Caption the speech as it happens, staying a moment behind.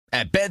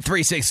At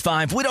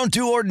Bet365, we don't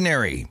do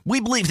ordinary. We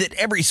believe that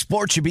every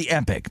sport should be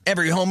epic.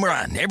 Every home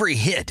run, every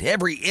hit,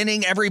 every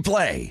inning, every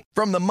play.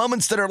 From the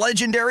moments that are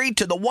legendary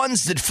to the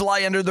ones that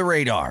fly under the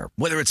radar.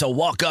 Whether it's a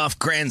walk-off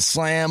grand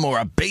slam or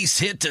a base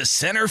hit to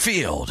center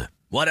field.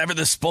 Whatever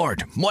the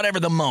sport, whatever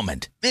the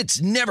moment.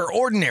 It's never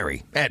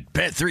ordinary at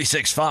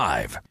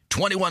Bet365.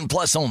 21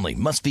 plus only.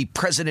 Must be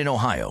present in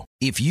Ohio.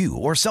 If you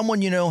or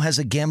someone you know has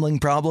a gambling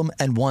problem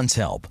and wants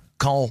help,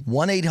 call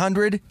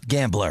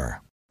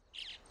 1-800-GAMBLER.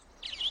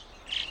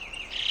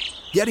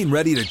 Getting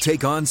ready to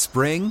take on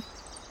spring?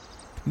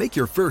 Make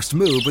your first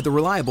move with the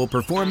reliable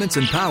performance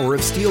and power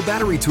of Steel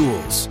battery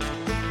tools.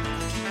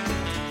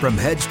 From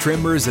hedge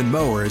trimmers and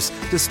mowers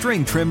to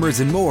string trimmers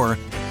and more,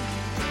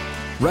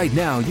 right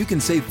now you can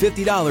save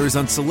 $50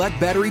 on select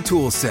battery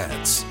tool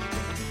sets.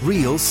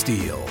 Real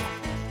Steel.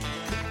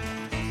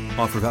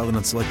 Offer valid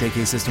on select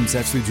AK system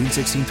sets through June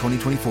 16,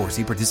 2024.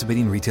 See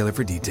participating retailer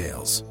for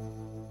details.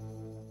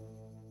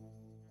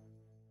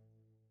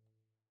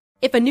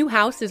 If a new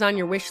house is on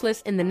your wish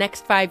list in the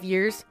next 5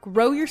 years,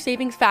 grow your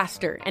savings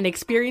faster and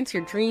experience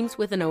your dreams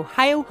with an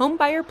Ohio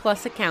Homebuyer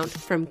Plus account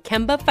from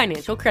Kemba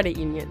Financial Credit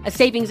Union. A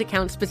savings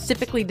account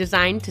specifically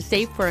designed to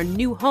save for a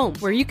new home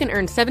where you can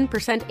earn 7%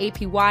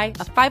 APY,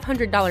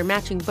 a $500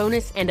 matching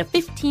bonus, and a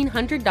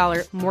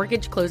 $1,500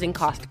 mortgage closing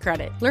cost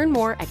credit. Learn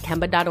more at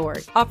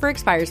Kemba.org. Offer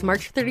expires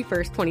March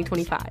 31st,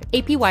 2025.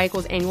 APY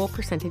equals annual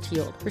percentage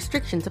yield.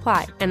 Restrictions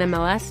apply.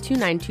 NMLS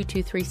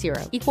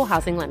 292230. Equal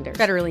housing lender.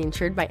 Federally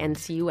insured by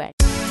NCUA.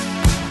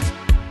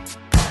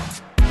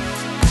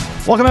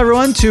 Welcome,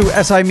 everyone, to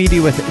SI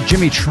Media with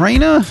Jimmy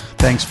Traina.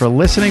 Thanks for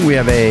listening. We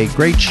have a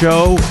great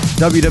show.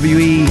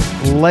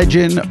 WWE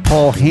legend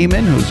Paul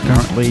Heyman, who's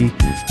currently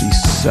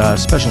the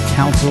special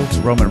counsel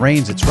to Roman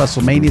Reigns. It's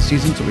WrestleMania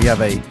season, so we have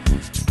a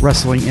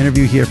wrestling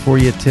interview here for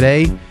you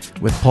today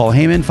with Paul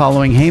Heyman.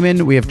 Following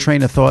Heyman, we have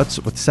Train of Thoughts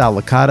with Sal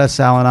Licata.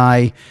 Sal and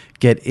I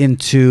get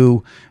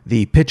into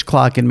the pitch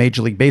clock in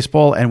Major League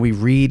Baseball, and we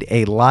read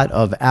a lot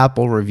of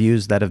Apple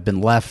reviews that have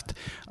been left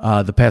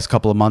the past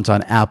couple of months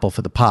on Apple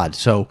for the pod.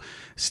 So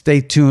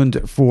stay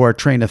tuned for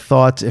Train of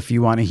Thoughts if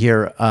you want to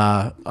hear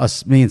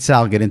me and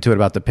Sal get into it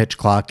about the pitch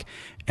clock,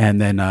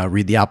 and then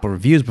read the Apple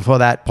reviews. Before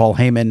that, Paul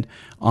Heyman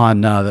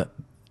on the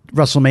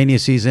WrestleMania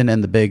season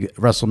and the big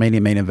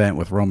WrestleMania main event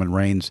with Roman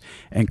Reigns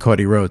and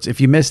Cody Rhodes. If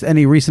you missed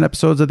any recent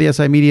episodes of the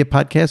SI Media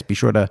podcast, be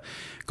sure to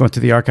go into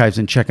the archives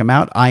and check them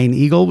out. Iron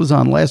Eagle was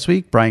on last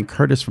week. Brian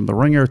Curtis from The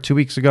Ringer 2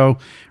 weeks ago.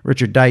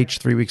 Richard Deitch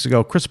 3 weeks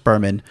ago. Chris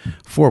Berman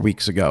 4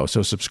 weeks ago.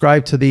 So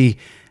subscribe to the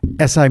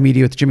SI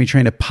Media with Jimmy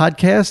Traina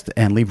podcast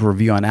and leave a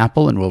review on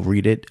Apple, and we'll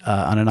read it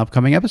on an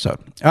upcoming episode.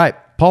 All right,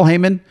 Paul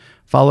Heyman,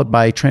 followed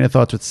by Train of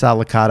Thoughts with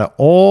Sal Licata,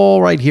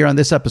 all right here on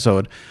this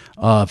episode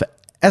of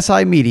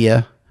SI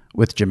Media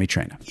with Jimmy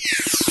Traina.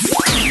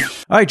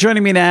 All right,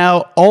 joining me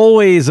now,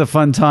 always a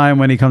fun time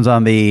when he comes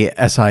on the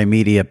SI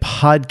Media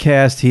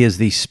podcast. He is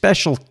the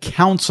special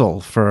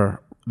counsel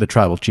for the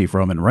Tribal Chief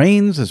Roman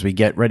Reigns as we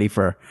get ready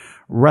for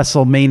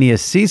WrestleMania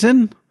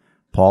season.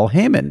 Paul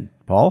Heyman.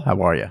 Paul,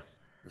 how are you?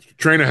 Mr.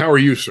 Traina, how are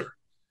you, sir?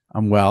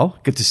 I'm well.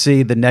 Good to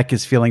see the neck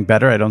is feeling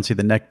better. I don't see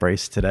the neck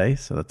brace today,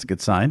 so that's a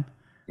good sign.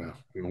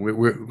 Listen, we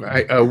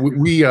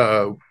as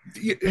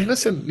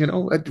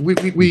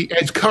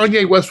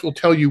Kanye West will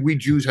tell you, we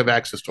Jews have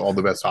access to all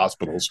the best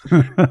hospitals,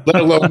 let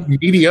alone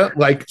media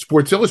like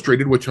Sports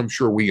Illustrated, which I'm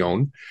sure we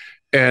own,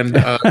 and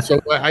so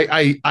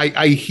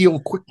I heal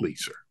quickly,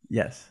 sir.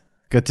 Yes,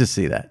 good to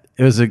see that.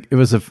 It was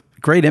a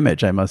great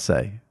image, I must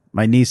say.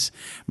 My niece,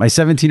 my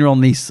 17-year-old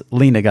niece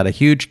Lena, got a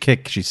huge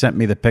kick. She sent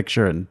me the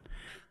picture, and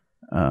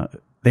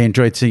they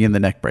enjoyed seeing the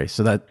neck brace.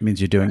 So that means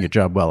you're doing your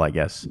job well, I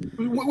guess.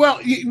 Well,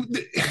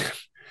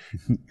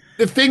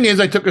 the thing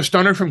is, I took a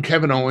stunner from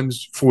Kevin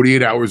Owens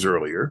 48 hours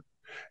earlier,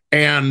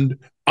 and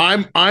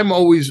I'm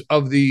always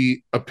of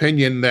the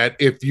opinion that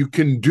if you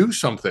can do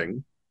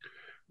something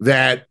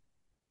that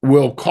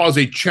will cause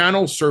a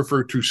channel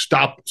surfer to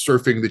stop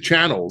surfing the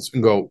channels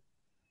and go,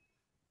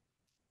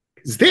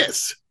 is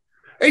this?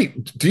 Hey,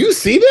 do you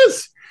see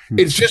this?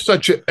 It's just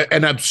such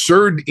an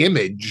absurd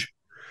image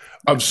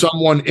of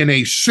someone in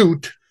a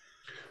suit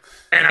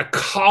and a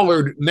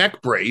collared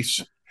neck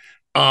brace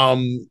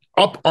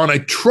up on a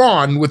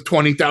Tron with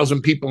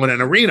 20,000 people in an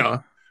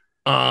arena,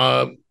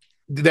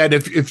 that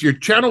if you're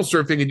channel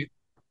surfing and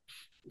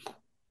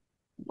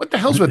what the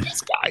hell's with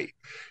this guy?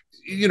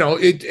 You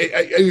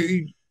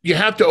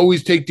have to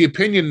always take the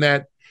opinion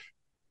that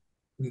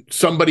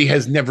somebody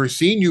has never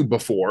seen you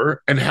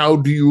before, and how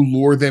do you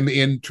lure them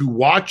in to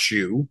watch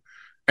you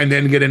and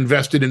then get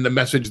invested in the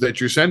message that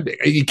you're sending?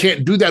 And you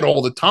can't do that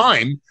all the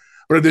time,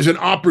 but if there's an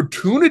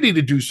opportunity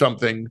to do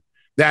something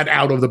that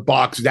out of the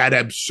box, that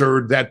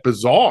absurd, that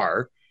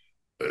bizarre,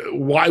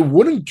 why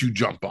wouldn't you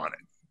jump on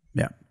it?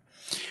 Yeah.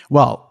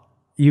 Well,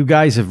 you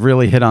guys have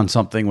really hit on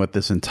something with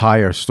this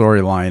entire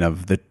storyline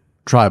of the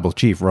Tribal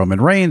Chief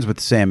Roman Reigns with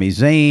Sami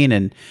Zayn,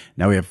 and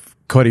now we have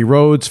Cody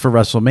Rhodes for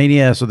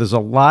WrestleMania. So there's a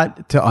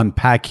lot to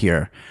unpack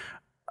here.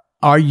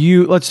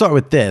 Let's start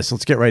with this.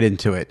 Let's get right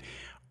into it.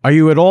 Are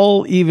you at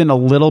all even a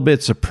little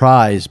bit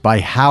surprised by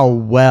how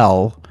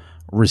well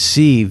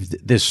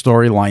received this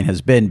storyline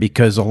has been,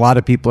 because a lot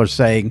of people are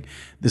saying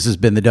this has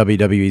been the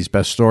WWE's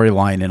best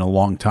storyline in a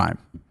long time.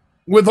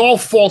 With all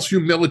false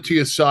humility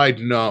aside,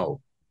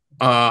 no,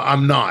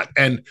 I'm not.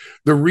 And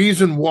the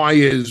reason why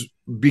is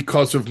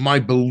because of my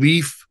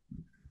belief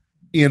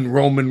in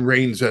Roman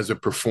Reigns as a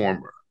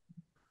performer.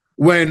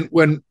 When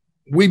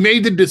we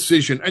made the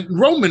decision, and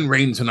Roman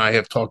Reigns and I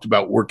have talked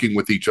about working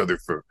with each other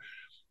for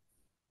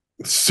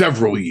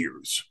several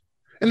years,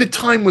 and the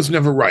time was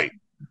never right.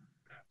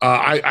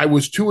 I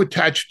was too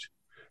attached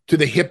to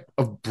the hip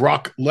of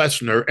Brock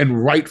Lesnar,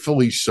 and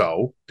rightfully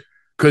so,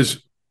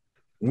 because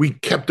we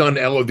kept on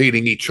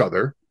elevating each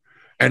other,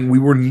 and we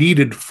were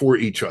needed for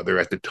each other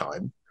at the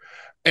time.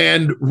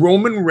 And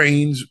Roman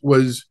Reigns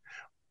was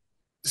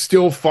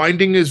still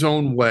finding his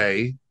own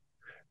way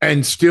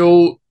and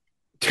still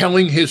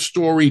telling his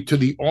story to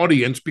the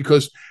audience,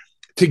 because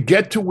to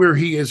get to where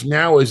he is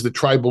now as the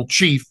tribal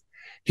chief,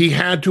 he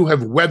had to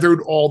have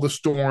weathered all the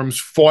storms,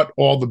 fought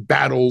all the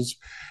battles,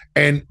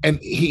 and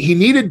he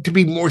needed to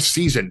be more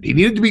seasoned. He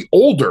needed to be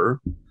older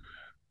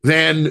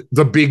than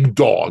the big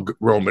dog,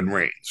 Roman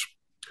Reigns.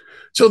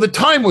 So the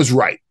time was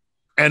right,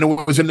 and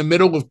it was in the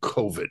middle of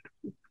COVID.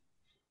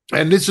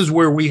 And this is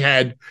where we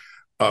had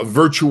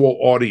virtual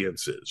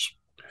audiences.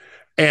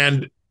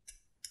 And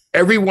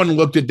everyone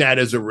looked at that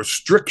as a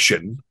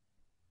restriction.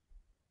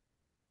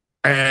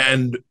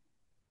 And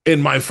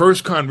in my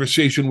first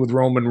conversation with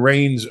Roman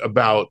Reigns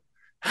about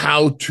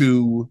how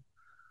to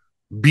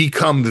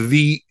become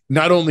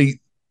not only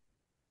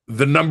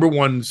the number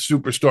one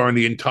superstar in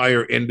the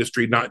entire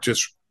industry, not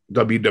just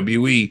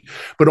WWE,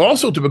 but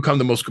also to become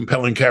the most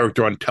compelling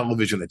character on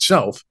television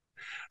itself,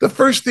 the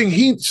first thing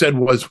he said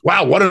was,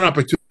 wow, what an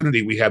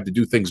opportunity we have to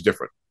do things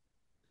different.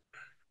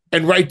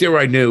 And right there,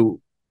 I knew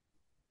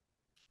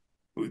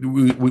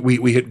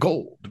we hit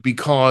gold,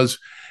 because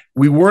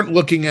we weren't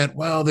looking at,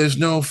 well, there's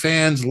no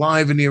fans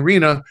live in the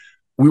arena.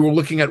 We were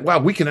looking at, wow,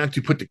 we can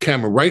actually put the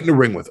camera right in the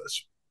ring with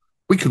us.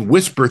 We can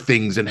whisper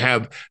things and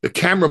have the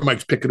camera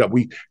mics pick it up.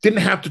 We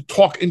didn't have to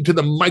talk into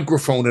the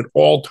microphone at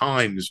all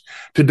times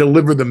to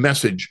deliver the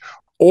message.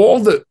 All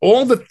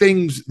the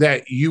things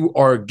that you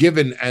are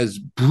given as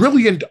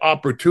brilliant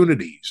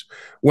opportunities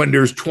when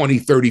there's 20,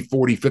 30,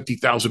 40,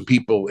 50,000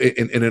 people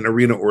in an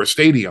arena or a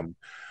stadium.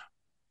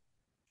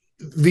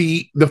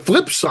 The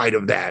flip side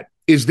of that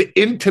is the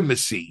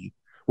intimacy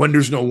when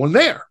there's no one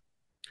there,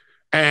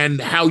 and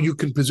how you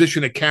can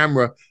position a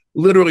camera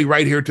literally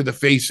right here to the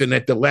face, and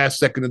at the last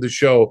second of the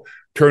show,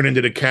 turn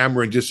into the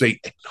camera and just say,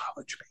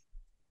 acknowledge me,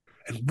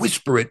 and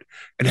whisper it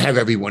and have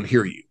everyone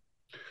hear you.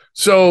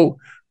 So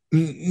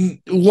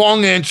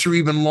long answer,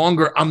 even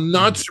longer. I'm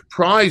not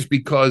surprised,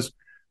 because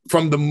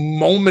from the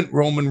moment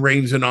Roman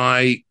Reigns and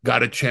I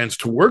got a chance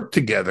to work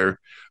together,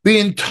 the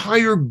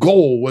entire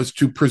goal was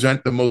to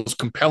present the most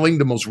compelling,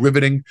 the most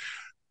riveting,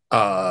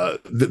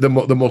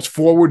 the most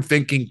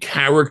forward-thinking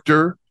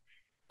character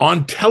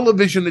on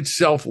television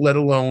itself, let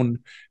alone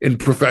in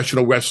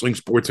professional wrestling,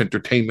 sports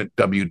entertainment,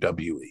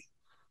 WWE.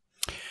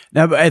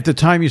 Now, at the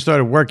time you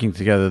started working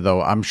together,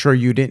 though, I'm sure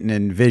you didn't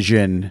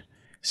envision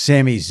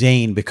Sami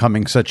Zayn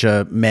becoming such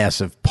a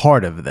massive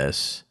part of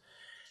this.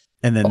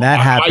 And then that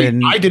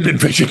happened. I didn't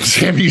envision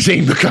Sami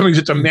Zayn becoming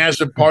such a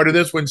massive part of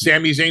this when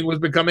Sami Zayn was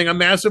becoming a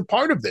massive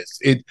part of this.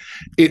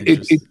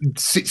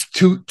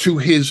 To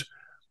his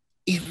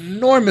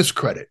enormous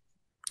credit,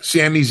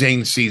 Sami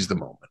Zayn seized the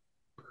moment.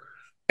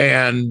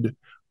 And,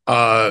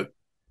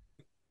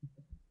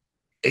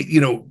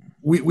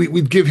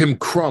 we'd give him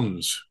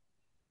crumbs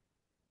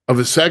of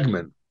a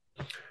segment,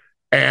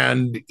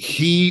 and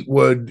he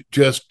would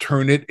just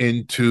turn it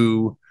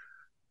into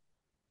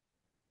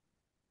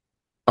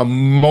a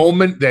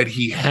moment that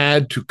he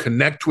had to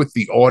connect with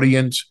the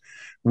audience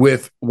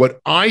with what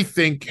I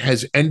think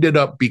has ended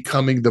up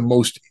becoming the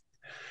most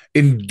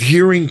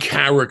endearing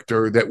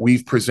character that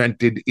we've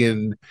presented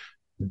in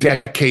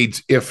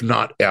decades, if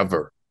not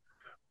ever.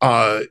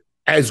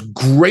 As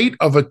great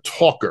of a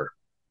talker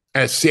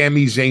as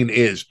Sami Zayn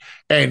is,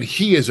 and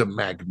he is a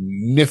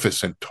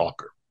magnificent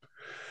talker,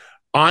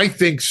 I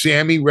think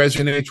Sami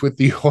resonates with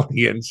the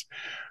audience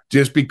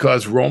just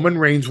because Roman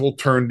Reigns will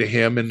turn to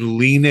him and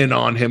lean in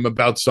on him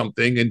about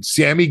something, and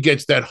Sami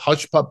gets that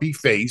hush puppy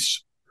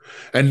face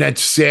and that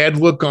sad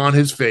look on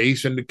his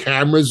face, and the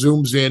camera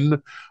zooms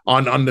in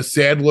on the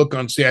sad look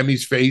on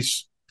Sami's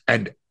face,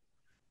 and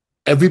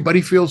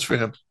everybody feels for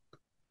him.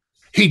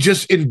 He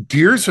just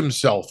endears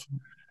himself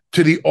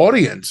to the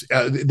audience.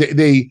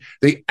 They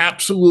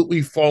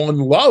absolutely fall in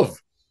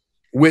love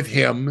with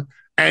him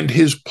and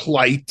his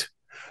plight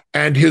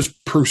and his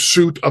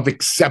pursuit of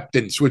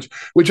acceptance, which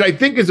I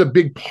think is a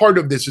big part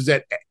of this, is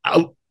that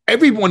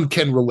everyone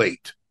can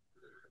relate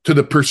to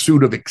the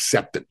pursuit of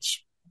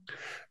acceptance.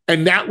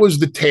 And that was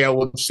the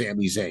tale of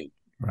Sami Zayn.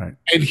 Right.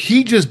 And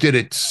he just did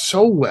it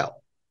so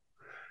well,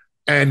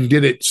 and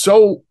did it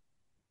so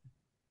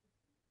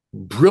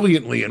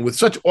brilliantly, and with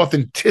such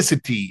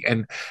authenticity,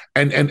 and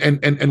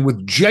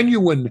with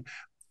genuine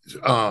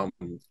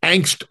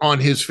angst on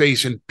his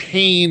face and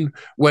pain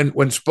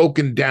when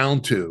spoken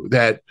down to,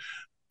 that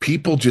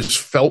people just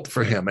felt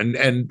for him.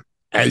 And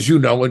as you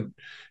know, and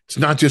it's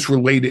not just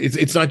related.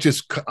 It's not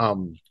just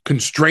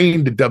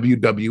constrained to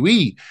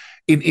WWE.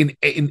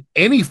 In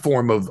any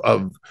form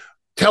of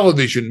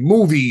television,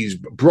 movies,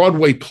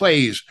 Broadway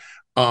plays,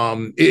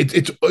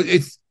 it's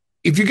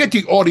if you get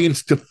the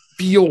audience to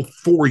feel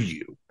for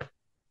you,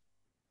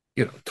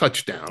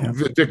 touchdown,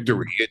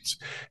 victory.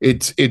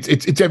 It's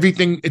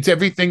everything. It's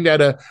everything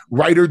that a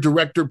writer,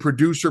 director,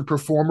 producer,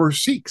 performer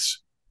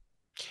seeks.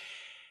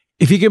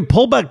 If you can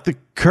pull back the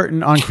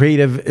curtain on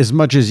creative as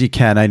much as you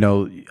can, I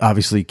know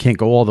obviously you can't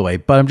go all the way,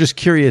 but I'm just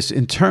curious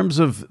in terms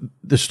of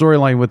the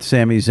storyline with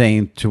Sami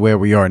Zayn to where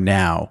we are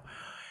now.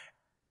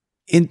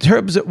 In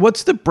terms of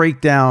what's the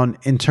breakdown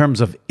in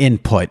terms of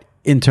input,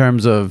 in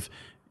terms of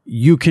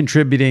you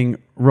contributing,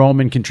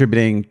 Roman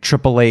contributing,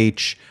 Triple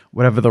H,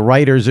 whatever the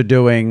writers are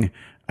doing.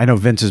 I know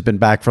Vince has been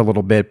back for a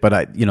little bit,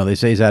 but they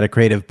say he's out of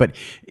creative. But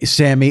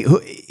Sami,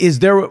 is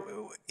there?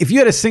 If you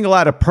had to single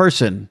out a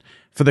person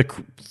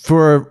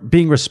for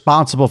being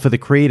responsible for the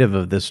creative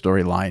of this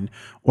storyline,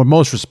 or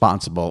most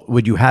responsible,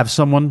 would you have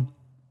someone?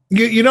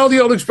 You know the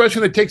old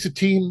expression, it takes a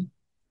team,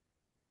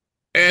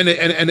 and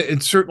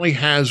it certainly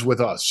has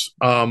with us.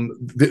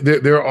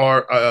 There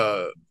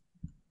are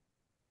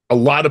a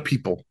lot of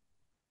people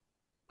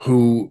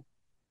who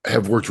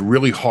have worked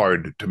really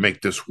hard to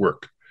make this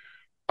work.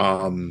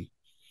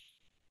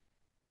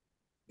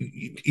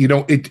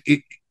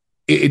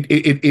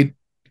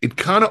 It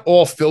kind of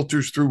all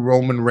filters through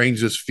Roman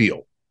Reigns'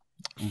 feel.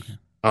 Okay.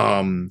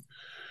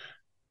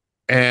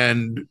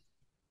 And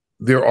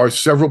there are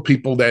several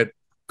people that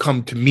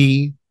come to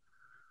me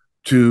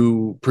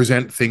to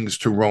present things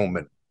to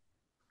Roman.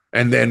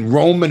 And then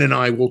Roman and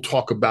I will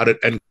talk about it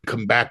and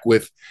come back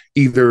with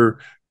either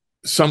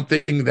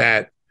something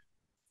that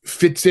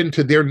fits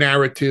into their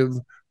narrative,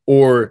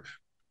 or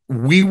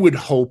we would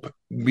hope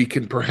we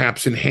can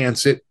perhaps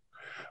enhance it,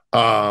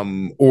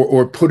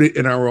 or put it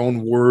in our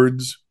own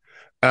words.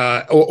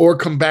 Or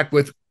come back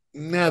with,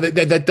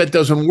 that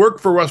doesn't work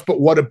for us, but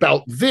what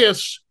about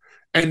this?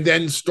 And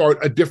then start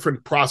a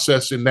different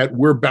process in that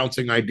we're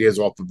bouncing ideas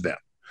off of them.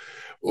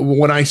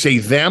 When I say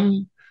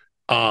them,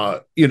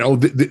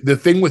 the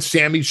thing with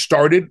Sami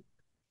started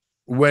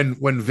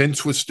when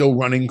Vince was still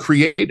running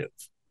creative.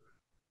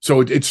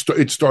 So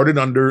it started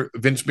under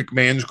Vince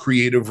McMahon's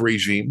creative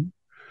regime.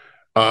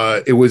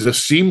 It was a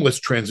seamless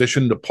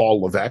transition to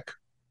Paul Levesque.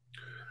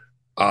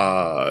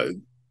 There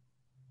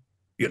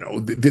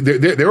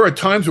are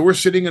times where we're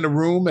sitting in a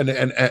room and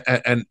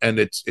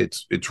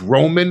it's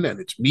Roman and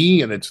it's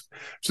me and it's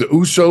the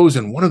Usos,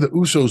 and one of the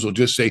Usos will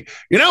just say,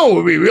 it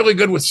would be really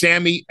good with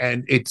Sami,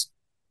 and it's,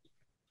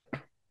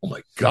 oh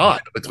my God,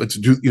 let's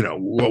do,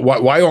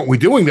 why aren't we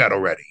doing that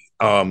already?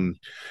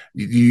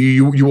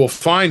 You will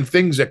find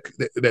things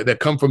that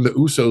come from the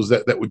Usos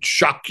that would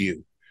shock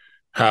you,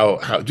 how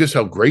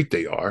great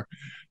they are.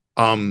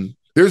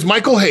 There's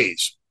Michael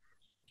Hayes,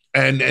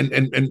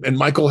 and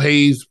Michael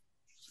Hayes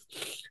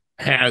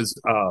has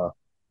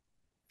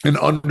an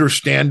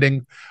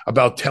understanding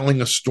about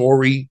telling a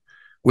story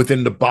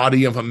within the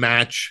body of a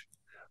match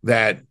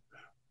that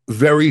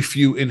very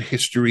few in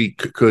history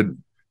could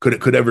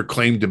ever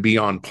claim to be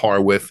on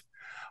par with.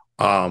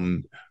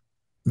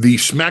 The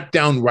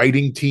SmackDown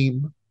writing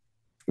team,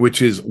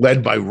 which is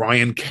led by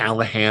Ryan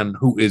Callahan,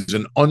 who is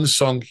an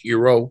unsung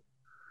hero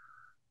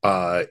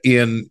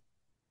in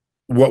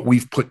what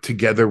we've put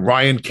together.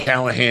 Ryan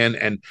Callahan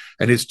and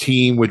his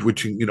team,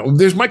 which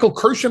there's Michael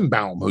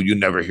Kirschenbaum, who you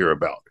never hear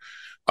about.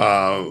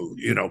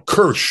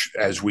 Kirsch,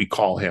 as we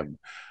call him,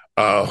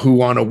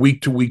 who on a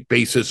week-to-week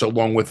basis,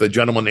 along with a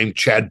gentleman named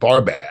Chad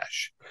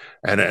Barbash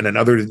and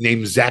another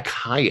named Zach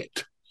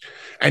Hyatt.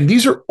 And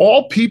these are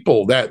all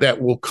people that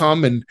will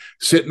come and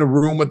sit in a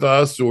room with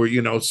us, or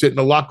sit in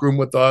a locker room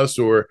with us,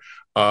 or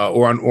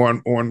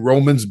on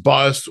Roman's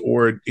bus,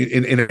 or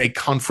in a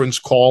conference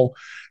call.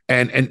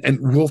 And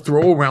we'll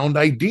throw around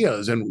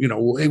ideas, and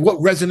what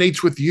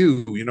resonates with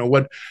you.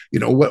 What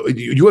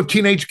you have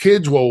teenage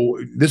kids. Well,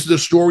 this is a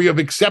story of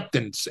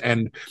acceptance,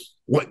 and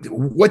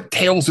what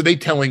tales are they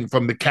telling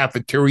from the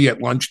cafeteria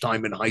at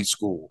lunchtime in high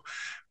school?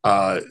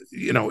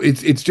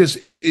 It's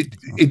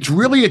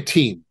really a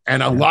team,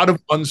 and a lot of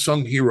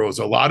unsung heroes,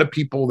 a lot of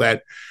people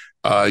that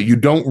you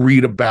don't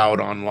read about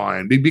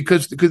online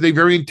because they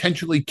very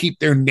intentionally keep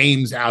their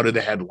names out of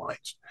the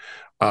headlines,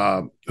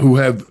 who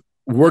have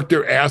worked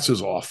their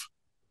asses off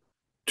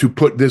to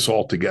put this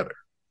all together.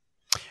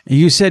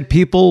 You said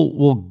people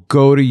will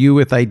go to you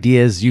with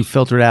ideas, you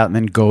filter it out, and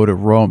then go to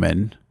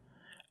Roman.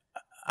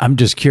 I'm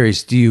just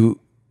curious,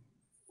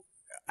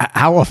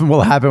 how often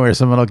will it happen where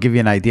someone will give you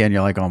an idea and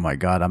you're like, oh my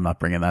God, I'm not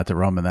bringing that to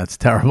Roman, that's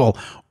terrible?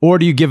 Or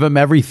do you give them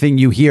everything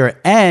you hear?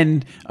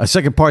 And a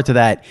second part to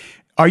that,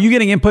 are you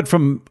getting input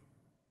from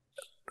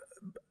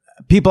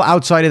people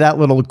outside of that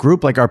little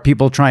group? Like, are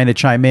people trying to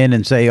chime in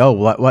and say, oh,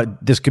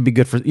 what this could be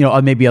good for,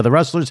 maybe other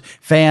wrestlers,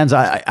 fans?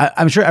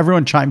 I'm sure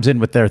everyone chimes in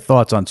with their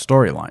thoughts on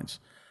storylines.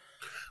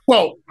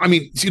 Well, I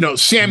mean,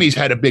 Sami's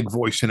had a big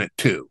voice in it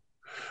too.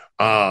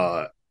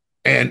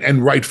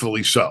 And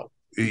rightfully so.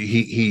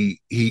 He's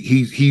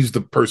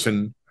the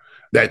person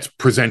that's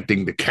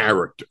presenting the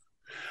character.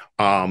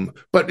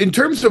 But in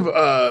terms of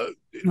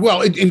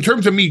in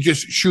terms of me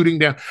just shooting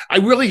down, I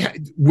really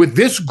with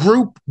this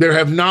group there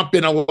have not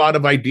been a lot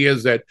of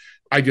ideas that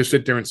I just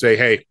sit there and say,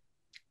 hey,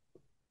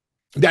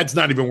 that's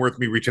not even worth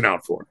me reaching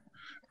out for.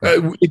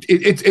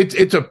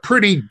 It's a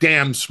pretty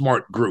damn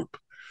smart group.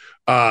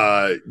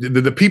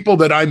 The people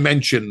that I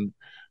mentioned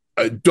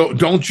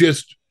don't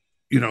just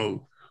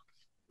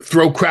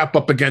throw crap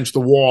up against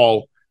the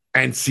wall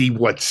and see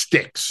what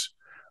sticks.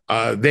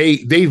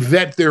 They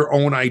vet their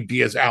own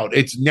ideas out.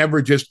 It's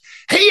never just,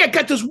 hey, I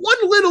got this one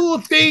little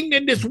thing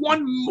and this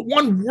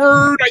one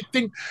word. I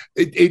think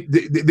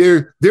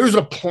there's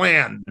a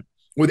plan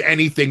with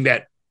anything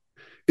that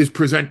is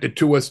presented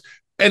to us.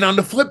 And on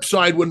the flip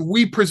side, when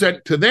we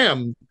present to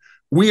them,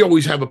 we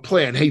always have a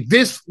plan. Hey,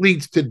 this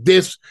leads to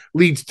this,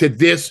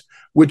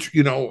 which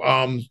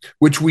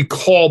we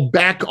call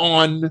back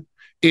on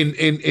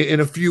in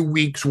a few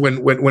weeks when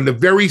the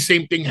very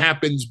same thing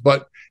happens,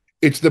 but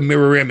it's the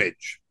mirror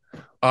image.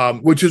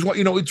 Which is what,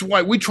 it's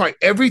why we try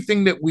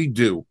everything that we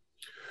do,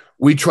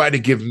 we try to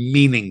give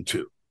meaning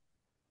to,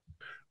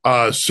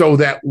 so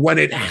that when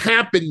it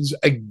happens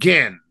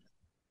again,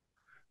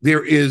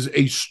 there is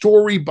a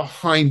story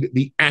behind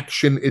the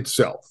action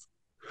itself.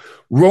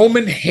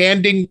 Roman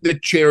handing the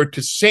chair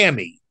to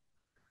Sami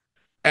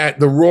at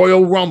the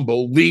Royal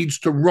Rumble leads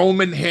to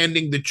Roman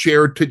handing the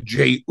chair to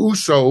Jey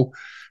Uso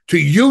to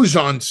use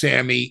on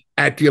Sami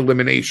at the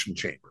Elimination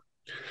Chamber.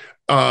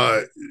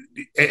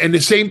 And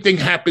the same thing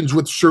happens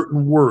with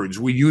certain words.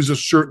 We use a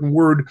certain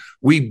word,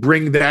 we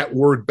bring that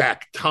word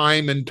back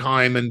time and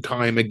time and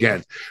time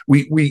again.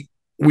 We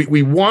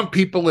want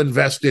people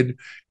invested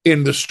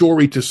in the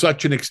story to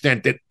such an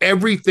extent that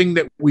everything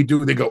that we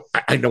do, they go,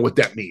 I know what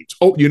that means.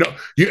 Oh,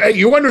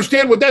 you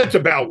understand what that's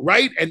about,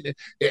 right? And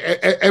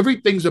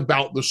everything's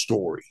about the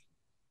story.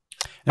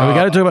 Now we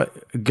got to talk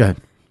about. Go ahead.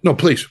 No,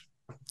 please.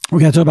 We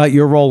got to talk about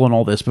your role in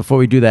all this. Before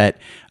we do that,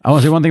 I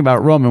want to say one thing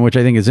about Roman, which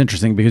I think is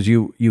interesting because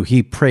you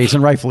heap praise,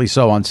 and rightfully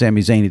so, on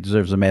Sami Zayn. He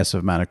deserves a massive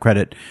amount of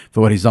credit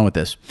for what he's done with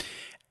this.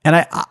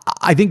 And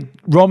I think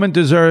Roman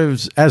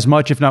deserves as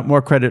much, if not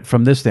more, credit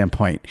from this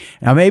standpoint.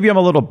 Now, maybe I'm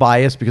a little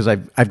biased because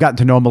I've gotten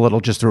to know him a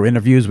little just through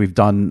interviews. We've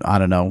done,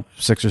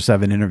 6 or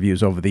 7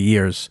 interviews over the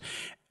years.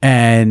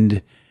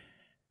 And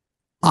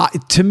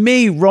to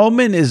me,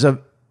 Roman is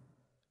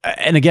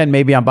and again,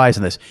 maybe I'm biased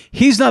in this,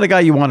 he's not a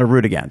guy you want to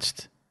root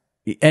against.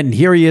 And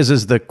here he is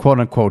as the quote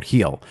unquote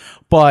heel.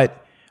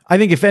 But I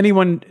think if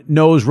anyone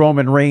knows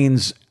Roman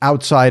Reigns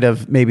outside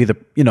of maybe the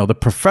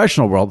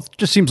professional world, it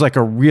just seems like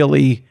a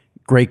really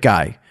great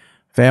guy,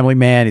 family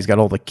man. He's got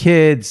all the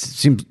kids,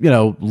 seems,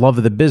 love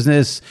of the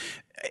business.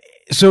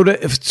 So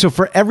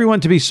for everyone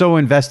to be so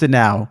invested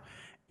now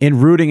in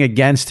rooting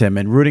against him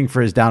and rooting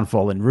for his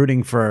downfall and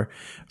rooting for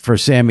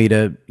Sami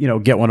to,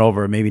 get one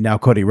over, maybe now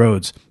Cody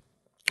Rhodes,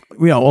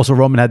 also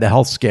Roman had the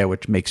health scare,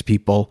 which makes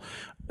people,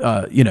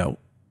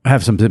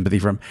 have some sympathy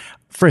for him.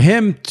 For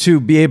him to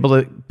be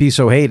able to be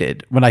so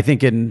hated, when I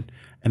think I'm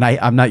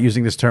not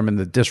using this term in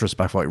the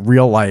disrespectful, like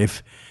real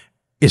life,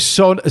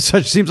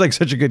 seems like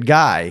such a good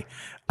guy,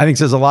 I think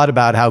says a lot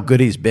about how good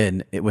he's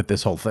been with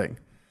this whole thing.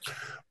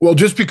 Well,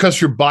 just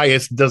because you're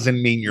biased doesn't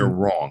mean you're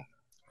wrong.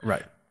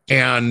 Right.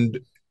 And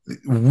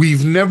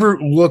we've never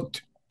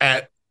looked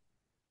at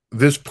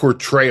this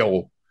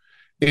portrayal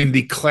in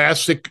the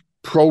classic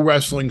pro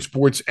wrestling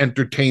sports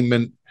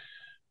entertainment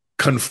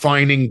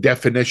confining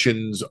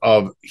definitions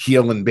of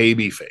heel and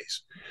babyface.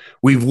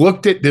 We've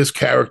looked at this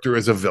character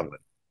as a villain.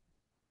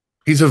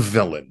 He's a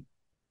villain.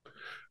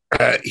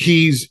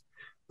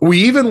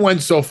 We even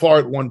went so far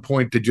at one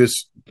point to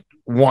just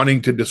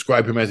wanting to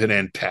describe him as an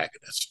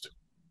antagonist.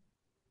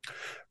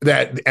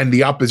 And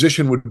the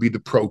opposition would be the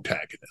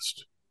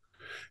protagonist.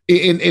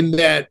 In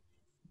that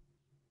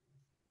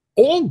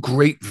all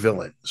great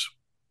villains,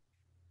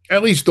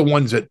 at least the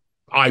ones that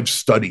I've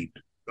studied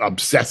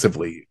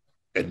obsessively,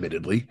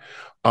 admittedly,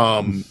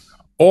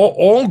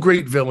 all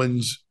great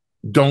villains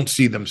don't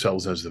see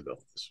themselves as the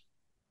villains.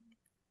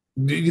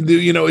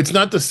 It's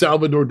not the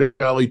Salvador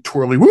Dali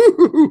twirly.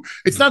 Woo-hoo-hoo.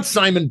 It's not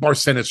Simon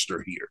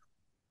Bar-Sinister here.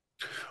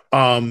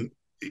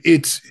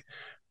 It's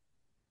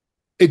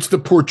the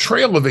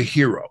portrayal of a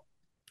hero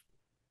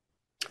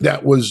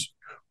that was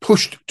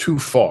pushed too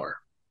far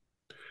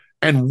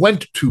and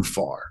went too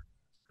far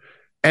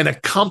and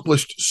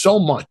accomplished so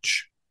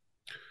much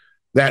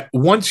that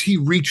once he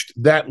reached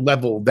that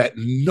level that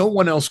no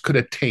one else could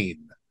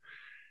attain,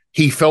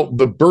 he felt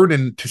the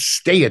burden to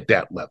stay at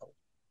that level.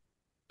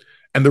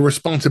 And the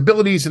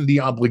responsibilities and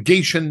the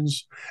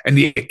obligations and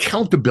the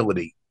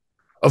accountability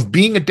of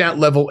being at that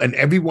level and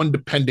everyone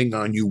depending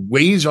on you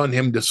weighs on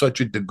him to such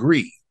a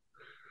degree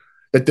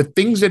that the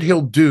things that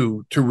he'll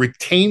do to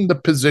retain the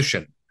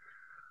position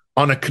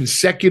on a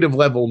consecutive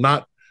level,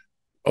 not,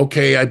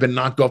 okay, I've been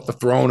knocked off the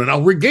throne and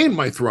I'll regain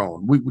my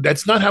throne.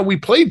 That's not how we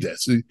played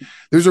this.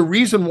 There's a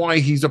reason why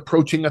he's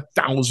approaching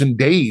 1,000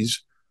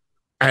 days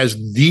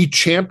as the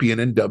champion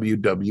in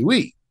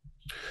WWE.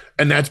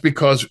 And that's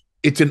because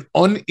it's an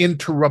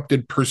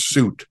uninterrupted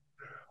pursuit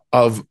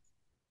of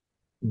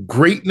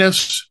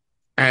greatness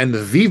and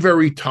the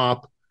very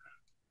top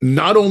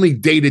not only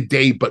day to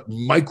day, but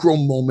micro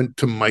moment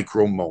to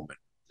micro moment.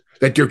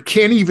 That there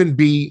can't even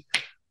be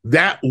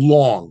that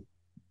long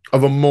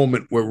of a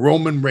moment where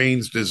Roman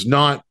Reigns does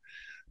not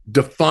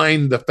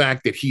define the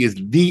fact that he is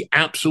the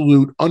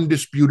absolute,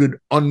 undisputed,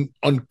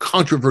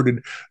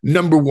 uncontroverted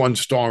number one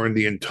star in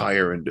the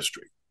entire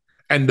industry.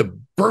 And the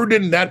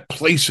burden that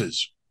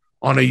places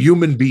on a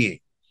human being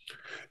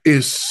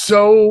is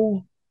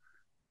so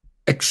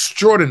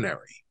extraordinary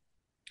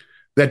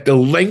that the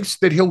lengths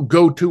that he'll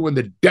go to and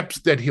the depths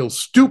that he'll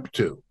stoop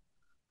to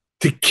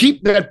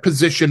keep that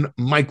position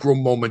micro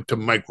moment to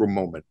micro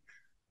moment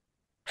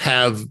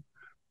have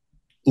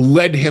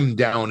led him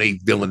down a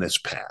villainous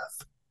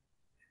path.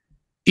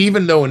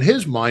 Even though in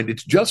his mind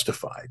it's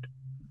justified,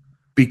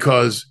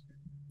 because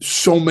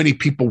so many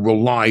people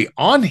rely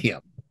on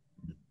him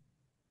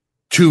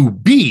to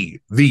be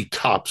the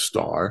top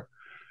star,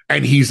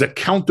 and he's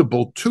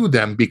accountable to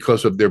them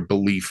because of their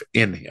belief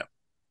in him.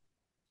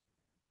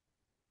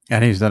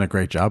 And he's done a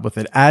great job with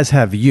it, as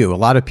have you. A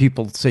lot of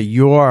people say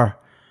you're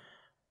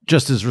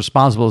just as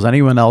responsible as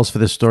anyone else for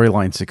this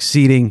storyline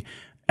succeeding.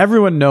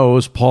 Everyone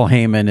knows Paul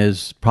Heyman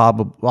is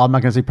probably, well, I'm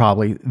not going to say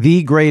probably,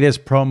 the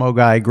greatest promo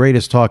guy,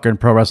 greatest talker in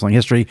pro wrestling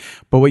history.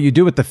 But what you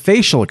do with the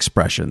facial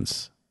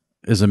expressions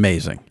is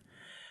amazing.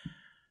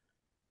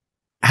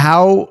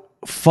 How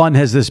fun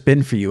has this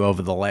been for you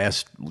over the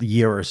last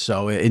year or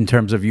so in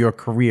terms of your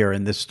career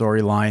in this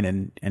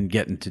storyline and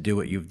getting to do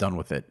what you've done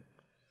with it?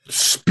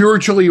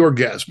 Spiritually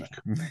orgasmic.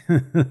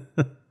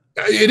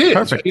 It is.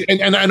 Perfect.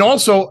 And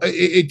also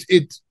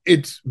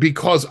it's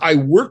because I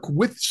work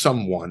with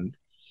someone.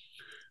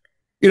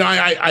 You know,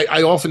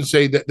 I often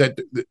say that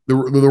the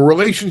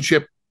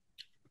relationship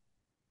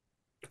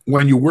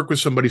when you work with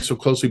somebody so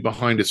closely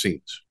behind the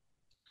scenes,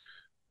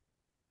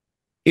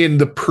 in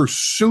the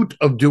pursuit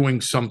of doing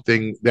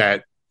something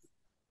that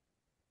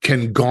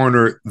can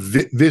garner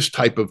this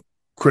type of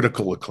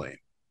critical acclaim,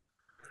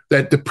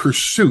 that the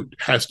pursuit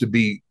has to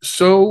be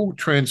so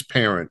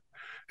transparent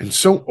and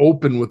so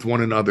open with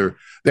one another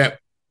that,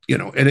 you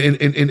know,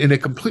 in a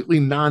completely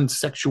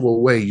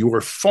non-sexual way, you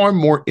are far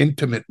more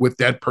intimate with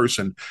that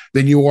person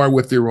than you are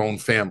with their own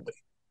family.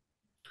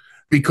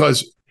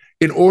 Because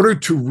in order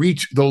to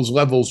reach those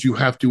levels, you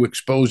have to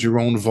expose your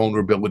own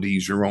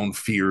vulnerabilities, your own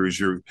fears,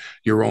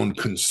 your own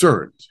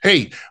concerns.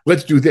 Hey,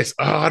 let's do this.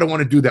 Oh, I don't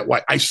want to do that.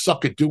 Why? I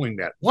suck at doing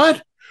that.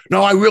 What?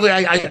 No,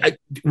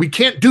 we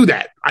can't do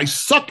that. I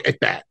suck at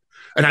that.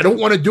 And I don't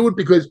want to do it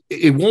because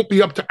it won't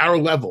be up to our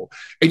level.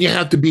 And you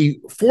have to be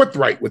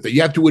forthright with it.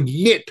 You have to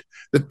admit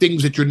the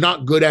things that you're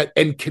not good at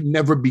and can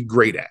never be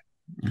great at.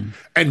 Mm.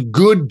 And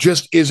good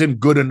just isn't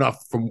good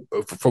enough from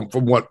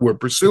what we're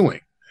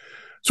pursuing.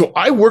 So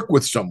I work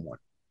with someone,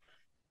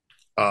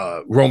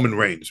 Roman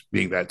Reigns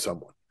being that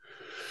someone,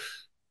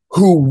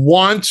 who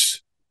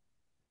wants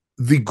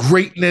the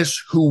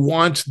greatness, who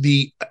wants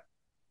the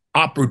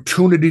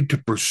opportunity to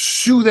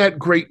pursue that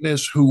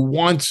greatness, who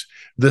wants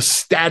the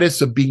status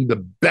of being the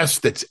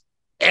best that's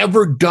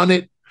ever done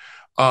it,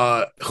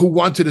 who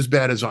wants it as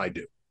bad as I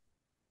do.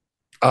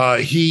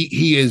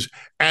 He is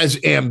as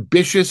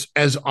ambitious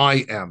as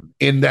I am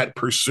in that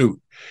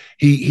pursuit.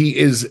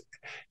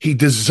 He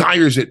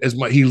desires it as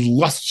much. He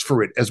lusts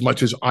for it as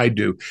much as I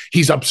do.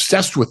 He's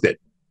obsessed with it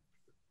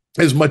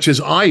as much as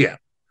I am.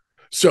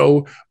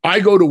 So I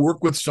go to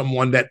work with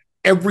someone that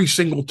every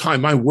single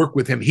time I work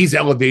with him, he's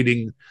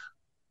elevating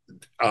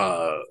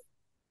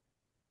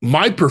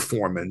my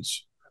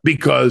performance,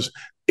 because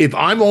if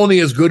I'm only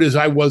as good as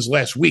I was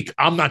last week,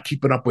 I'm not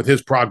keeping up with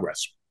his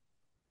progress.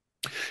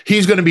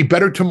 He's going to be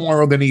better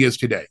tomorrow than he is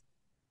today.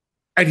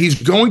 And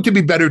he's going to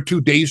be better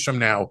 2 days from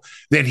now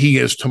than he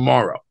is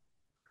tomorrow.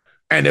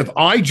 And if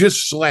I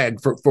just slag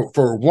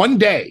for 1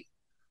 day,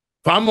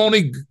 if I'm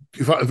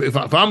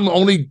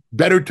only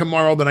better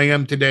tomorrow than I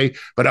am today,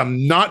 but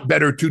I'm not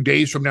better 2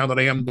 days from now than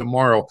I am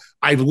tomorrow,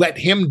 I've let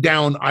him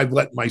down. I've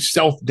let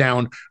myself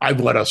down. I've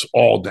let us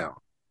all down.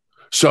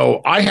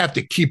 So I have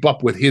to keep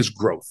up with his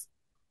growth.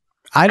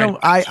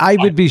 I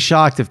would be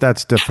shocked if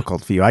that's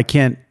difficult for you. I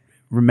can't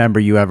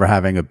remember you ever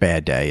having a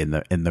bad day in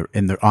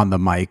the on the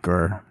mic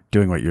or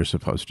doing what you're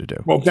supposed to do.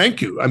 Well,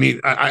 thank you. I mean,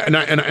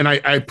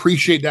 I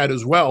appreciate that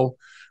as well.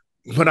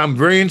 But I'm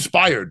very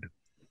inspired,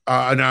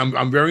 and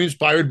I'm very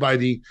inspired by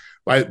the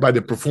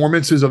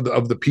performances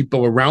of the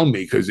people around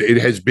me, because it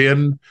has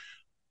been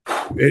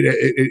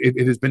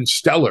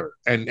stellar.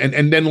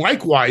 And then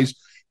likewise,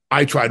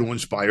 I try to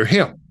inspire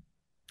him,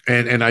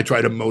 and I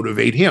try to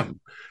motivate him,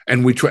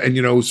 and we try,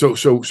 and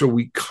so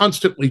we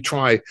constantly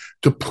try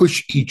to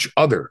push each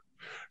other.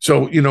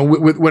 So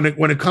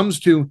when it comes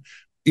to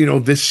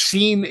the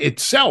scene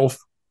itself,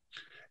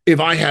 if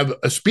I have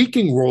a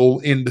speaking role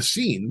in the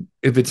scene,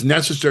 if it's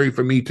necessary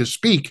for me to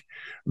speak,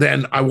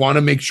 then I want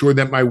to make sure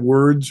that my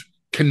words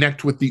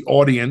connect with the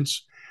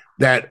audience,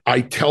 that I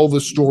tell the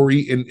story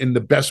in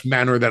the best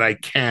manner that I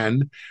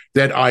can,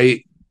 that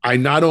I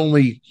not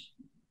only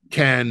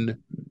can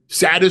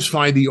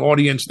satisfy the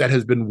audience that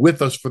has been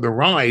with us for the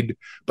ride,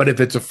 but if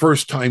it's a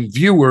first-time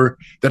viewer,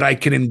 that I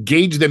can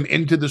engage them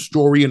into the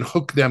story and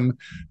hook them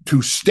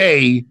to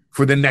stay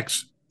for the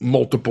next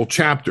multiple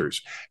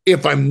chapters.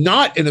 If I'm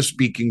not in a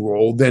speaking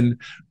role, then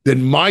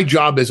my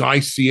job, as I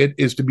see it,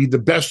 is to be the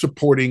best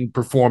supporting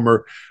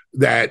performer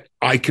that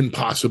I can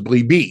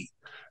possibly be.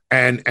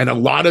 And a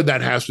lot of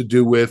that has to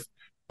do with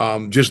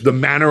just the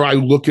manner I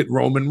look at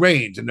Roman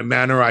Reigns and the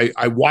manner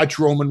I watch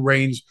Roman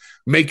Reigns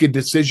make a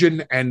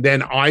decision, and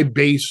then I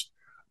base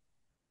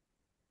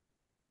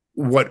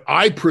what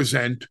I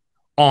present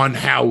on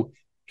how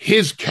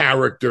his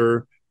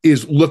character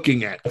is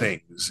looking at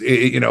things.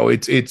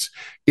 It's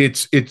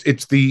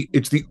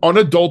the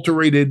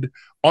unadulterated,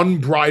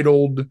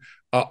 unbridled,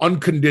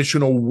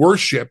 unconditional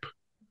worship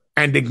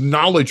and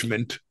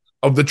acknowledgement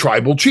of the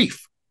tribal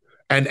chief.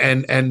 And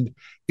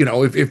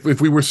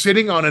if we were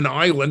sitting on an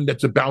island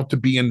that's about to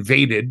be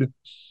invaded,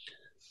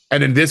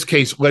 and in this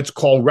case, let's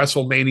call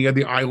WrestleMania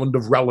the island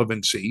of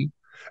relevancy,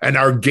 and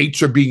our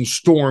gates are being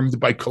stormed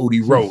by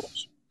Cody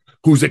Rhodes,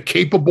 who's a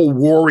capable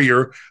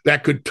warrior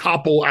that could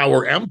topple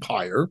our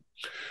empire,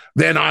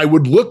 then I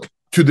would look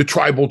to the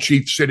tribal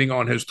chief sitting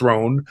on his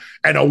throne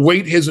and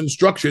await his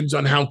instructions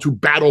on how to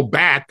battle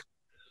back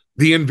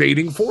the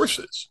invading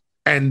forces.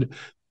 And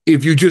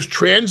if you just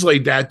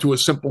translate that to a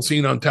simple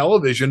scene on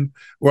television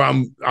where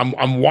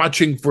I'm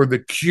watching for the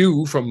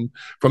cue from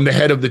the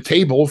head of the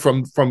table,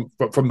 from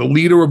the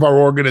leader of our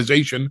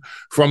organization,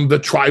 from the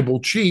tribal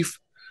chief,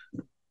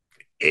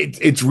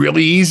 it's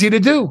really easy to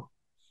do.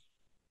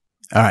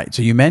 All right.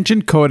 So you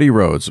mentioned Cody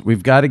Rhodes.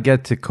 We've got to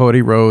get to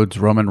Cody Rhodes,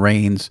 Roman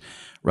Reigns,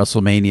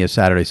 WrestleMania,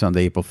 Saturday,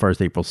 Sunday, April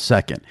 1st, April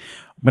 2nd.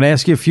 I'm going to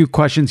ask you a few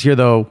questions here,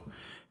 though.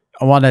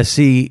 I want to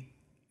see,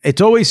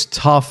 it's always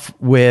tough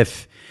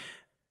with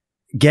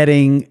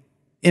getting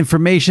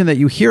information that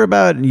you hear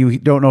about and you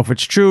don't know if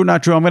it's true,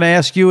 not true. I'm going to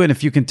ask you, and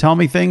if you can tell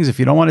me things, if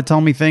you don't want to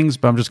tell me things,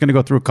 but I'm just going to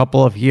go through a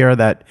couple of here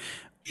that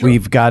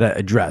we've got to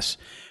address.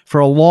 For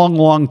a long,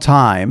 long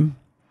time,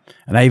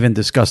 and I even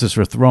discussed this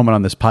with Roman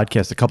on this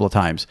podcast a couple of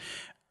times,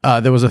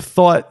 there was a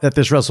thought that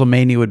this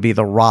WrestleMania would be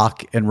The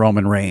Rock and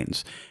Roman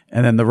Reigns.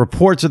 And then the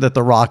reports are that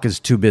The Rock is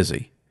too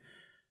busy.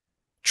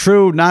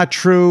 True, not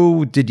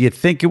true? Did you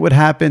think it would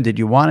happen? Did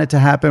you want it to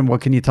happen?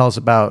 What can you tell us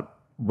about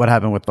what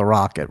happened with The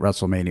Rock at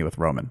WrestleMania with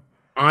Roman?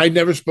 I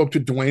never spoke to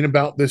Dwayne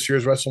about this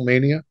year's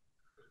WrestleMania.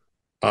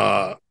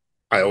 I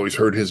always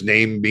heard his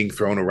name being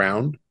thrown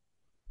around.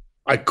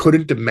 I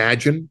couldn't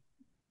imagine,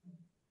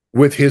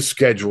 with his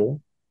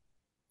schedule,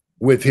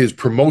 with his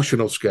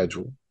promotional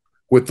schedule,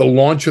 with the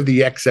launch of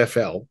the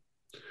XFL,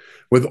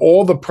 with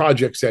all the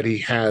projects that he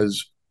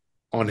has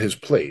on his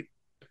plate,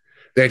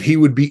 that he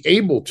would be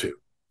able to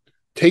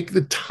take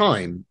the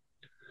time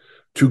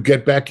to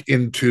get back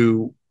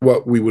into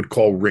what we would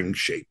call ring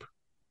shape.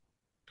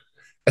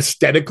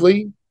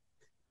 Aesthetically,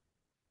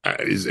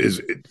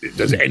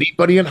 does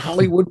anybody in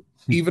Hollywood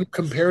even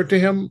compare to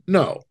him?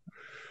 No.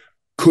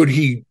 Could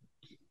he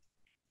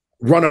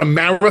run a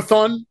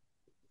marathon?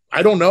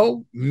 I don't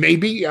know.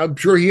 Maybe. I'm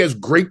sure he has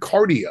great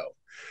cardio.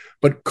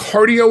 But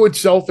cardio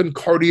itself and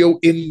cardio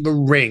in the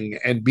ring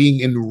and being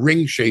in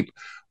ring shape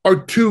are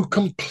two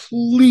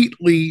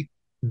completely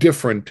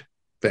different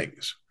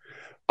things.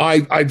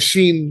 I've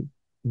seen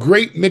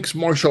great mixed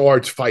martial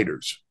arts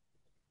fighters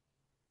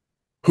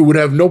who would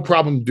have no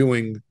problem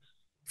doing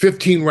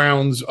 15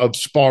 rounds of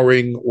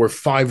sparring or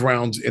 5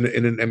 rounds in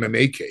an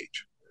MMA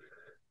cage.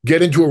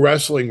 Get into a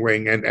wrestling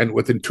ring and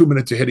within 2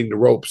 minutes of hitting the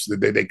ropes,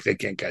 they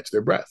can't catch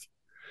their breath.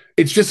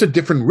 It's just a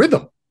different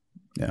rhythm.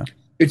 Yeah.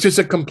 It's just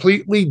a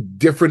completely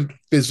different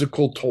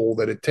physical toll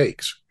that it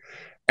takes.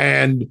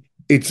 And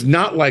it's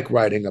not like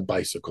riding a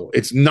bicycle.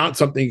 It's not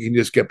something you can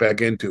just get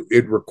back into.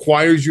 It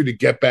requires you to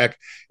get back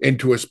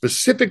into a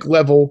specific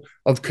level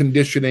of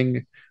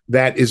conditioning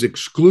that is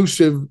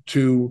exclusive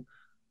to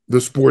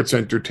the sports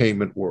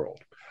entertainment world.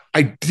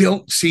 I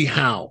don't see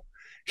how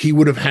he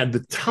would have had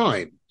the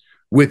time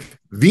with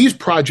these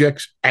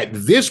projects at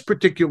this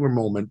particular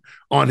moment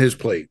on his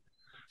plate.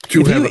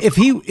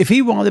 If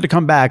he wanted to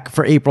come back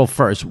for April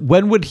 1st,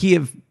 when would he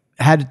have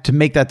had to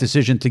make that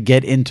decision to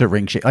get into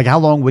ring shape? Like, how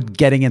long would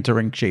getting into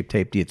ring shape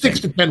take, do you think?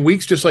 6 to 10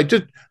 weeks, just like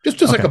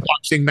like a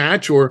boxing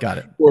match or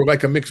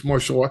like a mixed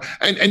martial art.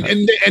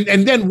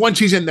 And then once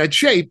he's in that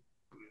shape,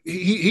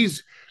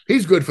 he's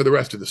good for the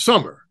rest of the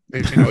summer.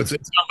 It's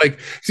not like,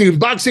 see, in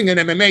boxing and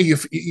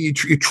MMA,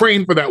 you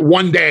train for that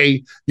one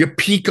day, you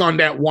peak on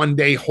that one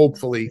day,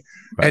 hopefully.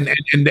 Right.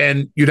 And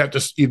then you'd have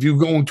to, if you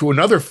go into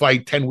another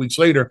fight 10 weeks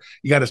later,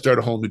 you got to start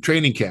a whole new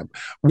training camp.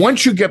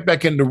 Once you get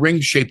back into ring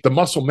shape, the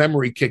muscle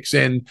memory kicks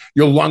in,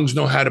 your lungs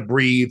know how to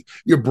breathe,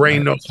 your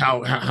brain knows how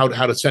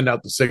to send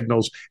out the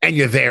signals, and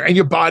you're there. And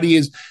your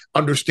body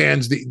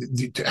understands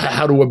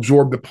how to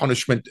absorb the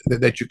punishment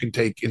that you can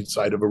take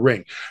inside of a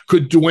ring.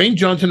 Could Dwayne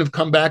Johnson have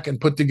come back and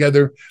put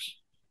together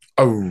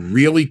a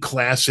really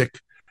classic,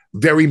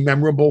 very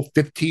memorable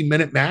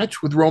 15-minute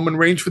match with Roman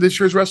Reigns for this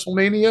year's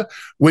WrestleMania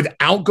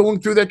without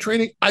going through that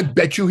training? I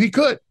bet you he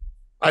could.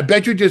 I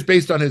bet you, just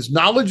based on his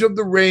knowledge of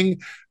the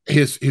ring,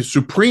 his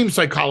supreme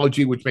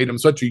psychology, which made him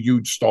such a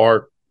huge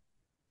star,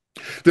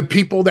 the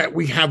people that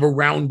we have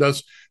around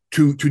us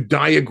to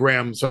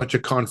diagram such a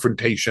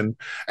confrontation,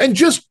 and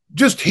just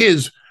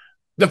his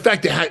the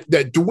fact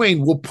that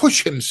Dwayne will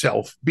push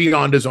himself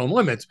beyond his own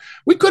limits.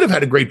 We could have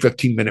had a great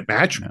 15-minute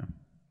match. Yeah.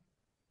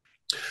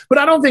 But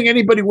I don't think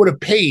anybody would have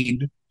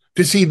paid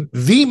to see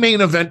the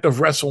main event of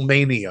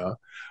WrestleMania,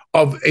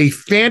 of a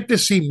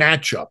fantasy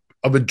matchup,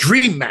 of a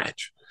dream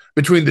match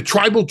between the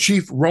tribal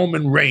chief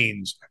Roman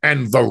Reigns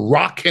and The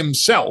Rock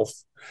himself.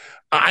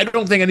 I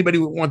don't think anybody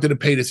wanted to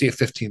pay to see a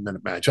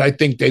 15-minute match. I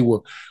think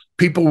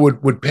people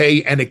would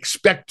pay and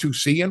expect to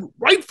see, and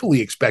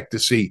rightfully expect to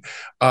see,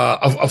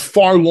 a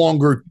far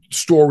longer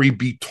story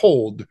be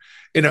told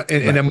in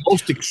a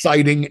most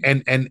exciting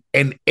and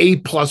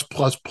A++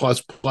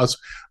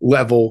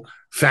 level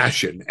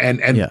fashion. And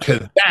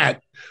to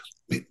that,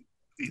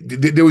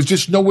 there was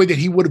just no way that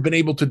he would have been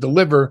able to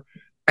deliver.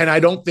 And I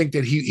don't think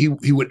that he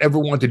would ever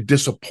want to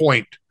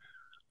disappoint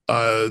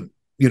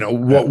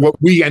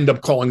what we end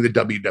up calling the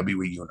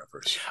WWE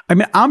universe. I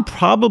mean, I'm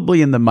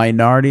probably in the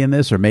minority in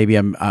this, or maybe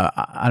I'm,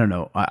 I don't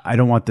know. I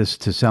don't want this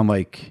to sound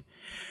like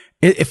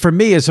for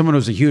me, as someone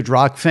who's a huge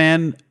Rock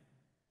fan,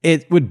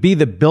 it would be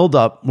the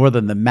buildup more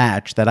than the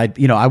match that I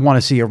want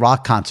to see a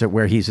Rock concert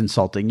where he's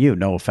insulting you.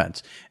 No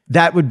offense.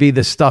 That would be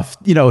the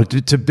stuff,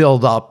 to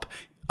build up.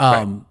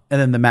 Right. And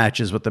then the match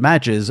is what the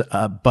match is.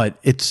 But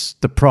it's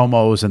the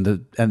promos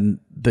and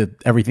the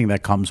everything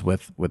that comes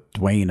with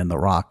Dwayne and The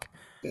Rock.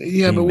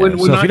 Yeah, but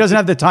if he doesn't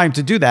have the time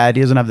to do that,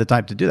 he doesn't have the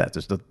time to do that.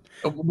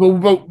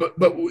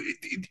 But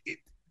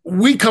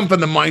we come from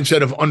the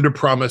mindset of under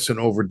promise and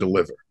over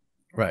deliver,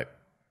 right?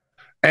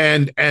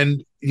 And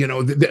the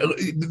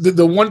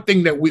one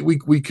thing that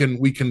we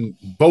can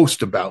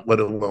boast about, let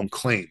alone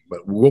claim, but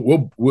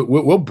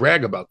we'll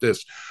brag about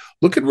this.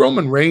 Look at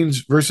Roman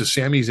Reigns versus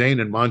Sami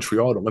Zayn in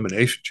Montreal at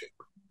Elimination Chamber.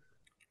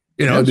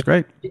 That's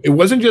great. It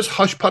wasn't just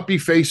hush puppy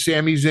face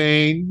Sami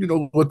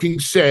Zayn, looking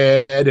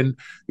sad, and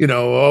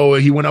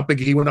he went up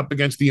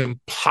against the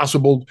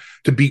impossible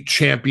to beat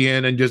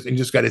champion and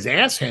just got his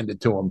ass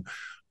handed to him.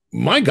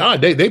 My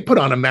God, they put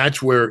on a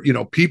match where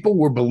people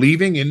were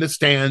believing in the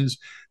stands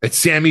that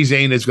Sami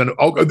Zayn is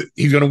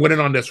he's going to win it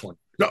on this one.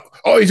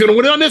 He's going to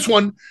win it on this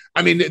one.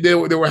 I mean, there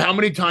were how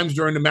many times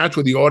during the match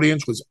where the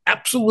audience was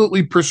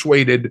absolutely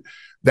persuaded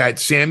that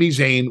Sami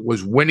Zayn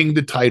was winning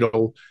the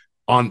title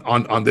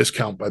on this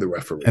count by the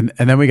referee. And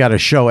then we got a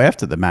show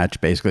after the match.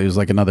 Basically, it was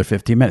like another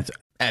 15 minutes.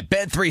 At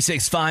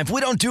Bet365, we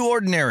don't do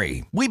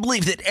ordinary. We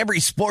believe that every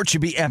sport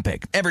should be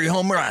epic. Every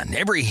home run,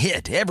 every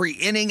hit, every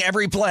inning,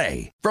 every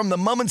play. From the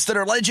moments that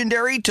are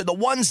legendary to the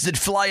ones that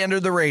fly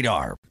under the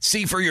radar.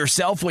 See for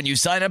yourself when you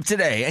sign up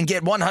today and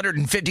get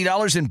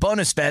 $150 in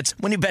bonus bets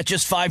when you bet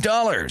just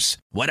 $5.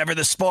 Whatever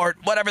the sport,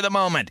 whatever the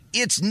moment,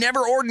 it's never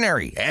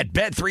ordinary at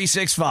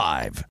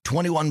Bet365.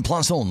 21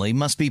 plus only.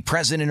 Must be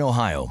present in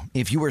Ohio.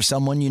 If you or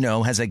someone you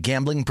know has a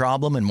gambling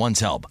problem and wants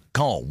help,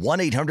 call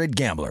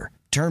 1-800-GAMBLER.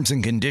 Terms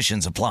and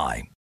conditions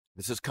apply.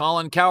 This is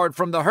Colin Cowherd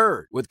from The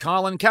Herd with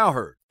Colin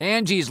Cowherd.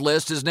 Angie's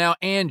List is now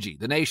Angie,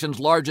 the nation's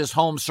largest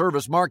home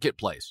service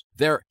marketplace.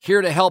 They're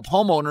here to help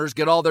homeowners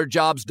get all their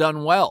jobs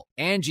done well.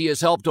 Angie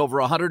has helped over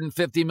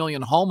 150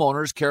 million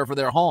homeowners care for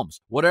their homes.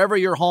 Whatever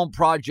your home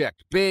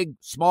project, big,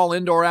 small,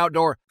 indoor,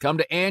 outdoor, come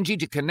to Angie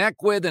to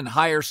connect with and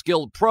hire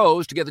skilled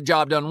pros to get the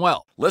job done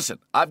well. Listen,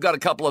 I've got a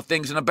couple of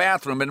things in a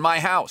bathroom in my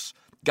house.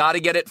 Got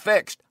to get it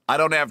fixed. I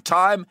don't have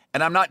time,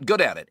 and I'm not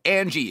good at it.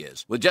 Angie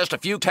is. With just a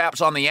few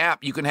taps on the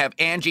app, you can have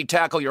Angie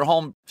tackle your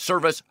home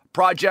service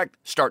project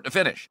start to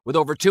finish. With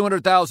over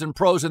 200,000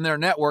 pros in their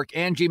network,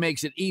 Angie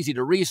makes it easy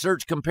to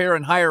research, compare,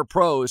 and hire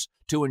pros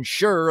to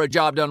ensure a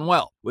job done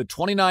well. With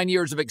 29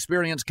 years of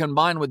experience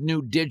combined with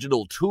new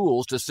digital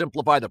tools to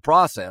simplify the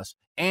process,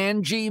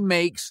 Angie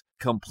makes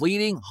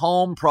completing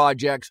home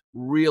projects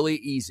really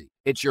easy.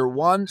 It's your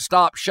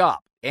one-stop shop.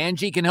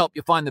 Angie can help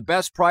you find the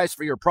best price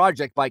for your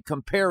project by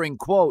comparing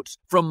quotes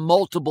from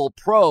multiple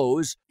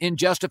pros in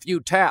just a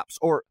few taps,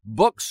 or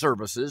book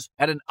services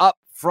at an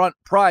upfront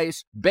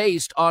price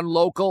based on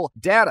local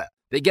data.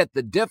 They get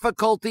the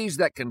difficulties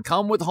that can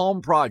come with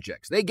home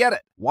projects. They get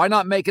it. Why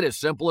not make it as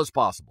simple as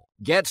possible?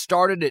 Get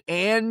started at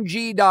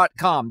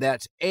Angie.com.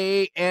 That's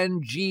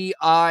ANGI.com,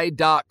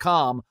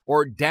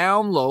 or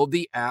download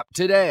the app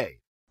today.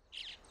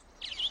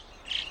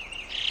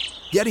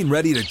 Getting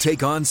ready to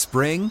take on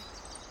spring?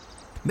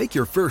 Make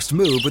your first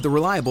move with the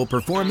reliable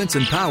performance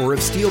and power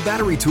of Steel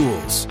battery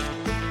tools.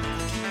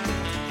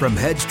 From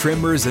hedge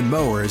trimmers and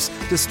mowers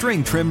to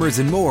string trimmers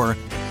and more,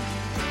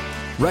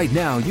 right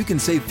now you can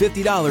save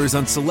 $50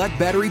 on select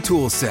battery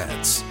tool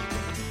sets.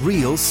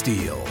 Real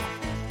Steel.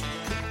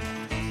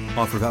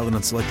 Offer valid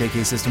on select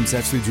AK system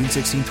sets through June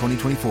 16,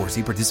 2024.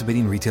 See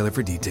participating retailer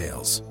for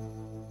details.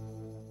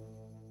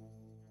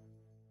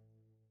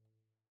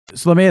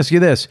 So let me ask you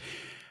this.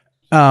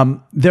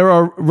 There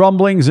are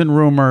rumblings and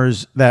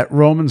rumors that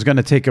Roman's going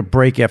to take a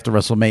break after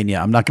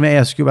WrestleMania. I'm not going to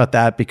ask you about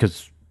that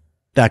because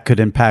that could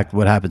impact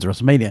what happens at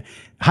WrestleMania.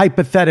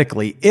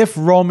 Hypothetically, if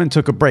Roman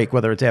took a break,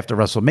 whether it's after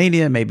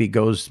WrestleMania, maybe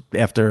goes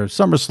after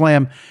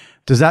SummerSlam,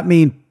 does that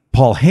mean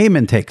Paul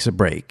Heyman takes a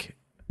break?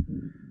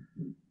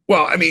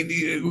 Well, I mean,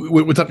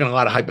 we're talking a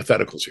lot of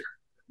hypotheticals here.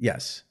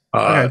 Yes.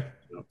 Okay.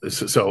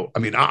 So, I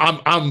mean,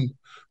 I'm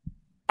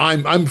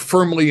I'm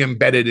firmly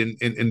embedded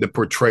in the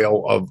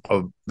portrayal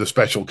of the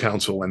special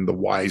counsel and the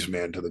wise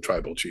man to the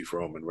tribal chief,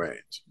 Roman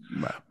Reigns.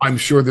 Right. I'm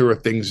sure there are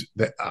things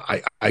that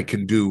I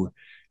can do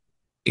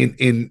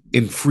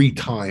in free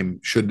time,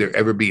 should there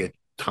ever be a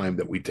time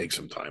that we take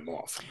some time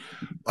off.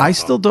 I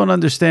still don't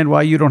understand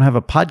why you don't have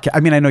a podcast.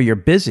 I mean, I know you're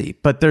busy,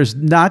 but there's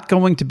not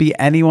going to be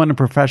anyone in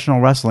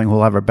professional wrestling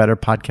who'll have a better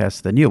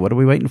podcast than you. What are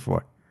we waiting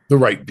for? The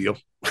right deal.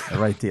 The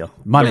right deal.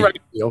 Money. The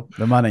right deal.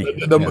 The money.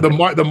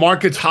 The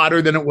market's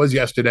hotter than it was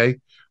yesterday.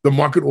 The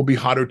market will be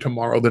hotter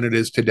tomorrow than it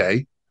is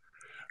today.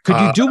 Could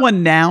you do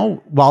one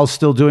now while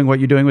still doing what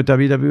you're doing with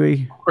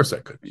WWE? Of course I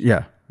could.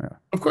 Yeah.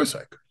 Of course I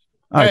could.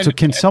 All right. So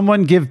can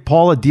someone give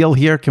Paul a deal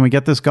here? Can we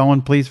get this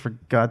going, please, for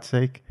God's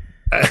sake?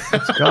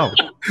 Let's go.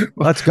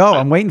 Let's go.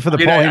 I'm waiting for the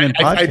Paul Heyman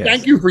podcast. I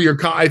thank you for your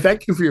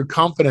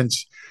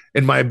confidence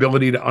in my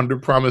ability to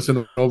underpromise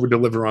and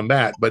overdeliver on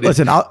that. But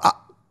listen,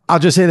 I'll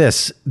just say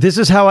this. This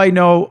is how I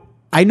know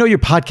your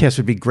podcast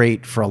would be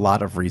great for a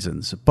lot of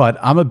reasons, but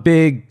I'm a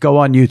big go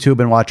on YouTube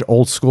and watch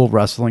old school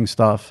wrestling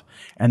stuff.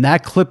 And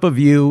that clip of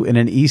you in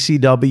an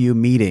ECW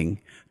meeting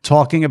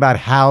talking about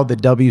how the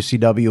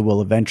WCW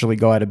will eventually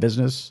go out of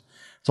business,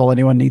 that's all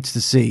anyone needs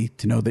to see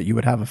to know that you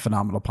would have a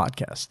phenomenal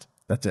podcast.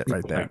 That's it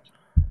right there.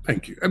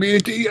 Thank you. I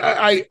mean,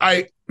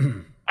 I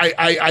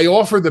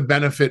offer the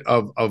benefit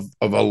of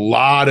a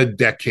lot of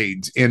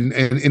decades in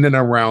and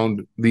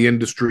around the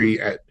industry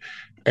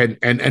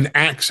and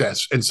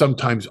access, and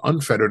sometimes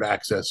unfettered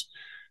access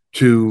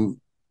to,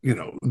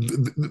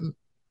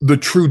 the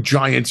true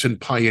giants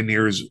and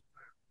pioneers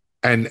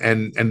and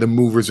the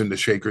movers and the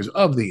shakers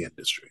of the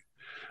industry.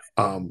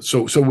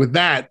 So with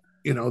that,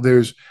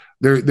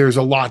 there's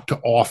a lot to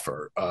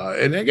offer.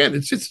 And again,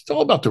 it's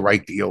all about the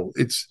right deal.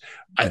 It's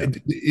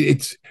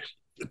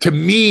to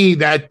me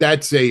that's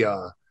that's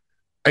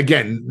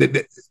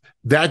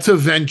a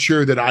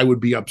venture that I would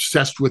be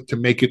obsessed with to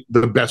make it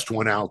the best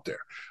one out there.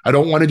 I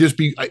don't want to just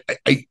be,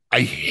 I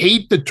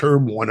hate the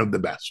term one of the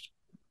best.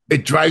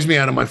 It drives me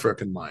out of my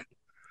freaking mind.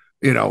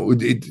 And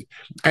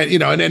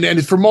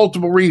it's for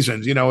multiple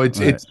reasons.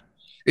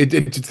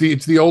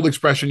 It's the old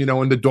expression,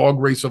 in the dog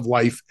race of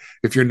life,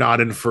 if you're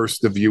not in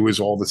first, the view is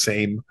all the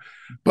same.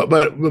 But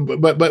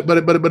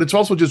it's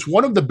also just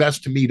one of the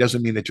best to me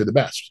doesn't mean that you're the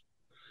best.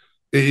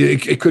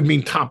 It could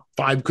mean top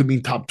 5, could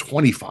mean top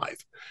 25.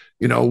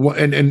 And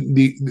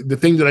the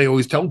thing that I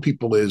always tell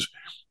people is,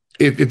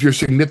 if your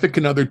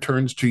significant other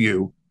turns to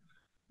you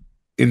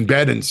in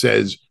bed and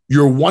says,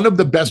 "You're one of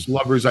the best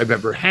lovers I've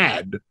ever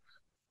had,"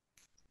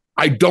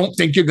 I don't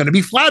think you're going to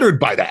be flattered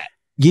by that.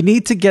 You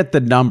need to get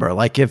the number.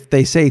 Like if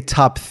they say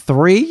top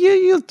 3,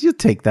 you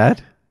take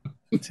that.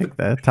 You take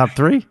that. Top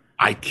 3?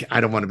 I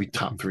don't want to be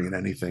top 3 in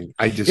anything.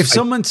 If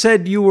someone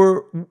said you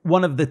were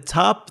one of the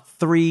top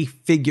 3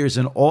 figures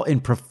in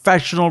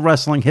professional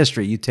wrestling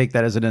history, you take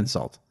that as an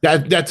insult.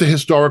 That's a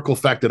historical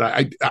fact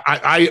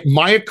that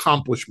my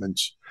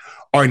accomplishments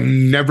are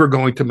never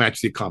going to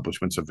match the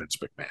accomplishments of Vince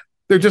McMahon.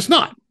 They're just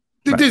not.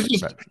 There's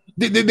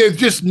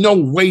just no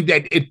way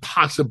that it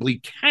possibly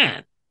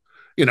can.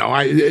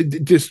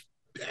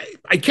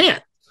 I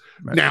can't.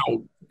 Right. Now,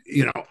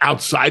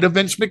 outside of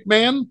Vince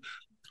McMahon,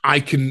 I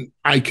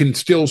can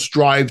still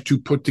strive to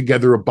put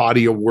together a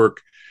body of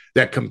work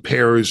that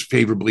compares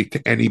favorably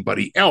to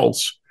anybody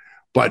else,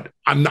 but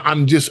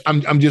I'm just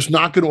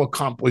not going to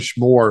accomplish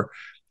more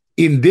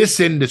in this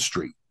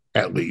industry,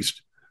 at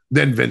least,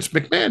 than Vince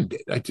McMahon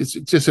did.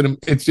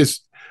 It's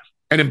just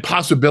an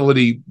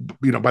impossibility,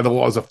 by the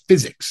laws of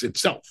physics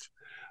itself.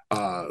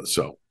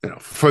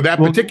 For that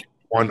particular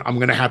one, I'm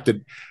going to have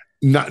to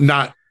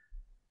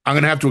I'm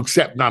going to have to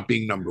accept not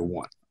being number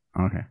 1.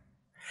 Okay.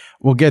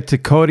 We'll get to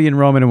Cody and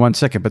Roman in 1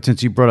 second, but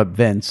since you brought up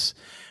Vince,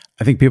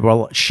 I think people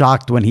are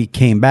shocked when he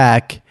came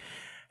back.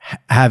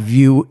 Have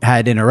you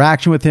had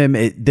interaction with him?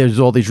 There's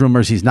all these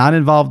rumors he's not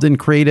involved in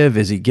creative.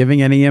 Is he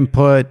giving any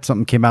input?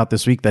 Something came out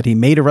this week that he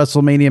made a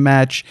WrestleMania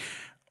match.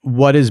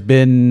 What has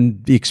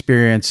been the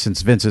experience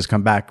since Vince has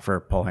come back for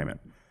Paul Heyman?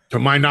 To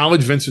my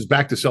knowledge, Vince is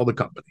back to sell the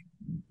company.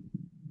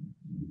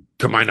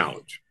 To my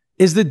knowledge.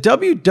 Is the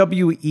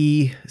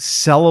WWE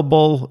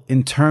sellable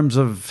in terms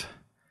of...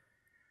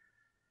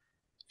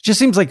 It just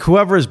seems like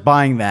whoever is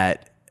buying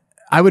that,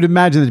 I would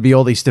imagine there'd be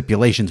all these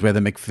stipulations where the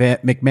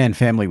McMahon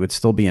family would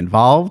still be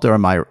involved, or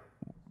am I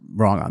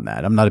wrong on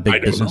that? I'm not a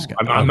big business guy.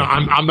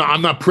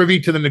 I'm not privy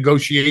to the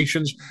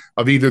negotiations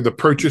of either the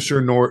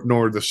purchaser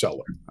nor the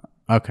seller.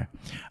 Okay.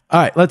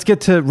 All right, let's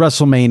get to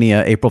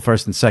WrestleMania, April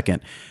 1st and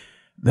 2nd.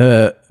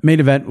 The main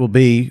event will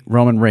be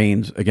Roman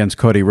Reigns against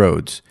Cody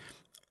Rhodes.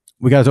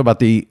 We got to talk about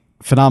the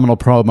phenomenal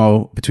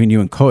promo between you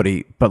and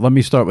Cody, but let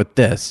me start with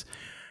this.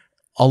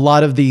 A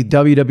lot of the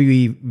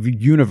WWE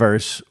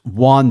universe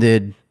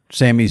wanted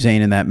Sami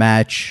Zayn in that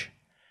match.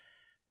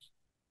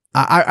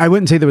 I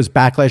wouldn't say there was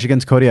backlash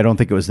against Cody. I don't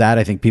think it was that.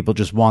 I think people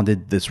just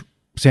wanted this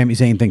Sami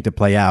Zayn thing to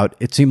play out.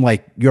 It seemed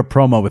like your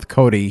promo with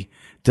Cody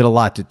did a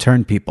lot to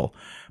turn people.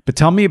 But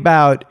tell me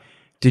about,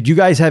 did you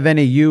guys have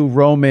any, you,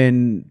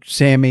 Roman,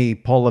 Sami,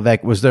 Paul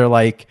Levesque, was there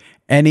like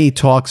any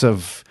talks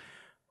of,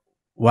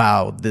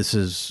 wow, this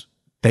is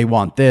they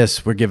want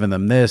this, we're giving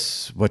them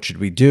this, what should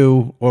we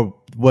do? Or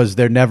was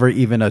there never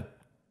even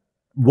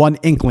one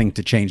inkling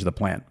to change the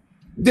plan?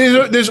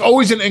 There's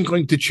always an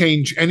inkling to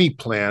change any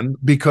plan,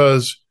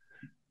 because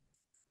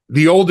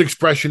the old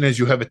expression is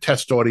you have a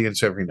test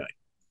audience every night.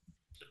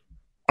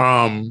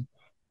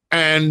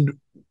 And,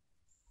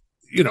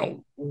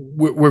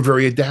 we're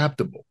very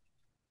adaptable.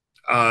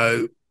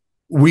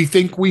 We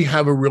think we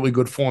have a really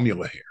good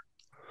formula here,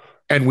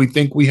 and we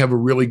think we have a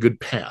really good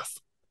path.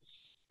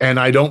 And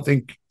I don't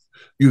think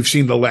you've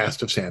seen the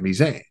last of Sami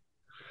Zayn.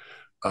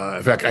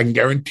 In fact, I can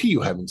guarantee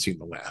you haven't seen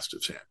the last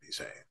of Sami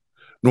Zayn,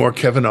 nor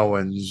Kevin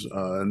Owens,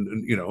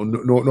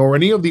 nor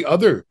any of the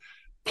other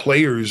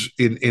players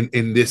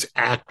in this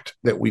act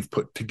that we've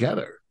put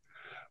together.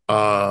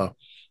 There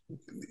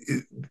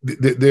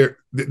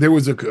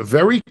was a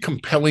very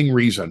compelling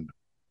reason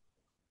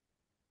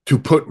to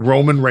put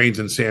Roman Reigns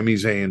and Sami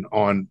Zayn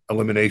on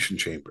Elimination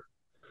Chamber.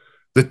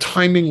 The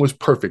timing was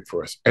perfect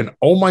for us. And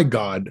oh my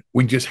God,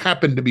 we just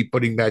happened to be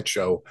putting that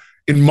show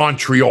in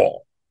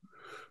Montreal,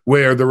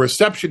 where the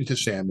reception to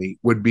Sami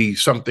would be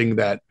something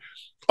that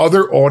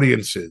other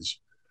audiences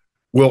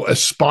will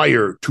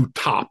aspire to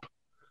top,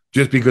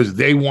 just because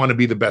they want to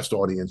be the best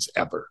audience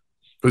ever.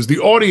 Because the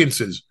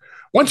audiences,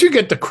 once you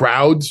get the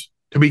crowds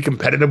to be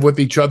competitive with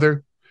each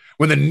other,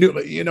 when the new,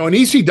 in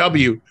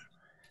ECW,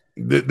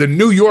 the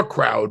New York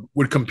crowd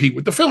would compete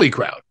with the Philly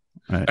crowd,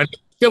 right, and the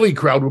Philly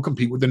crowd would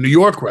compete with the New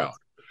York crowd.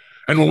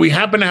 And when we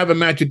happen to have a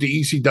match at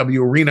the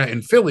ECW arena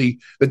in Philly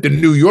that the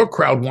New York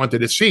crowd wanted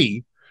to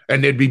see,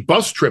 and there'd be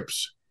bus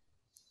trips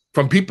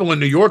from people in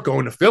New York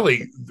going to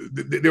Philly,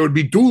 there would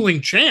be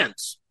dueling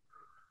chants.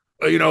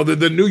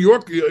 The New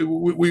York,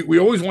 we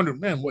always wondered,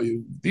 man,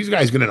 these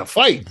guys get in a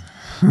fight.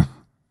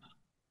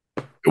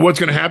 What's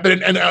going to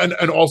happen?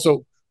 And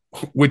also,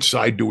 which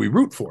side do we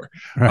root for?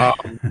 Right.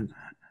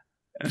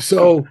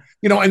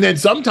 And then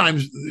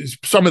sometimes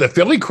some of the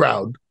Philly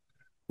crowd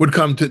would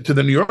come to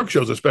the New York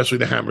shows, especially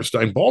the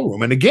Hammerstein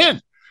Ballroom. And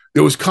again,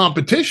 there was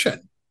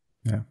competition.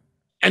 Yeah.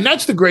 And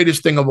that's the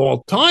greatest thing of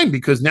all time,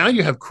 because now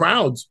you have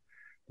crowds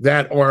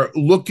that are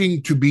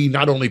looking to be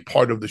not only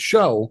part of the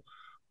show,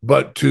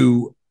 but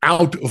to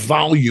out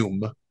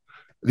volume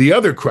the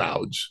other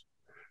crowds.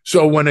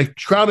 So when a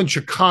crowd in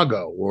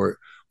Chicago or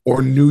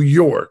New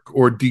York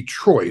or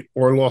Detroit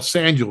or Los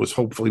Angeles,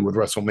 hopefully with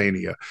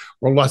WrestleMania,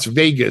 or Las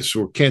Vegas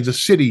or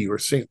Kansas City or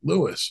St.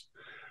 Louis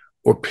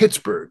or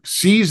Pittsburgh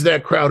sees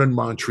that crowd in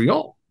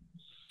Montreal,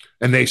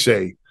 and they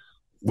say,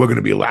 we're going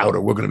to be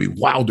louder, we're going to be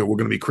wilder, we're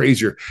going to be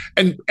crazier.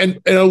 And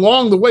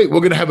along the way, we're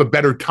going to have a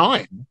better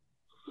time.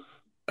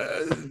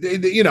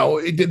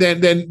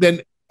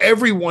 Then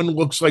everyone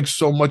looks like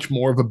so much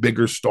more of a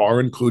bigger star,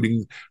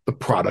 including the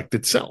product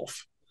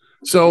itself.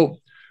 So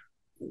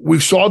we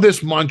saw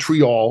this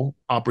Montreal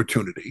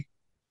opportunity.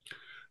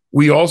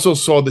 We also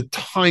saw the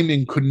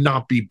timing could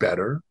not be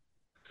better.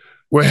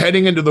 We're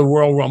heading into the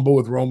Royal Rumble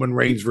with Roman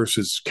Reigns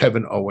versus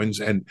Kevin Owens,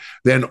 and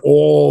then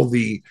all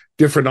the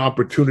different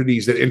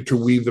opportunities that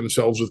interweave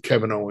themselves with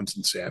Kevin Owens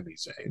and Sami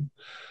Zayn.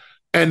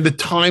 And the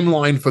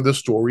timeline for the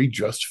story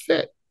just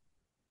fit.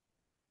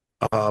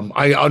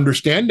 I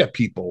understand that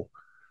people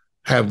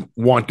have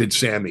wanted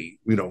Sami,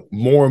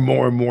 more and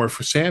more and more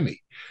for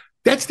Sami.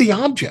 That's the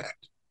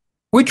object.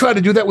 We try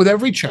to do that with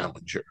every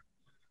challenger.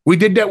 We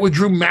did that with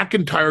Drew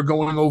McIntyre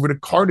going over to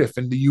Cardiff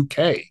in the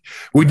UK.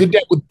 We did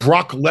that with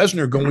Brock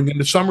Lesnar going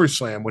into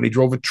SummerSlam when he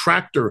drove a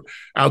tractor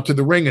out to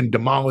the ring and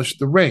demolished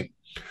the ring.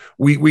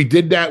 We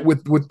did that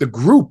with the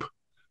group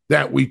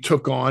that we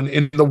took on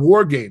in the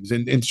War Games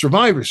in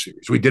Survivor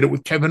Series. We did it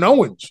with Kevin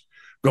Owens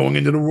going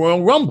into the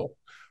Royal Rumble.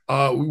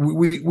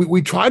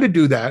 We try to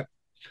do that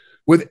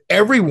with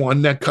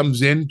everyone that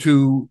comes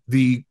into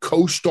the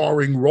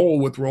co-starring role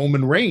with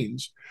Roman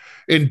Reigns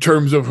in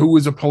terms of who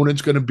his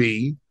opponent's going to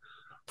be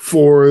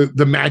for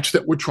the match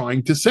that we're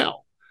trying to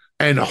sell.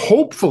 And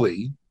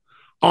hopefully,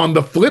 on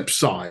the flip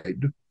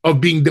side of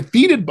being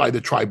defeated by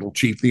the tribal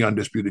chief, the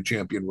undisputed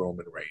champion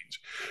Roman Reigns,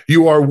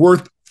 you are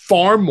worth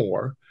far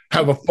more,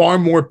 have a far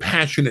more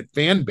passionate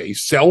fan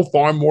base, sell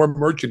far more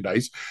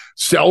merchandise,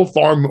 sell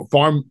far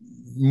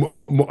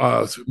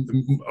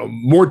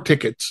more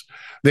tickets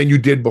than you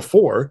did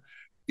before.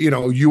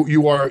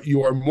 You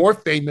are more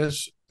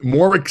famous,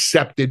 more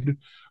accepted,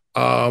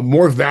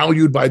 more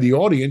valued by the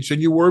audience than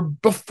you were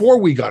before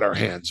we got our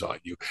hands on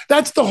you.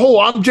 That's the whole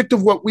object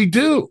of what we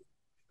do.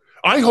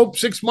 I hope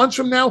 6 months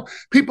from now,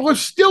 people are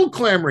still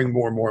clamoring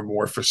more and more and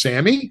more for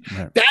Sami.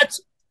 Right. That's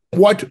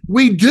what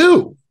we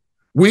do.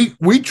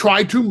 We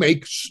try to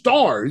make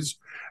stars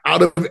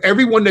out of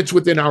everyone that's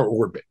within our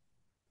orbit.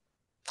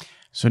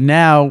 So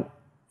now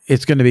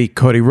it's going to be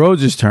Cody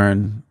Rhodes'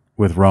 turn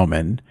with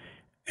Roman.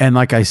 And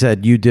like I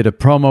said, you did a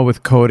promo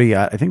with Cody.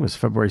 I think it was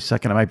February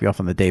 2nd. I might be off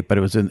on the date, but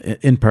it was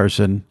in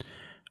person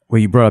where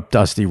you brought up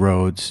Dusty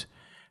Rhodes.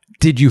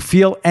 Did you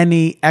feel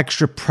any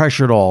extra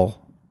pressure at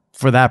all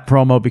for that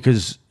promo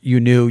because you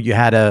knew you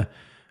had to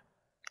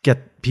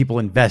get people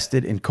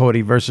invested in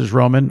Cody versus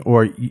Roman,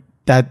 or you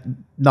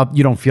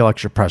don't feel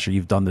extra pressure?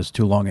 You've done this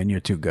too long and you're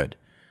too good.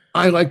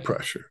 I like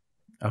pressure.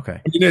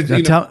 Okay.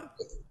 Go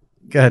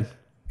ahead.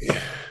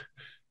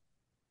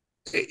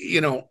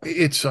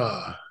 it's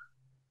I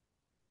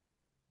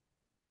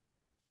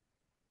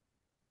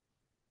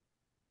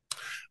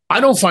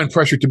don't find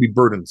pressure to be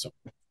burdensome.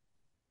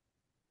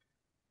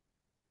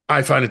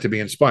 I find it to be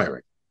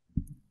inspiring.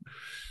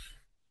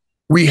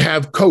 We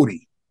have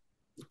Cody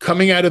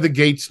coming out of the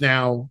gates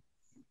now,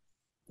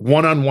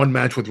 one-on-one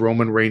match with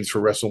Roman Reigns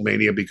for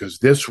WrestleMania, because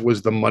this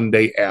was the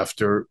Monday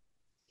after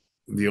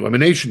the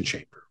Elimination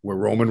Chamber where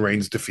Roman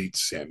Reigns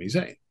defeats Sami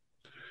Zayn.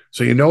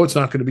 So it's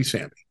not going to be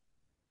Sami.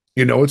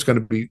 It's going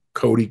to be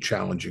Cody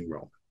challenging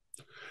Roman.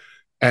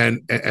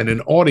 And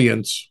an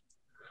audience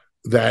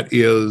that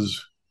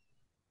is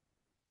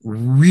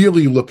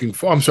really looking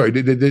for, I'm sorry,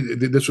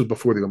 this was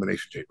before the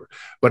Elimination Chamber,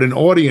 but an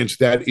audience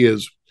that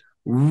is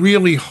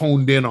really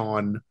honed in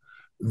on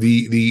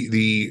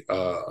the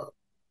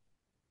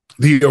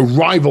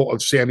arrival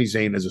of Sami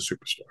Zayn as a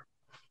superstar.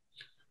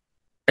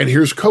 And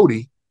here's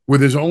Cody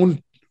with his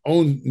own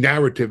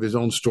narrative, his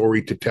own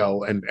story to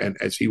tell, and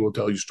as he will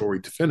tell you, story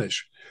to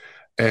finish,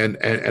 and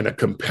a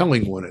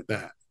compelling one at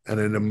that, and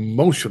an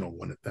emotional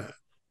one at that.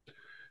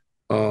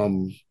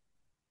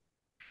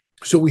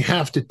 So we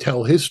have to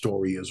tell his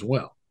story as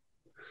well.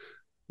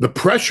 The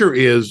pressure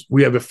is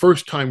we have a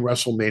first-time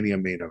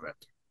WrestleMania main event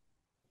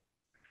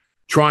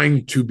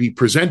trying to be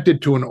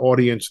presented to an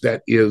audience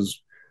that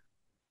is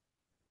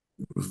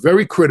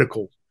very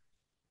critical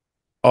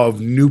of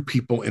new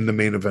people in the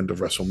main event of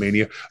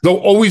WrestleMania, though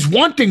always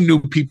wanting new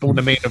people in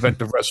the main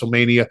event of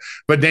WrestleMania.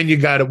 But then you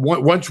got to,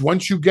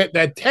 once you get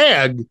that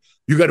tag,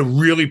 you got to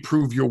really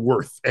prove your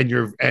worth and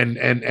your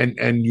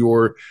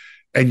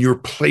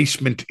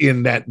placement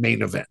in that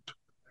main event.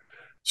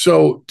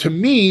 So to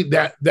me,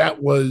 that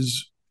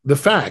was the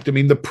fact. I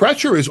mean, the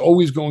pressure is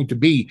always going to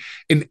be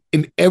in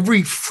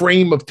every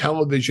frame of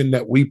television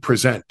that we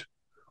present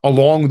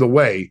along the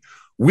way.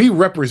 We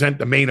represent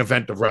the main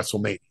event of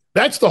WrestleMania.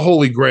 That's the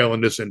holy grail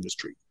in this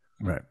industry.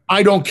 Right.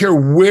 I don't care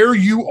where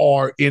you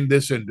are in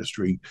this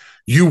industry.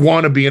 You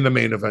want to be in the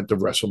main event of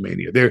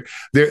WrestleMania.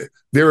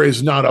 There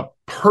is not a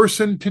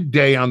person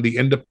today on the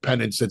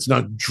independents that's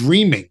not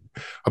dreaming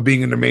of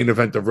being in the main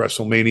event of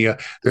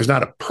WrestleMania. There's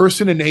not a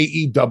person in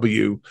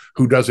AEW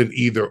who doesn't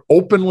either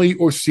openly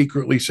or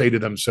secretly say to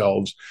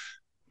themselves,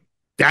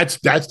 that's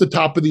the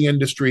top of the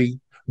industry.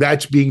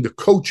 That's being the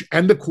coach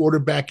and the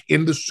quarterback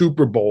in the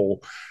Super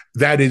Bowl.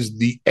 That is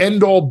the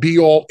end all be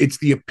all. It's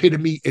the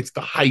epitome. It's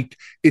the height.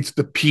 It's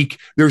the peak.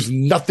 There's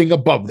nothing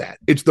above that.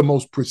 It's the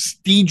most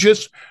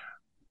prestigious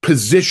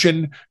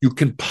position you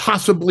can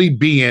possibly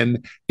be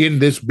in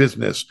this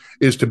business,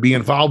 is to be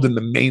involved in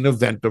the main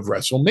event of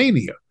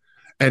WrestleMania.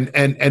 And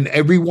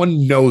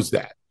everyone knows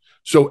that.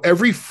 So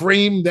every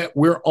frame that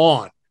we're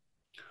on,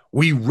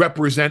 we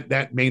represent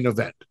that main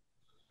event.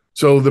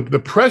 So the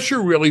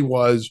pressure really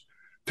was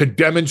to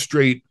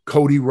demonstrate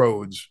Cody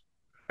Rhodes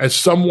as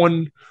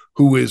someone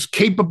who is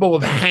capable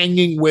of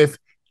hanging with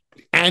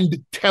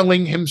and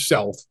telling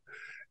himself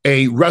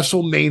a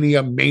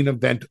WrestleMania main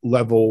event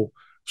level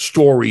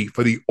story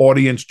for the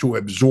audience to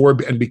absorb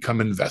and become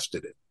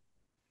invested in.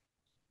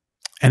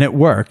 And it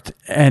worked,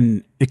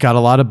 and it got a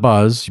lot of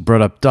buzz. You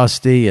brought up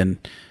Dusty and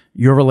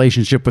your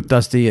relationship with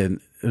Dusty, and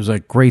it was a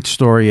great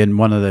story in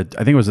one of the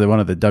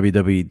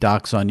WWE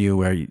docs on you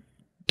where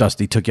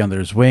Dusty took you under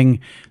his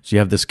wing. So you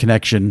have this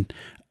connection.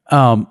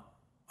 I'm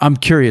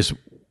curious,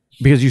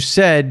 because you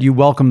said you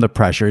welcome the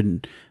pressure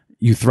and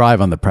you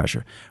thrive on the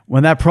pressure.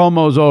 When that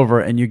promo's over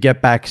and you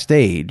get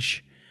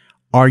backstage,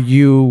 are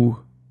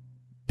you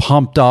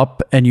pumped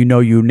up and you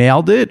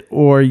nailed it,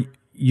 or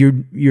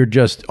you're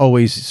just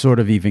always sort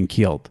of even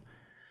keeled?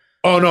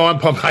 Oh no, I'm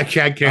pumped. I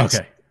can't.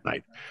 Okay.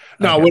 Right.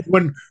 No, okay.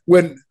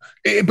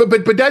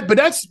 but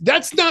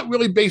that's not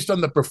really based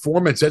on the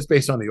performance. That's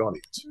based on the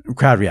audience.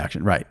 Crowd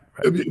reaction, right.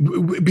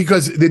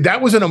 Because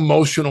that was an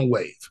emotional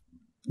wave.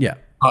 Yeah.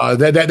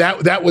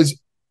 That was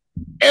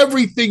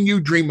everything you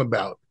dream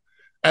about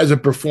as a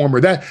performer.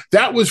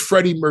 That was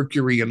Freddie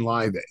Mercury in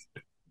Live Aid.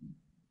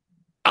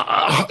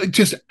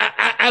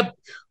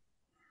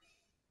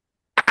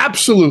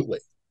 Absolutely.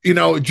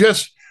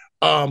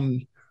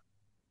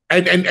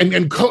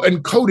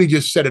 And Cody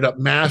just set it up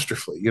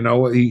masterfully.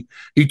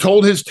 He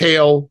told his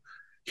tale.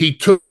 He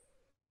took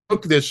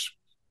this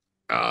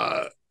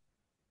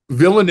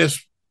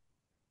villainous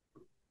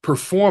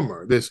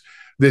performer, this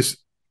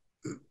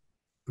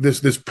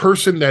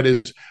person that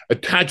is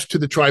attached to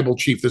the tribal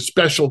chief, the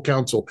special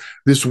counsel,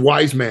 this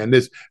wise man,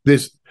 this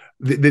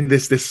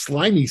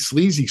slimy,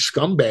 sleazy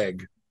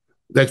scumbag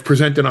that's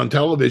presented on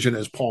television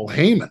as Paul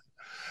Heyman.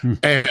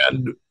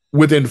 And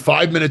within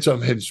 5 minutes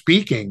of him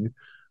speaking,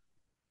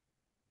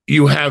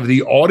 you have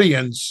the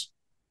audience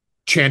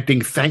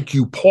chanting, "Thank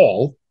you,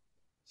 Paul."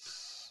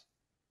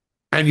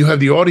 And you have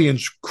the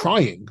audience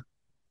crying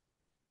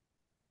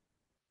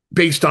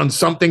based on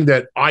something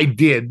that I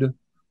did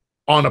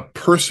on a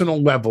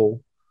personal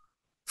level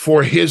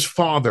for his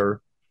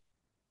father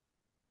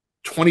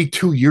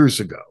 22 years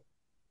ago.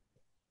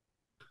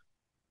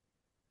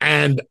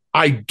 And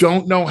I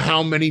don't know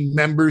how many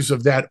members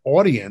of that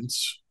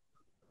audience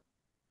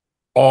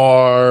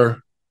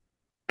are,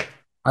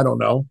 I don't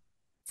know,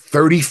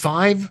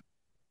 35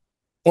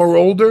 or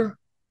older?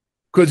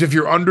 Because if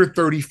you're under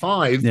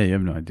 35, yeah, you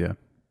have no idea.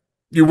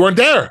 You weren't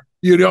there.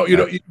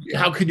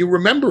 How can you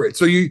remember it?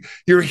 So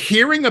you're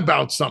hearing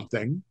about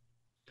something,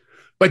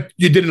 but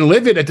you didn't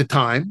live it at the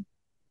time.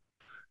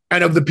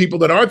 And of the people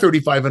that are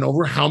 35 and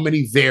over, how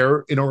many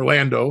there in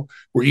Orlando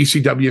were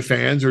ECW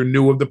fans or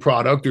knew of the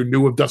product or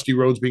knew of Dusty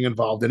Rhodes being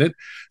involved in it?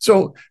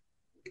 So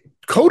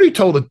Cody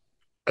told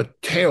a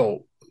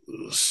tale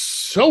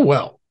so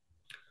well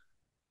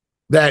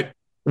that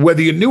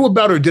whether you knew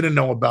about it or didn't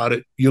know about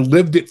it, you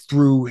lived it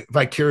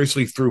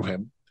vicariously through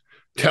him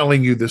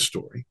telling you this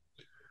story.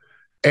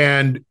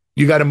 And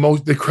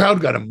the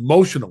crowd got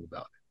emotional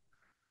about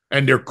it.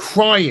 And they're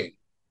crying.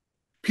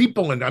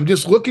 People, and I'm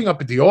just looking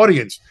up at the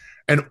audience,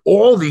 and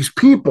all these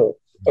people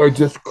are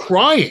just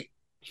crying.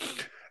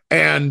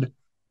 And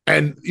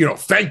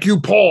thank you,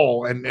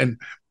 Paul. And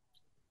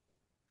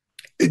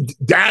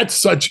that's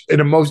such an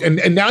emotion.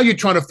 And now you're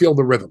trying to feel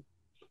the rhythm.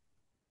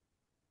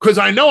 Because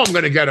I know I'm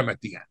going to get him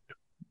at the end.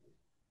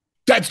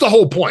 That's the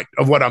whole point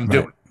of what I'm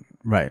doing.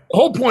 Right. The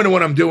whole point of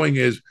what I'm doing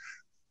is,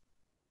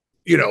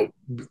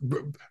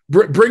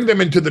 bring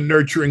them into the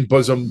nurturing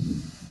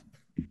bosom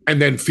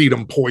and then feed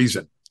them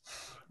poison.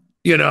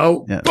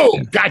 Boom,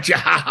 gotcha,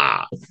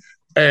 ha.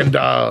 And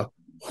and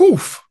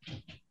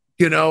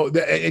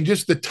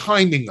just the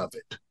timing of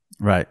it.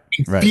 Right.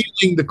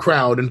 Feeling the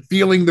crowd and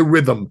feeling the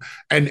rhythm.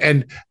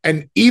 And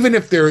even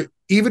if they're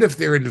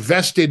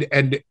invested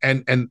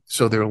and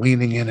so they're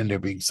leaning in and they're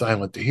being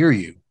silent to hear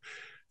you,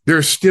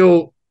 there's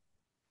still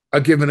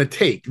a give and a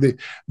take.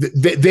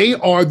 They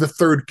are the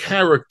third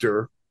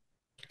character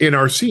in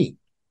our scene.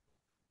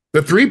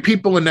 The three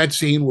people in that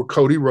scene were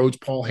Cody Rhodes,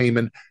 Paul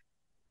Heyman,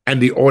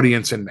 and the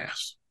audience en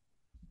masse.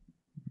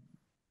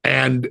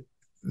 And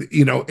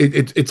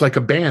it's like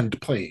a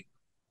band playing.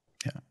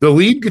 Yeah. The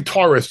lead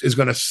guitarist is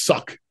going to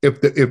suck if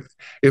the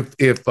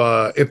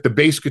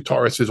bass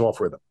guitarist is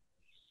off rhythm.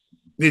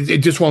 It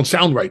just won't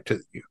sound right to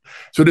you.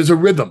 So there's a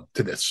rhythm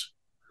to this,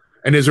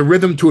 and there's a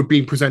rhythm to it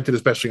being presented,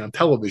 especially on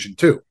television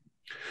too.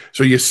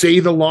 So you say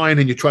the line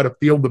and you try to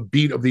feel the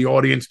beat of the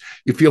audience.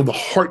 You feel the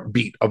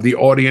heartbeat of the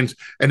audience,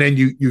 and then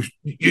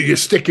you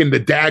stick in the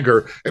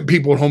dagger, and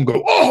people at home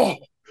go,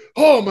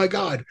 oh my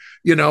God,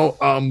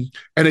 and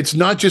it's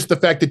not just the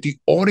fact that the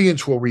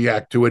audience will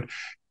react to it.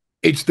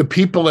 It's the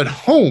people at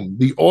home,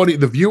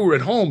 the viewer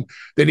at home,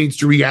 that needs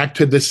to react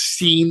to the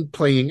scene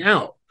playing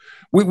out.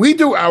 We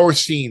do our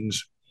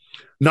scenes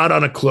not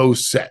on a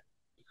closed set.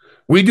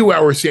 We do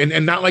our scene,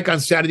 and not like on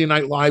Saturday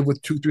Night Live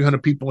with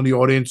 200-300 people in the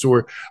audience,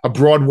 or a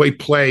Broadway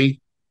play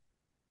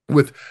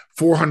with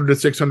 400 to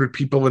 600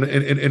 people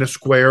in a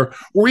square,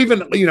 or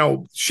even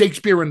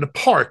Shakespeare in the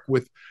Park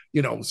with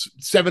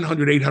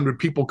 700, 800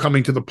 people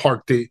coming to the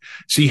park to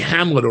see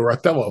Hamlet or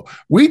Othello.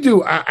 We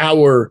do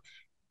our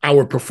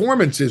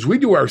performances, we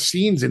do our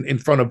scenes in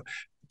front of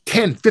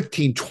 10,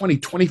 15, 20,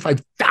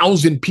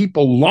 25,000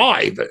 people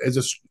live as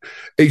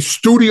a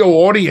studio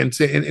audience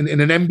in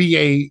an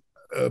NBA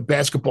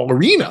basketball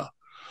arena.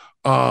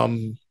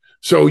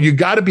 So you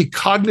got to be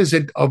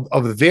cognizant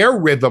of their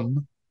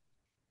rhythm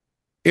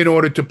in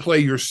order to play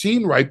your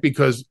scene right,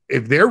 because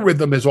if their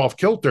rhythm is off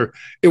kilter,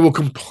 it will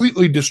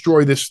completely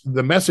destroy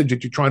the message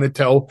that you're trying to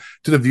tell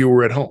to the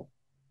viewer at home.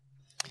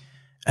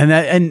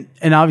 And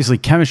obviously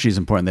chemistry is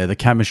important there. The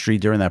chemistry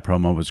during that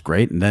promo was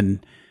great. And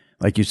then,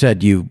 like you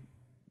said, you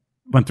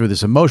went through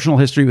this emotional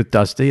history with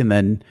Dusty, and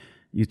then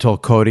you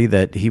told Cody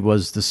that he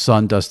was the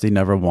son Dusty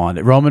never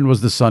wanted. Roman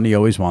was the son he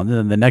always wanted.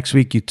 And the next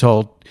week you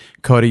told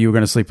Cody you were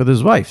going to sleep with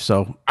his wife.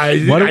 So I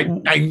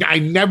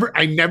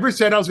never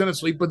said I was going to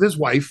sleep with his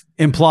wife.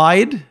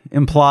 Implied.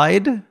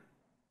 Implied.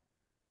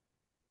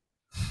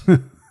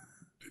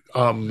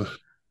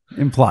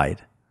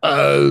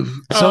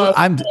 So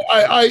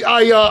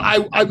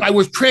I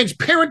was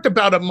transparent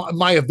about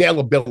my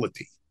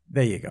availability.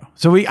 There you go.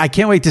 So I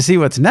can't wait to see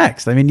what's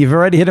next. I mean, you've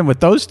already hit him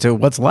with those two.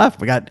 What's left?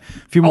 We got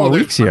a few more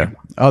weeks here.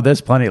 Oh, there's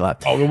plenty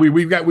left. Oh,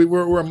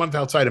 we're a month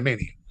outside of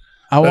Mania.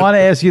 I want to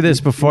ask you this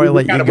before I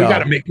let you go.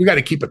 We got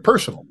to keep it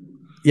personal.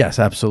 Yes,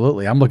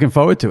 absolutely. I'm looking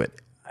forward to it.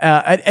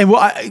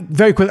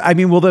 Very quick. I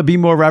mean, will there be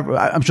more?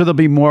 I'm sure there'll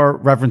be more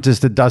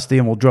references to Dusty,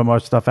 and we'll draw more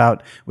stuff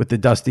out with the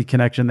Dusty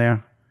connection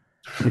there.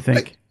 You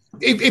think?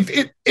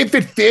 If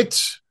it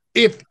fits,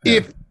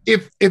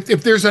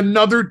 if there's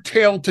another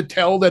tale to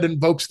tell that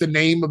invokes the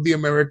name of the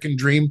American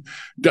Dream,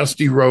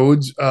 Dusty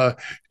Rhodes,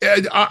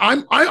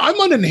 I'm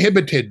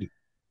uninhibited.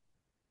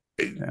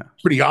 Yeah.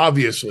 Pretty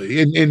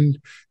obviously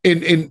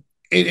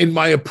in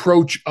my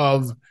approach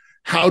of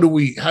how do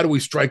we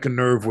strike a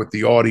nerve with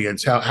the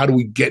audience? How do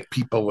we get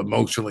people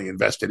emotionally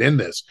invested in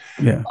this?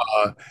 Yeah.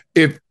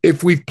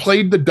 If we've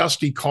played the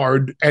Dusty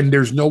card and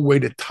there's no way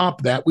to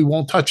top that, we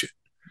won't touch it.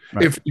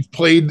 Right. If we've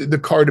played the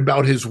card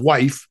about his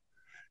wife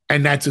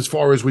and that's as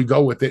far as we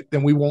go with it,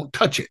 then we won't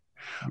touch it.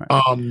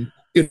 Right.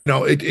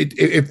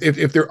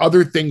 If there are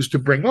other things to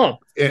bring up,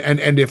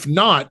 and if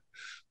not,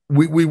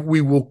 we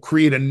will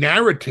create a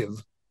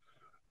narrative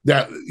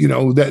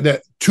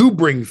that to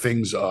bring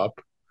things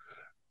up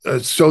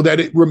so that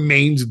it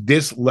remains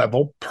this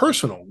level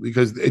personal,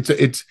 because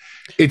it's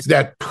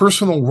that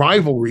personal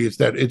rivalry. It's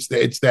that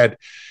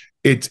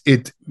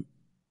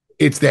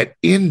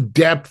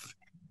in-depth,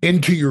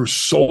 into your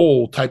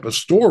soul type of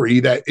story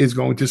that is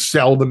going to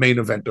sell the main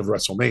event of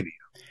WrestleMania.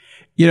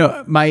 You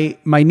know, my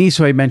niece,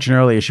 who I mentioned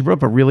earlier, she brought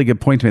up a really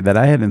good point to me that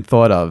I hadn't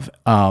thought of.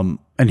 And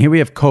here we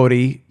have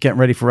Cody getting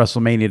ready for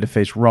WrestleMania to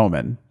face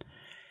Roman,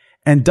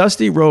 and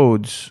Dusty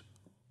Rhodes.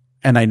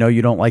 And I know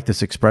you don't like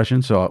this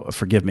expression, so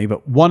forgive me,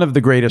 but one of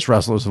the greatest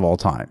wrestlers of all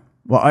time.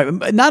 Well,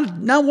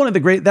 not one of the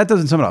great. That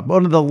doesn't sum it up.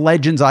 One of the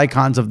legends,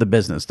 icons of the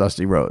business,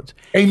 Dusty Rhodes,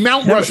 a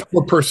Mount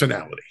Rushmore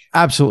personality.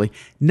 Absolutely,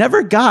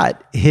 never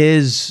got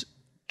his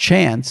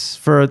chance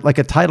for like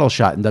a title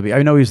shot in WWE.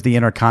 I know he was the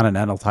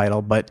Intercontinental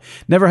title, but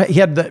never. He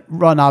had the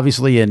run,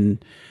 obviously, in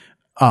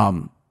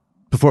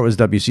before it was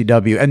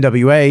WCW,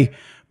 NWA,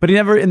 but he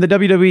never in the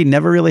WWE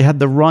never really had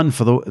the run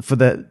for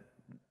the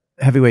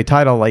heavyweight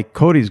title like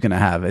Cody's going to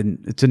have,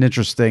 and it's an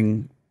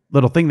interesting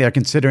little thing there,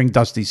 considering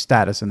Dusty's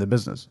status in the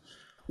business.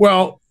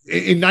 Well,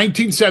 in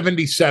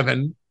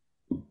 1977,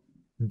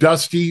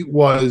 Dusty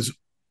was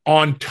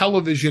on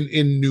television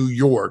in New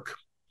York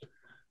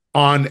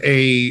on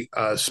a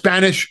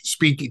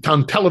Spanish-speaking,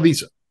 on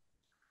Televisa,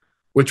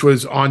 which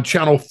was on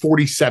Channel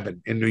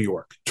 47 in New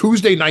York,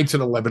 Tuesday nights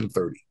at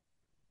 11:30.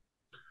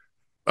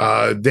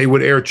 They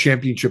would air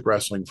championship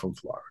wrestling from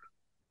Florida.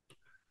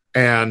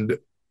 And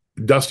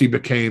Dusty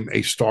became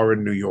a star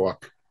in New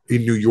York. You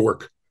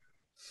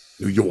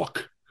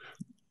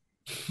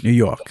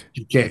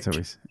can't,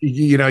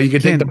 you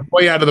can take the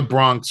boy out of the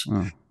Bronx,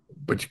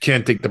 but you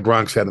can't take the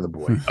Bronx out of the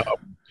boy.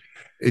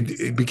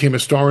 It became a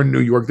star in New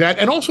York. That,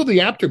 and also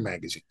the Apter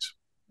magazines.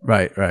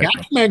 Right. The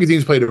Apter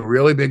magazines played a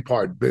really big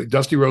part.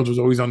 Dusty Rhodes was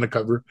always on the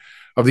cover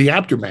of the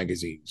Apter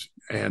magazines.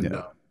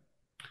 And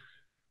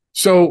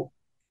so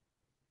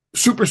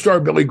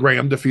superstar Billy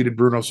Graham defeated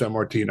Bruno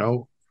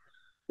Sammartino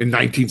in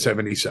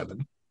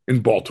 1977 in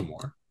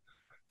Baltimore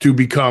to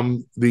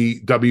become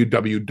the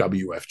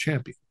WWF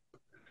champion.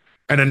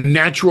 And a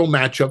natural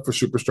matchup for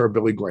superstar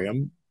Billy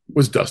Graham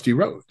was Dusty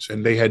Rhodes.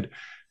 And they had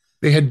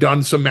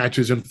done some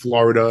matches in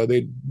Florida.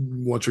 They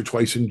once or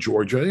twice in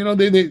Georgia. You know,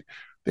 they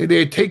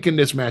had taken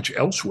this match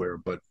elsewhere,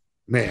 but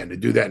man, to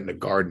do that in the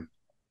Garden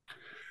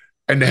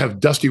and to have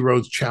Dusty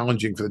Rhodes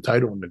challenging for the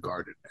title in the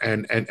Garden.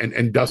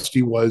 And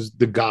Dusty was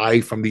the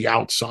guy from the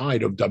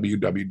outside of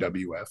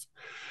WWF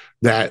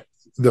that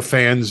the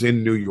fans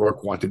in New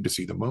York wanted to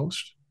see the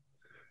most.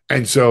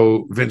 And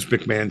so Vince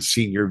McMahon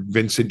Sr.,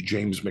 Vincent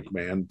James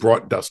McMahon,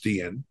 brought Dusty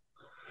in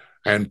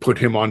and put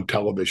him on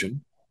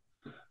television,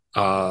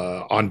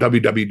 on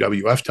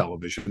WWF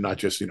television, not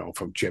just,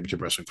 from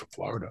Championship Wrestling from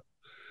Florida.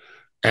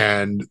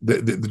 And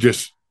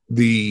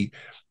the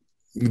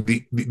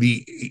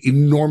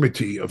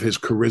enormity of his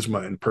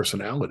charisma and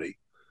personality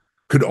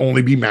could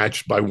only be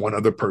matched by one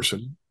other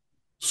person,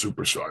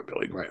 superstar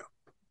Billy Graham.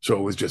 So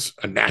it was just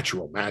a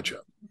natural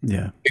matchup.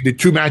 Yeah. They did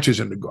 2 matches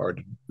in the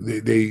Garden.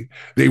 They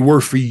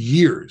were for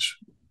years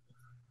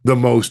the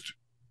most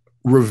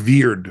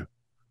revered,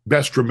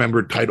 best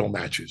remembered title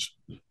matches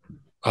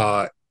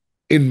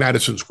in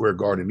Madison Square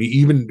Garden.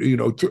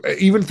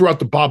 Even throughout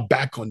the Bob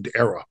Backlund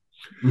era,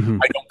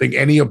 I don't think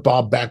any of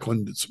Bob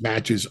Backlund's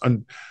matches,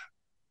 with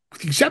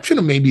the exception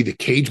of maybe the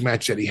cage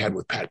match that he had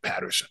with Pat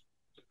Patterson,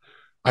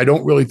 I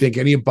don't really think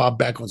any of Bob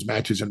Backlund's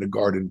matches in the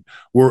Garden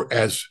were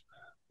as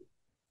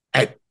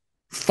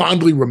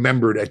fondly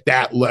remembered at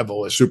that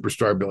level as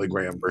superstar Billy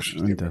Graham versus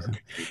the American.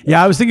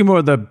 Yeah, I was thinking more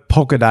of the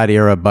polka dot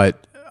era,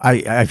 but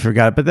I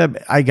forgot it. But then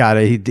I got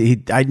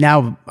it.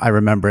 I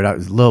remember it. I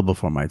was a little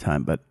before my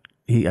time, but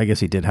I guess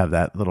he did have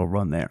that little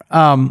run there.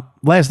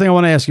 Last thing I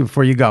want to ask you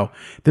before you go,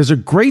 there's a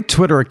great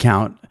Twitter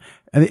account,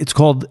 and it's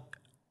called,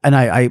 and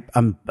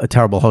I'm a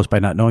terrible host by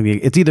not knowing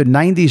it's either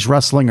 90s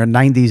Wrestling or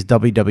 90s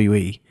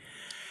WWE.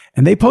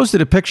 And they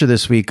posted a picture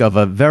this week of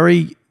of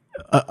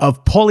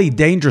Paulie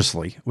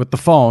Dangerously with the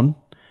phone,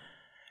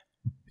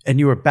 and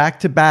you were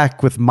back to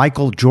back with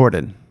Michael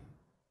Jordan.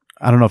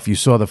 I don't know if you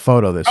saw the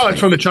photo this week. It's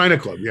from the China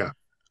Club, yeah.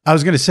 I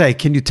was going to say,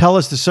 can you tell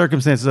us the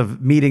circumstances of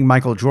meeting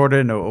Michael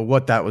Jordan or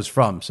what that was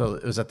from? So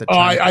it was at the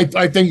China Club.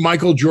 I think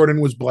Michael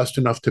Jordan was blessed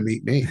enough to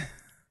meet me.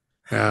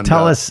 And,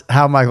 tell us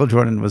how Michael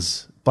Jordan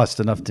was blessed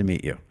enough to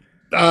meet you.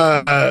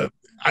 I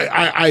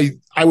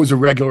was a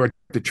regular at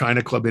the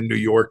China Club in New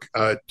York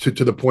to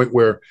the point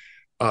where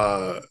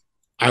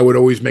I would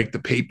always make the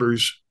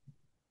papers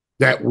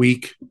that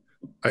week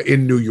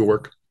in New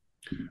York.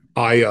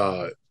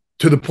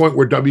 To the point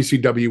where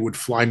WCW would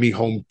fly me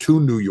home to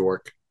New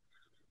York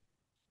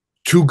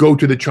to go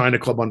to the China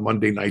Club on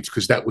Monday nights,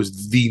 because that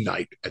was the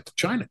night at the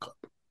China Club.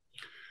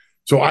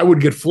 So I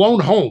would get flown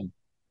home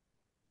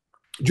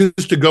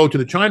just to go to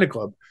the China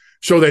Club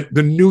so that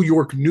the New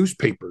York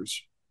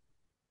newspapers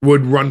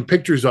would run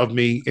pictures of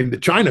me in the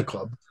China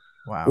Club.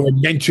 Wow. Or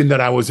mention that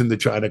I was in the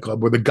China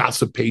Club, or the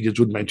gossip pages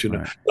would mention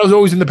it. I was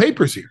always in the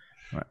papers here.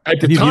 Right. At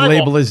the you'd time, be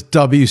labeled as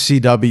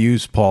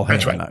WCW's Paul Heyman.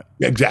 That's right.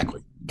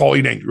 Exactly.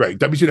 Paulie Dangerous. Right.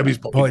 WCW's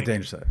Paulie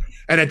Dangerous.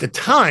 And at the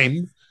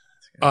time,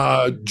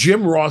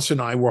 Jim Ross and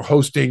I were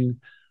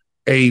hosting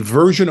a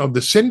version of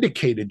the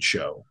syndicated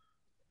show,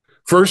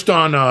 first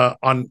on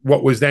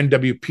what was then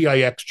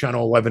WPIX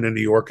Channel 11 in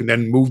New York, and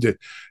then moved to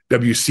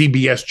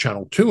WCBS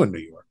Channel 2 in New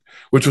York,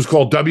 which was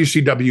called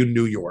WCW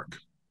New York.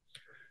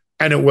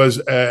 And it was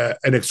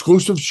an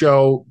exclusive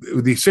show,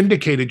 the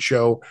syndicated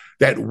show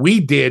that we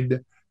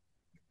did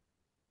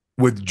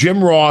with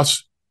Jim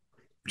Ross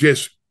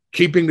just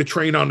keeping the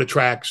train on the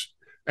tracks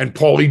and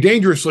Paulie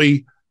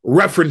Dangerously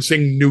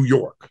referencing New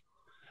York.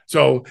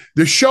 So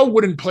the show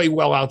wouldn't play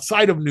well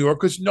outside of New York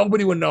because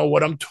nobody would know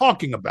what I'm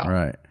talking about.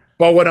 Right.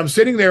 But when I'm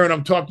sitting there and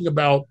I'm talking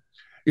about,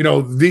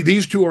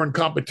 these two are in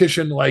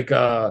competition like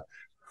two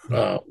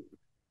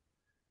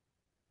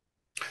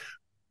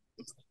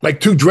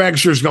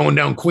dragsters going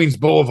down Queens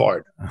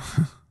Boulevard,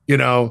 hey,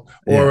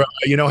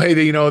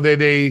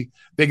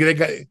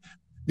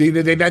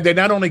 they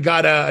not only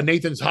got a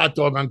Nathan's hot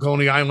dog on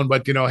Coney Island,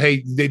 but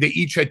hey, they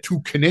each had two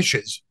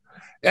Knishes.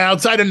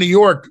 Outside of New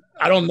York,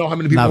 I don't know how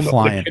many people know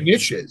what a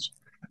Knish is.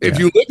 If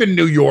you live in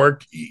New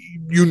York,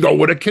 you know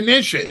what a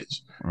Knish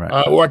is.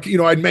 Right. Or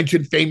I'd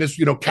mentioned famous,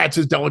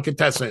 Katz's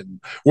Delicatessen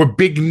or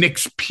Big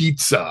Nick's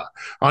Pizza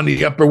on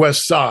the Upper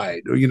West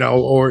Side,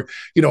 or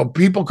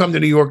people come to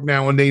New York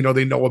now and they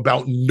know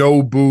about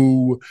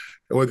Nobu,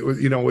 but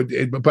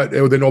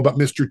they know about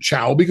Mr.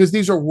 Chow because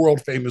these are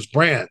world famous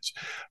brands.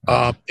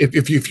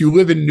 If you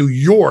live in New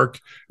York,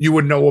 you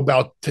would know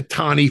about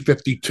Tatani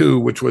 52,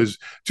 which was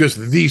just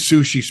the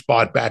sushi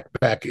spot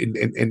back in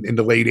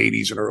the late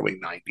 80s and early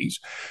 90s.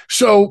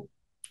 So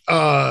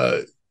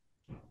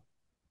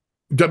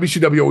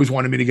WCW always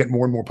wanted me to get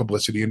more and more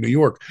publicity in New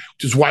York,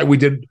 which is why we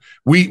did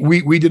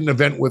an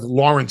event with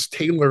Lawrence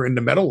Taylor in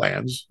the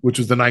Meadowlands, which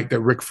was the night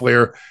that Ric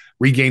Flair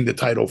regained the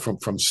title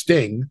from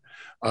Sting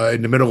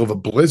in the middle of a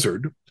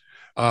blizzard.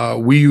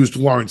 We used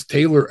Lawrence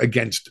Taylor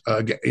against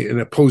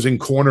an opposing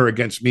corner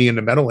against me in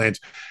the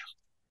Meadowlands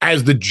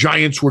as the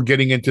Giants were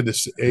getting into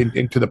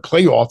the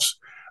playoffs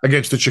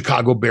against the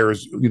Chicago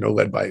Bears,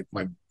 led by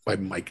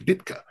Mike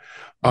Ditka.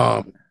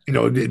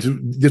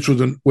 This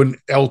was when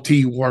LT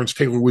Lawrence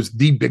Taylor was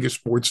the biggest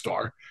sports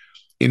star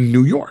in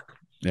New York.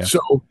 Yeah. So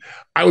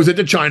I was at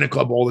the China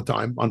Club all the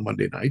time on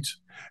Monday nights,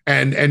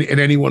 and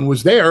anyone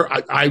was there.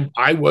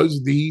 I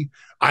was the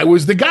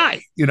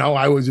guy.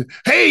 I was,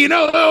 hey, we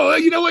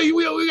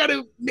got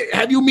to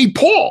have you meet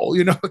Paul.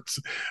 It's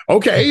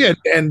okay.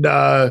 And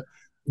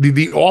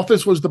the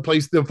office was the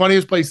place, the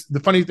funniest place. The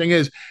funny thing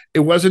is,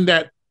 it wasn't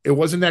that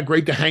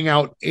great to hang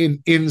out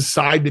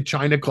inside the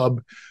China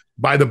Club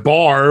by the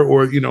bar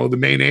or the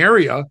main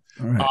area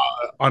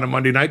on a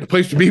Monday night. The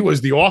place to be was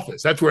the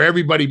office. That's where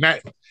everybody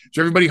met.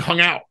 So everybody hung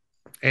out,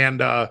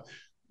 and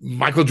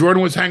Michael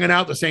Jordan was hanging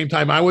out the same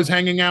time I was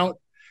hanging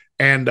out.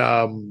 And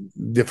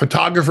the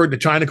photographer at the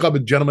China Club, a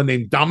gentleman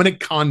named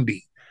Dominic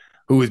Condi,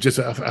 who is just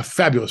a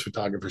fabulous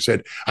photographer,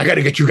 said, "I got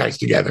to get you guys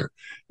together."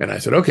 And I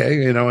said,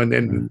 "Okay," and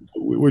then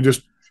we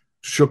just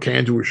shook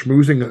hands. We were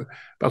schmoozing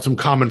about some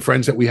common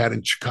friends that we had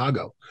in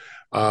Chicago.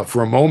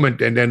 For a moment,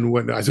 and then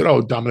when I said,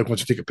 "Oh, Dominic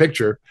wants to take a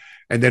picture,"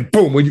 and then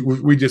boom,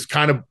 we just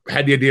kind of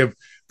had the idea of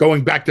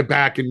going back to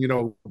back, and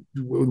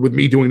with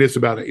me doing this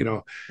about it,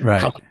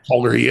 right, how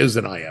taller he is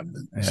than I am.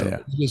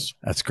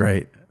 That's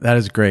great. That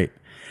is great.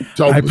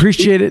 So I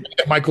appreciate it.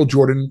 Michael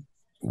Jordan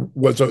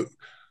was a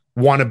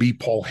wannabe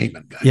Paul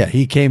Heyman guy. Yeah,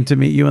 he came to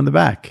meet you in the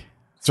back.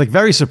 It's like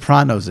very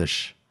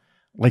Sopranos-ish,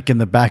 like in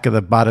the back of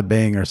the Bada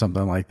Bing or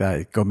something like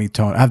that. Go meet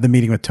Tony. Have the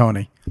meeting with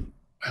Tony.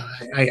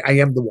 I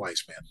am the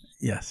wise man.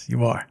 Yes,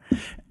 you are.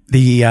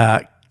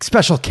 The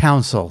special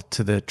counsel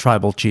to the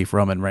tribal chief,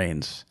 Roman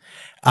Reigns.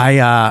 I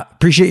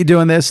appreciate you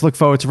doing this. Look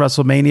forward to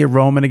WrestleMania,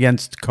 Roman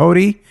against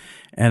Cody,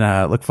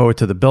 and look forward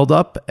to the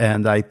build-up.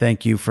 And I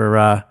thank you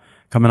for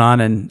coming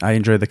on, and I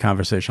enjoyed the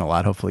conversation a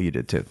lot. Hopefully you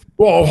did too.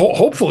 Well,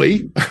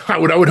 hopefully. I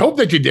would hope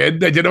that you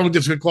did. That you don't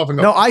just cough and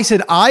go. No, I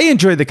said I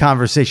enjoyed the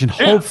conversation.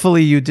 Yeah.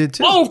 Hopefully you did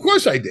too. Oh, of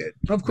course I did.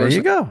 Of course. There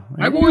you go.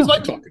 I've always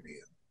liked talking to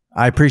you.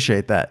 I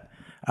appreciate that.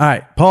 All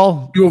right,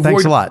 Paul,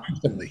 thanks a lot.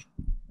 Constantly.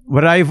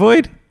 What did I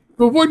avoid?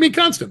 You avoid me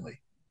constantly.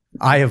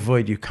 I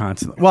avoid you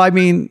constantly. Well, I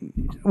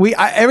mean,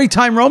 every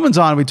time Roman's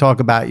on, we talk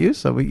about you,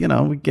 so we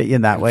get you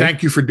in that way.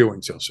 Thank you for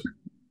doing so, sir.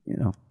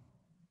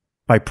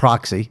 By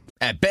proxy.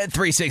 At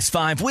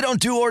Bet365, we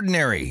don't do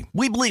ordinary.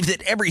 We believe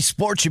that every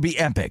sport should be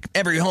epic.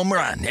 Every home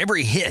run,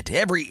 every hit,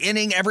 every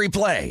inning, every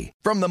play.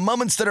 From the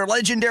moments that are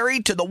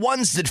legendary to the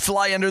ones that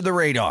fly under the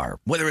radar.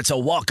 Whether it's a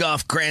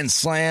walk-off grand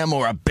slam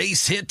or a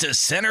base hit to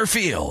center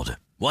field.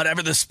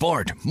 Whatever the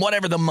sport,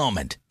 whatever the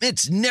moment,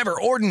 it's never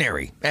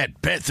ordinary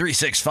at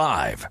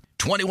Bet365.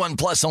 21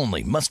 plus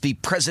only. Must be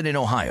present in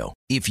Ohio.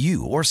 If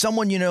you or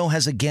someone you know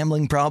has a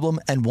gambling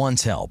problem and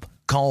wants help,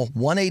 call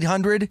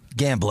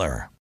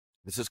 1-800-GAMBLER.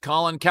 This is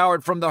Colin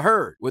Cowherd from The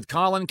Herd with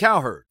Colin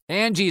Cowherd.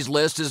 Angie's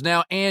List is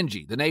now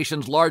Angie, the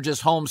nation's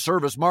largest home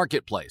service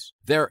marketplace.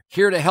 They're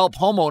here to help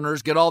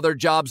homeowners get all their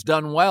jobs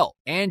done well.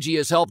 Angie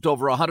has helped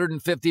over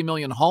 150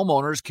 million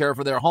homeowners care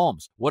for their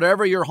homes.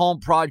 Whatever your home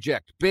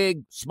project,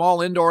 big,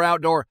 small, indoor,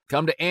 outdoor,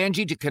 come to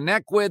Angie to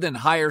connect with and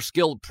hire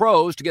skilled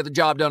pros to get the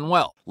job done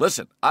well.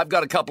 Listen, I've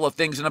got a couple of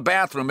things in a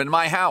bathroom in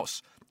my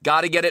house.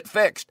 Got to get it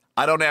fixed.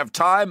 I don't have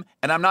time,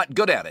 and I'm not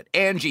good at it.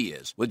 Angie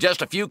is. With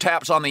just a few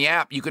taps on the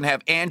app, you can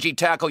have Angie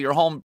tackle your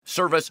home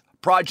service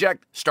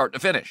project start to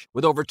finish.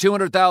 With over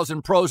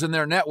 200,000 pros in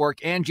their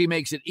network, Angie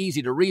makes it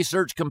easy to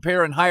research,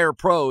 compare, and hire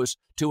pros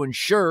to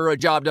ensure a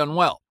job done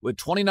well. With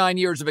 29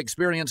 years of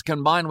experience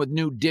combined with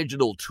new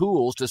digital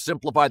tools to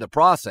simplify the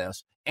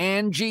process,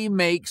 Angie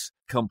makes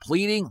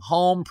completing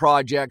home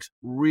projects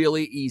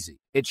really easy.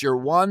 It's your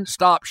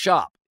one-stop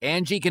shop.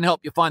 Angie can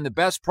help you find the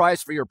best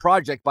price for your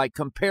project by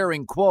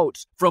comparing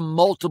quotes from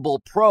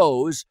multiple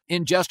pros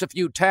in just a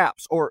few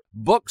taps, or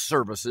book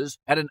services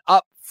at an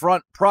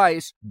upfront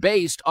price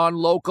based on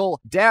local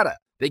data.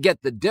 They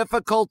get the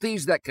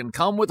difficulties that can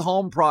come with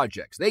home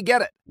projects. They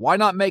get it. Why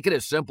not make it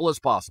as simple as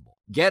possible?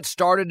 Get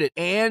started at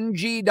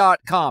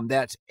Angie.com.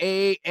 That's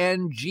ANGI.com,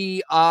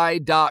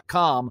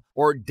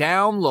 or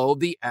download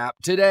the app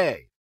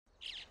today.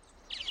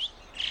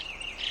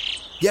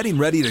 Getting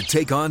ready to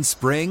take on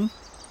spring?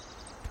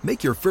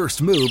 Make your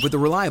first move with the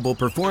reliable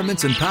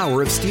performance and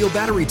power of Steel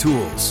battery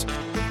tools.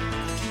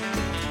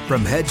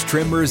 From hedge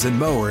trimmers and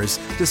mowers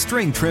to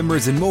string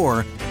trimmers and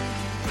more,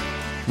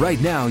 right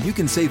now you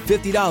can save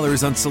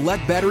 $50 on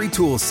select battery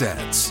tool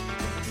sets.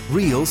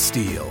 Real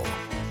Steel.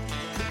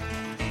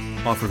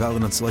 Offer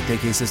valid on select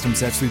AK system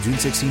sets through June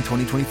 16,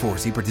 2024.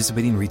 See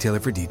participating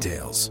retailer for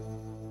details.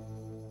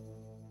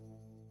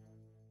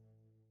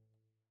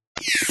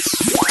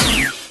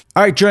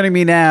 All right, joining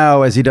me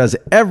now, as he does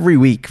every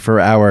week for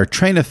our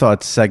Train of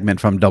Thoughts segment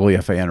from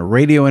WFAN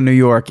Radio in New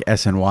York,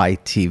 SNY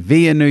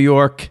TV in New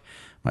York,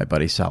 my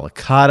buddy Sal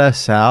Licata.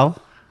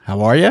 Sal,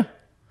 how are you?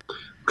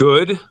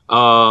 Good.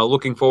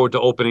 Looking forward to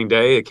opening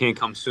day. It can't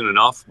come soon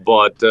enough,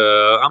 but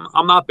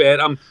I'm not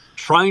bad. I'm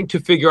trying to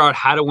figure out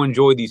how to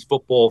enjoy these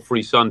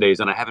football-free Sundays,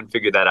 and I haven't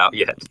figured that out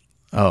yet.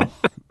 Oh,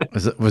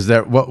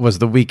 what was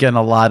the weekend?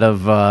 A lot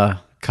of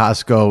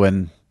Costco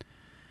and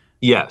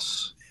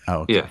yes.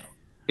 Oh, okay.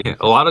 Yeah,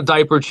 a lot of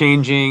diaper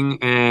changing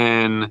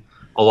and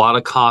a lot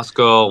of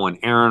Costco and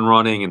errand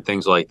running and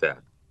things like that.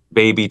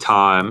 Baby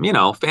time,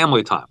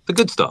 family time, the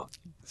good stuff.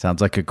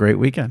 Sounds like a great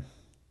weekend.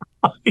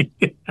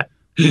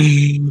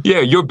 Yeah,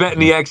 you're betting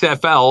the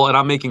XFL and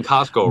I'm making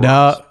Costco runs.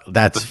 No,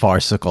 that's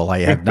farcical. I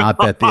have not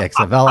bet the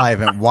XFL. I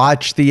haven't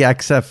watched the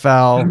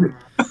XFL.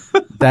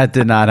 That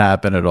did not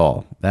happen at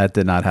all.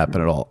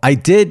 I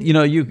did,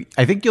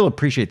 I think you'll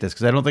appreciate this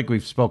because I don't think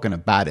we've spoken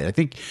about it. I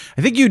think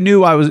you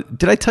knew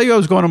did I tell you I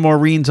was going to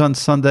Maureen's on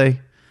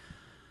Sunday?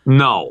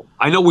 No.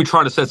 I know we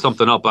tried to set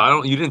something up,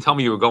 but you didn't tell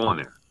me you were going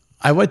there.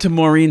 I went to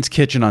Maureen's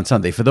Kitchen on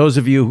Sunday. For those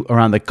of you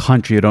around the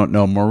country who don't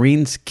know,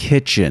 Maureen's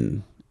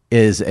Kitchen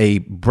is a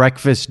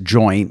breakfast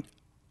joint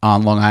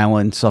on Long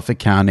Island, Suffolk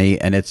County,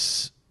 and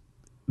it's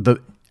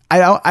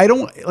I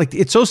don't like,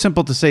 it's so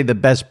simple to say the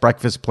best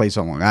breakfast place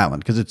on Long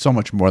Island because it's so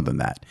much more than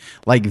that.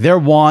 Like, they're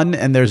one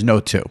and there's no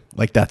two.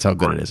 Like, that's how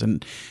good it is.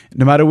 And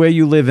no matter where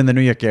you live in the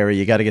New York area,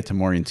 you got to get to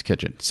Maureen's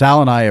Kitchen.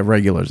 Sal and I are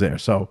regulars there.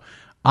 So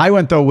I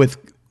went though with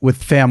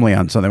family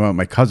on Sunday. I went with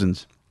my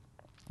cousins.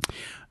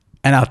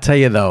 And I'll tell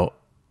you though,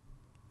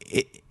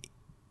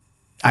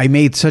 I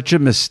made such a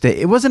mistake.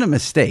 It wasn't a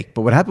mistake,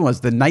 but what happened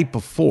was the night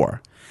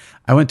before,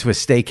 I went to a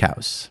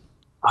steakhouse.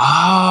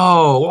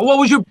 Oh, what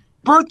was your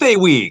birthday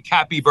week?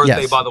 Happy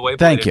birthday, yes. By the way.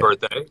 Thank you.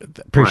 Birthday.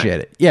 Appreciate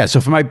it. Yeah, so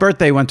for my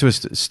birthday, I went to a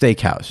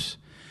steakhouse.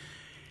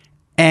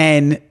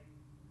 And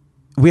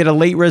we had a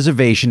late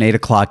reservation, 8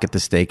 o'clock at the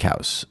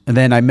steakhouse. And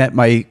then I met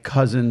my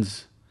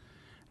cousins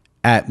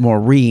at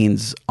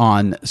Maureen's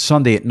on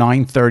Sunday at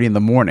 9:30 in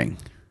the morning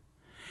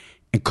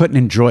and couldn't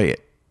enjoy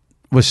it.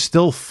 Was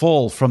still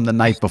full from the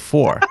night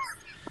before.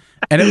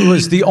 And it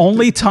was the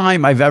only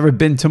time I've ever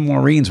been to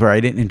Maureen's where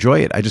I didn't enjoy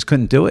it. I just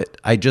couldn't do it.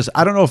 I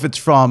don't know if it's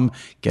from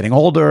getting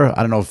older.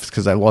 I don't know if it's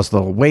because I lost a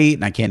little weight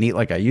and I can't eat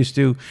like I used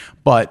to.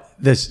 But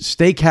this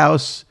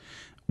steakhouse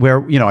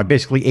where, I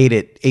basically ate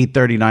at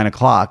 8:30, 9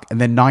 o'clock,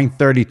 and then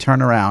 9:30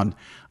 turnaround,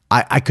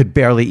 I could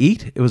barely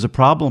eat. It was a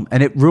problem.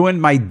 And it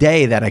ruined my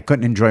day that I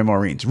couldn't enjoy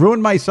Maureen's.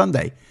 Ruined my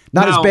Sunday.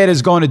 Not as bad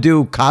as going to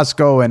do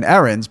Costco and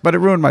errands, but it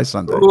ruined my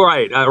Sunday.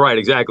 Right,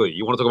 exactly.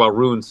 You want to talk about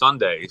ruined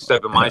Sunday,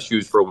 step in my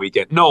shoes for a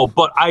weekend. No,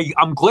 but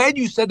I'm glad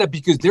you said that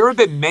because there have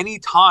been many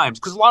times,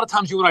 because a lot of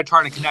times you and I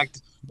try to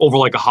connect over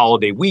like a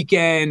holiday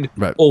weekend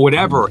or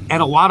whatever,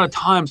 and a lot of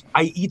times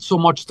I eat so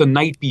much the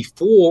night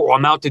before or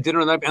I'm out to dinner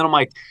and I'm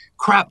like,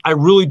 crap, I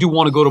really do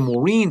want to go to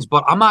Maureen's,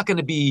 but I'm not going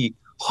to be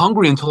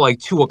hungry until like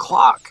 2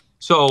 o'clock.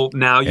 So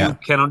now you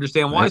can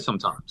understand why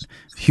sometimes.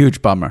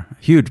 Huge bummer.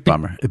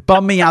 It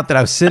bummed me out that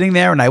I was sitting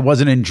there and I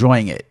wasn't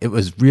enjoying it.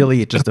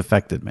 It just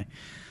affected me.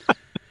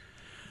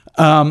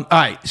 All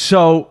right.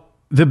 So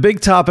the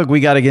big topic we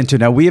got to get into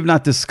now, we have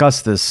not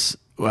discussed this.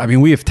 I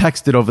mean, we have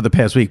texted over the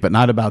past week, but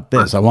not about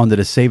this. I wanted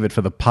to save it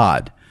for the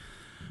pod.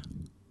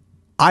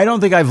 I don't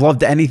think I've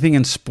loved anything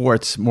in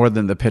sports more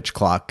than the pitch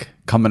clock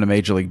coming to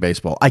Major League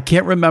Baseball. I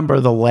can't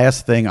remember the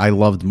last thing I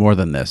loved more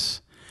than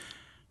this.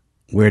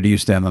 Where do you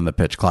stand on the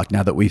pitch clock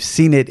now that we've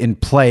seen it in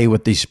play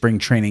with these spring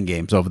training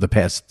games over the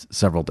past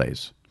several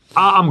days?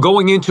 I'm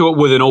going into it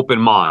with an open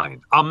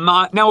mind. I'm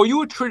not. Now, are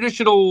you a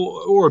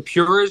traditional or a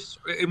purist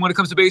when it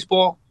comes to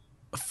baseball?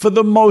 For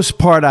the most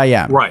part, I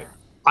am. Right.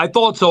 I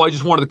thought so. I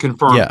just wanted to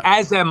confirm. Yeah.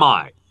 As am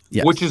I.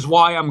 Yes. Which is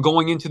why I'm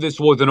going into this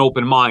with an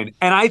open mind.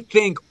 And I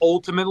think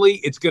ultimately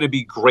it's going to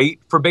be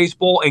great for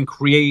baseball and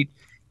create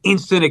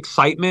instant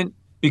excitement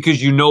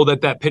because you know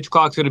that pitch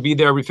clock's going to be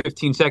there every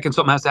 15 seconds.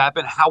 Something has to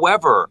happen.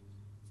 However,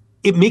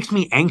 it makes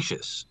me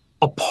anxious.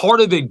 A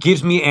part of it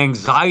gives me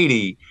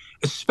anxiety,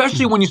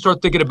 especially when you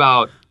start thinking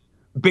about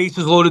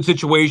bases loaded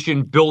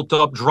situation, built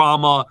up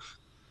drama.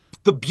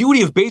 The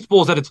beauty of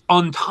baseball is that it's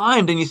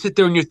untimed and you sit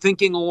there and you're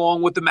thinking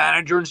along with the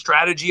manager and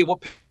strategy and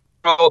what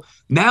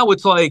now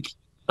it's like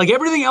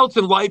everything else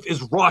in life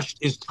is rushed,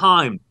 is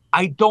timed.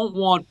 I don't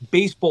want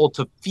baseball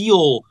to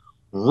feel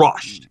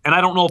rushed. And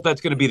I don't know if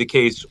that's going to be the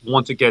case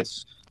once it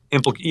gets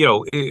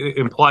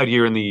implied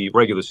here in the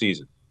regular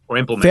season or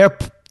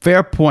implemented.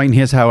 Fair point.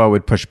 Here's how I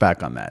would push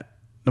back on that.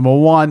 Number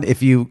one,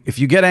 if you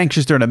get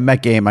anxious during a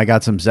Met game, I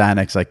got some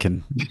Xanax. I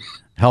can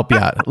help you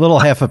out. A little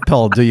half a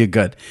pill do you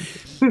good.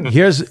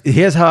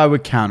 Here's how I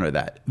would counter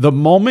that. The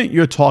moment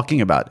you're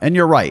talking about, and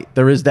you're right,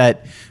 there is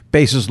that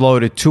bases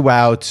loaded, 2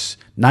 outs,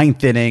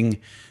 9th inning,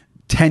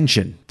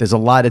 tension. There's a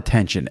lot of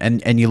tension,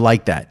 and you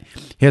like that.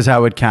 Here's how I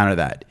would counter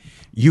that.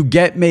 You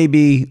get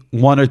maybe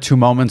 1 or 2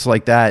 moments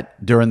like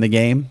that during the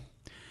game.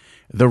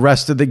 The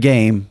rest of the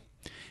game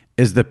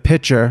is the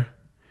pitcher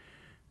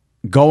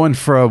going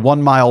for a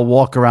 1-mile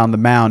walk around the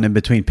mound in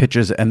between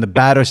pitches and the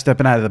batter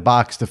stepping out of the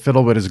box to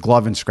fiddle with his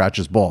glove and scratch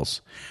his balls.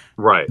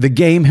 Right. The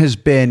game has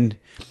been,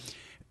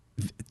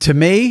 to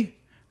me,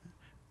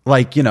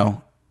 like,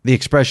 the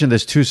expression,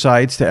 there's 2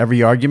 sides to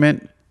every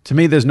argument. To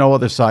me, there's no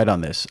other side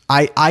on this.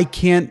 I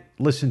can't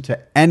listen to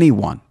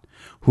anyone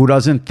who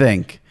doesn't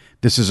think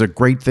this is a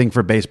great thing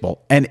for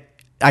baseball. And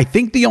I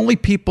think the only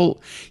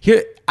people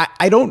here,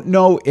 I don't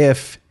know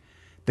if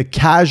the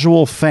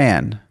casual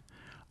fan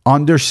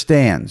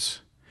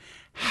understands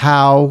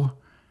how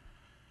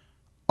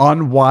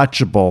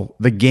unwatchable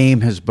the game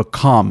has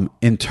become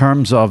in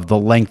terms of the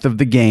length of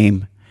the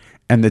game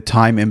and the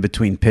time in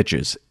between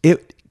pitches.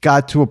 It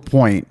got to a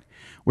point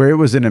where it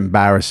was an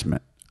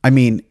embarrassment. I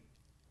mean,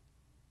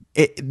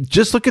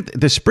 just look at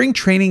the spring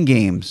training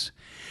games.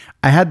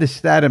 I had this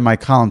stat in my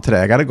column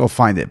today. I got to go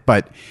find it.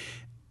 But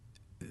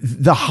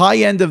the high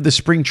end of the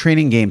spring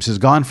training games has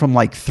gone from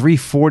like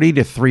 340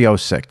 to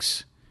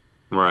 306.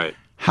 Right.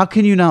 How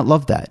can you not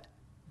love that?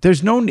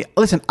 There's no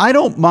listen, I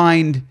don't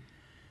mind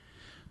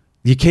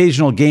the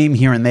occasional game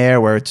here and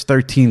there where it's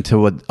 13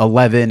 to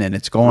 11 and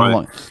it's going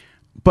along.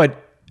 But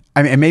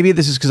I mean, maybe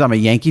this is because I'm a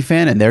Yankee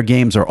fan and their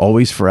games are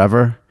always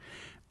forever.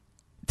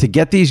 To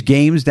get these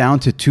games down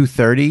to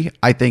 2:30,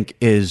 I think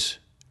is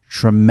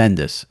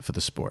tremendous for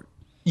the sport.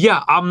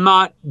 Yeah, I'm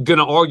not going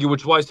to argue,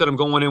 which is why I said I'm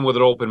going in with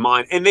an open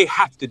mind. And they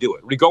have to do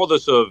it,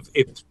 regardless of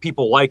if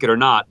people like it or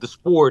not. The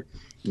sport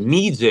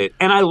needs it.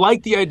 And I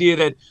like the idea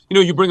that,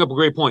 you bring up a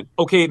great point.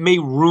 Okay, it may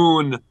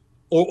ruin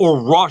or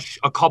rush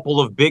a couple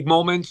of big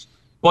moments,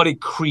 but it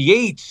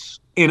creates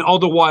in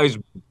otherwise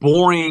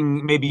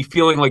boring, maybe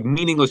feeling like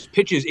meaningless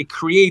pitches. It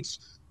creates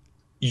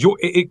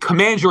it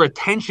commands your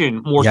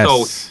attention more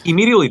so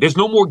immediately. There's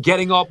no more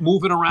getting up,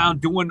 moving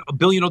around, doing a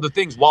billion other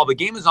things while the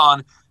game is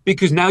on,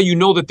 because now you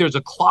know that there's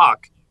a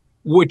clock,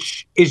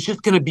 which is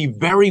just going to be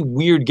very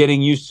weird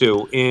getting used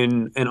to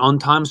in an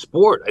untimed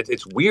sport.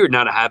 It's weird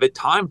now to have it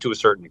timed to a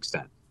certain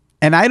extent.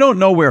 And I don't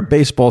know where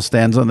baseball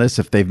stands on this,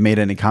 if they've made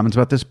any comments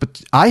about this,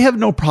 but I have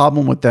no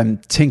problem with them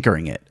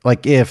tinkering it.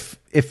 Like if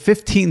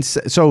 15,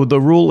 so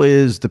the rule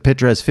is the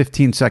pitcher has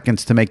 15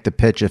 seconds to make the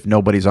pitch if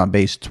nobody's on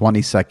base,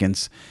 20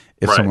 seconds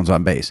if someone's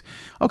on base.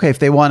 Okay,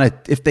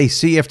 if they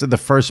see after the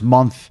first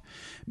month,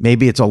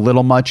 maybe it's a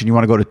little much and you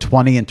want to go to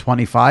 20 and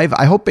 25,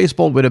 I hope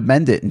baseball would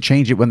amend it and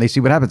change it when they see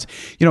what happens.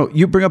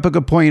 You bring up a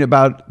good point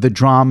about the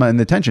drama and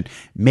the tension.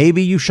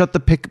 Maybe you shut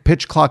the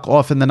pitch clock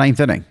off in the 9th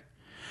inning.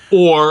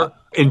 Or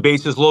in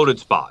bases loaded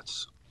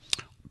spots.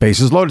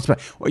 Bases loaded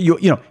spots.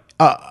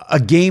 A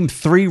game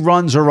 3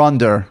 runs or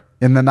under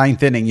in the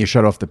 9th inning, you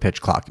shut off the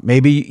pitch clock.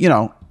 Maybe,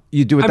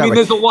 you do it that way.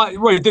 There's a lot,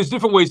 right? There's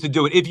different ways to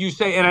do it. If you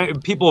say,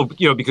 people,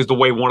 because the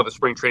way one of the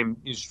spring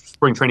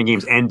training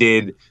games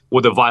ended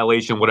with a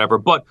violation, whatever.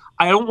 But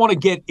I don't want to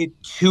get it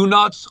too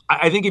nuts.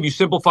 I think if you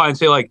simplify and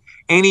say like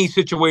any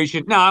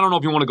situation, I don't know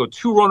if you want to go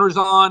 2 runners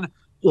on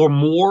or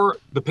more,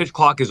 the pitch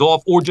clock is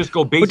off, or just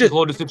go bases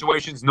loaded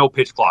situations, no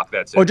pitch clock.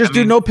 That's it. Or just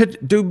do no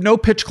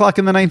pitch clock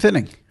in the 9th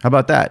inning. How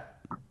about that?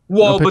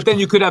 Well, but then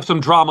you could have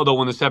some drama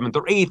though in the 7th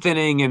or 8th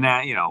inning, and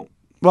that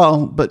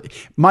Well, but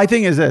my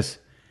thing is this.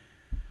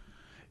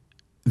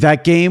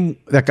 That game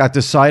that got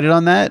decided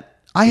on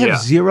that, I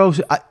have zero.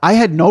 I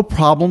had no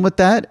problem with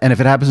that. And if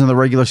it happens in the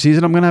regular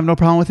season, I'm going to have no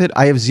problem with it.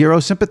 I have zero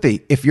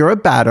sympathy. If you're a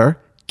batter,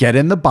 get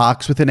in the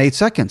box within 8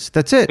 seconds.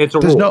 That's it. It's a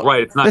rule,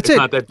 right? It's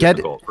not that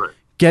difficult.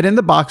 Get in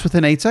the box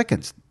within 8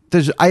 seconds.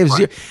 I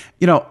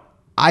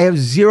have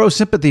zero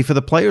sympathy for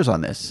the players on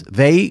this.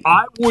 They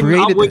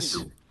created this.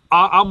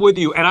 I'm with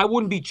you. And I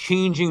wouldn't be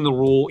changing the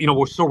rule.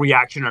 We're so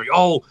reactionary.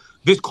 Oh,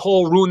 this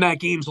call ruined that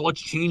game, so let's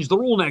change the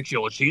rule next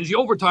year. Let's change the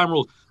overtime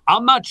rules.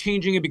 I'm not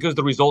changing it because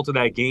the result of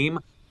that game.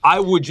 I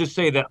would just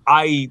say that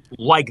I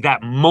like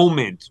that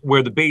moment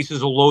where the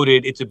bases are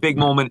loaded. It's a big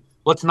moment.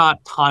 Let's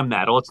not time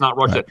that, or let's not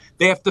rush it.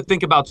 They have to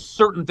think about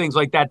certain things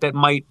like that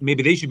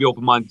maybe they should be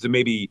open-minded to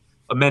maybe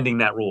amending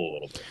that rule a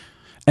little bit.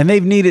 And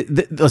they've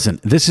needed, listen,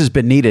 this has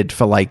been needed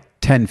for like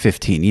 10,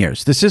 15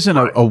 years. This isn't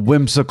a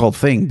whimsical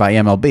thing by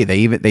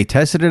MLB. They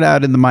tested it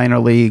out in the minor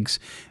leagues.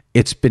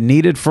 It's been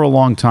needed for a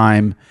long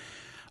time.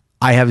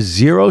 I have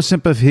zero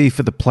sympathy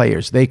for the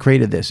players. They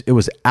created this. It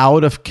was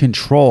out of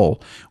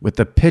control with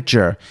the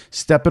pitcher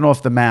stepping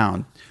off the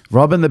mound,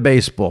 rubbing the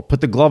baseball,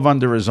 put the glove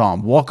under his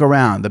arm, walk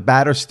around, the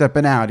batter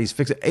stepping out. He's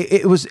fixing it.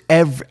 It was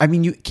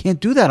you can't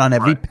do that on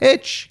every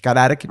pitch. Got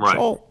out of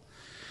control.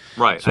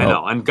 Right, so, I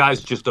know. And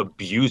guys just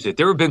abuse it.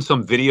 There have been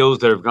some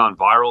videos that have gone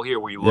viral here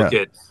where you look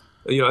at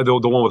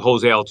the one with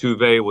Jose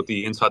Altuve with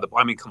the inside the –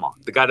 I mean, come on.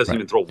 The guy doesn't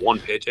even throw one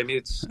pitch. I mean,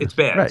 it's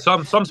bad. Right.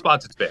 Some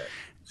spots it's bad.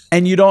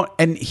 And you don't –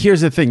 and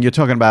here's the thing. You're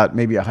talking about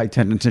maybe a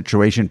high-tension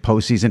situation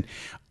postseason.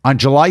 On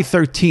July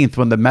 13th,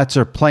 when the Mets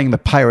are playing the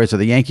Pirates or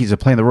the Yankees are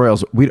playing the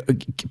Royals, we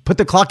put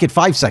the clock at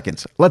 5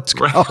 seconds. Let's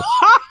go.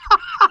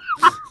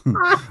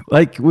 Right.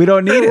 Like, we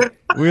don't need it.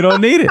 We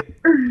don't need it.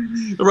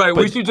 Right.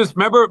 We should just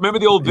remember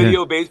the old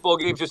video baseball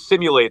games. Just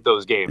simulate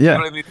those games. Yeah. You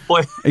know what I mean?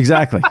 Play.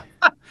 Exactly.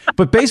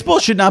 But baseball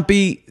shouldn't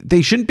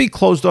be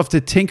closed off to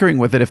tinkering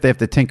with it if they have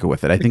to tinker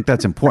with it. I think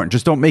that's important.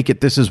 Just don't make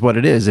it this is what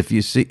it is. If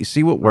you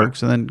see what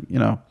works, and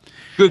then,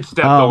 Good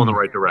step though in the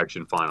right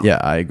direction, finally. Yeah,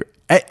 I agree.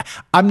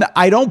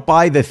 I don't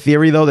buy the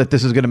theory though that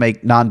this is going to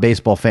make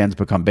non-baseball fans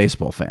become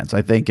baseball fans.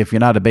 I think if you're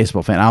not a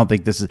baseball fan, I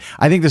think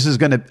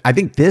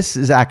this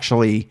is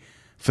actually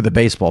for the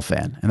baseball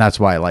fan, and that's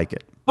why I like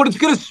it. But it's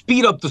going to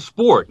speed up the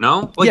sport,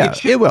 no?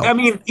 Like it will. I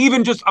mean,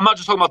 I'm not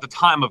just talking about the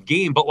time of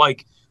game, but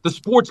like the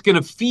sport's going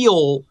to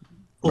feel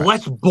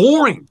less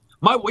boring.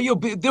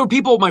 There were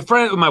people, my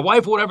friend, my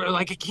wife, or whatever,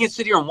 like I can't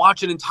sit here and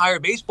watch an entire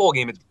baseball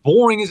game. It's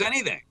boring as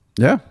anything.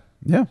 Yeah.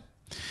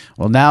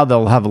 Well, now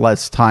they'll have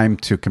less time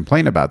to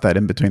complain about that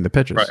in between the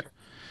pitches. Right.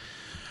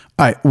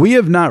 All right, we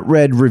have not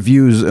read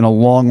reviews in a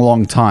long,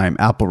 long time,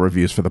 Apple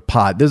reviews for the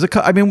pod.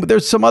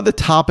 There's some other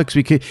topics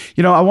we could,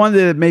 I wanted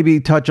to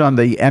maybe touch on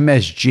the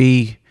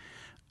MSG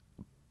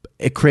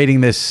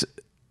creating this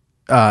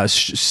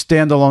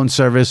standalone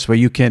service where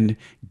you can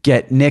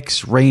get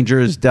Knicks,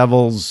 Rangers,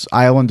 Devils,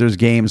 Islanders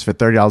games for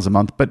 $30 a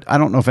month. But I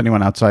don't know if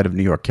anyone outside of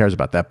New York cares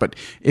about that. But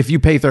if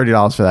you pay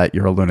 $30 for that,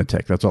 you're a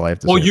lunatic. That's all I have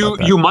to say.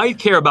 Well, you might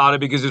care about it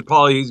because it's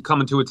probably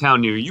coming to a town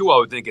near you, I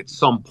would think, at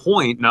some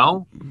point,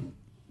 no?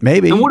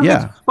 Maybe,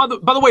 yeah. By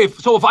the way,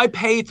 if I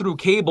pay through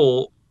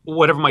cable,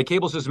 whatever my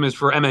cable system is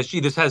for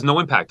MSG, this has no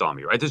impact on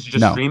me, right? This is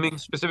just streaming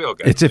specific?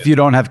 Okay. It's if you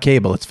don't have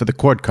cable. It's for the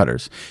cord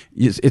cutters.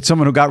 It's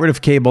someone who got rid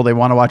of cable. They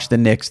want to watch the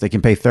Knicks. They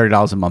can pay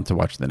 $30 a month to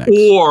watch the Knicks.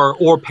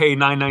 Or pay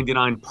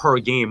 $9.99 per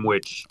game,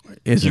 which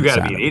you got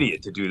to be an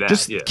idiot to do that.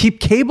 Just keep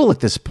cable at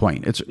this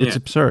point. It's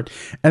absurd.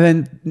 And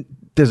then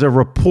there's a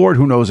report,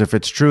 who knows if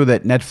it's true,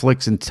 that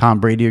Netflix and Tom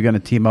Brady are going to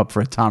team up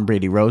for a Tom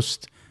Brady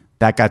roast.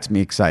 That got me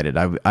excited.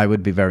 I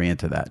would be very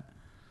into that.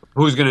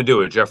 Who's going to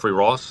do it? Jeffrey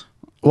Ross?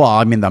 Well,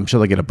 I mean, I'm sure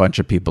they'll get a bunch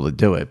of people to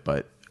do it,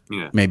 but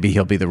maybe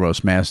he'll be the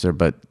roast master.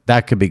 But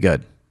that could be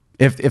good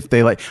if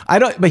they like.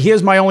 But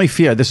here's my only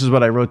fear. This is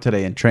what I wrote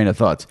today in Train of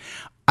Thoughts.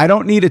 I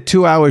don't need a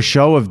 2-hour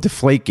show of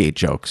Deflategate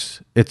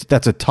jokes.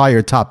 That's a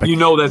tired topic.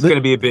 That's going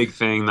to be a big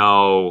thing,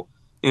 though.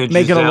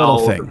 Make it a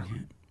little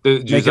thing.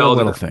 Make it a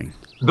little thing.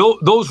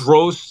 Those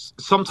roasts,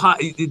 sometimes,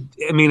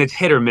 it's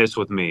hit or miss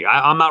with me.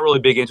 I'm not really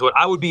big into it.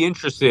 I would be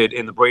interested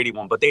in the Brady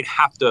one, but they'd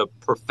have to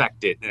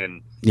perfect it,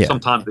 and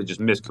sometimes they just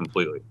miss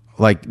completely.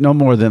 Like no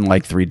more than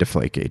like 3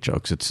 Deflategate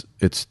jokes.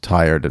 It's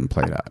tired and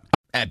played out.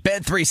 At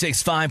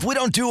Bet365, we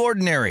don't do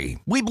ordinary.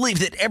 We believe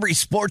that every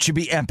sport should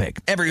be epic.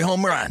 Every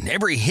home run,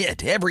 every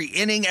hit, every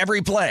inning, every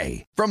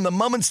play. From the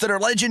moments that are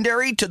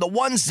legendary to the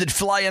ones that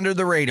fly under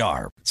the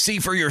radar. See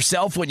for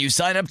yourself when you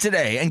sign up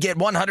today and get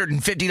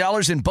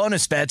 $150 in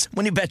bonus bets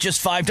when you bet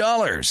just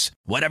 $5.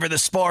 Whatever the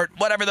sport,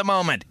 whatever the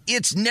moment,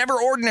 it's never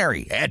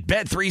ordinary at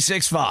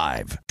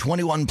Bet365.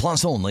 21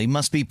 plus only.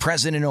 Must be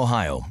present in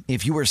Ohio.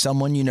 If you or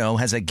someone you know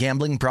has a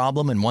gambling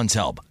problem and wants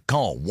help,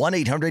 call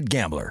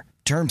 1-800-GAMBLER.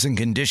 Terms and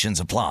conditions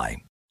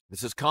apply.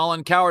 This is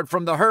Colin Cowherd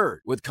from The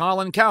Herd with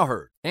Colin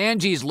Cowherd.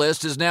 Angie's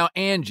List is now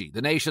Angie,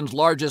 the nation's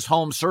largest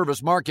home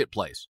service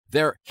marketplace.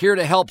 They're here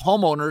to help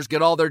homeowners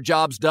get all their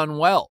jobs done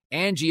well.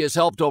 Angie has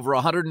helped over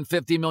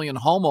 150 million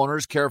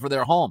homeowners care for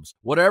their homes.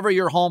 Whatever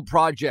your home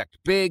project,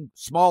 big,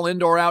 small,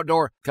 indoor,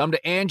 outdoor, come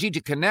to Angie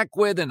to connect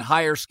with and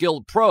hire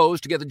skilled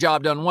pros to get the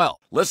job done well.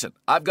 Listen,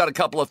 I've got a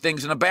couple of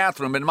things in a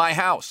bathroom in my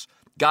house.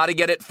 Got to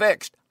get it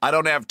fixed. I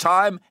don't have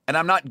time, and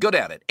I'm not good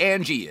at it.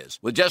 Angie is.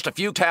 With just a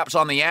few taps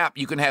on the app,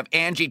 you can have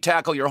Angie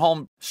tackle your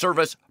home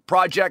service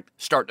project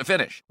start to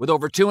finish. With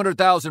over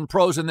 200,000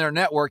 pros in their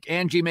network,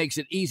 Angie makes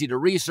it easy to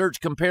research,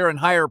 compare, and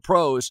hire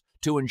pros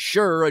to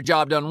ensure a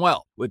job done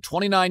well. With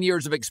 29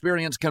 years of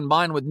experience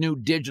combined with new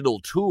digital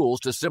tools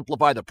to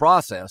simplify the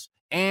process,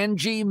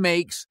 Angie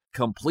makes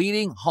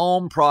completing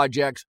home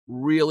projects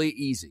really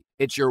easy.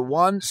 It's your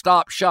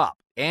one-stop shop.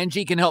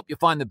 Angie can help you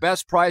find the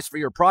best price for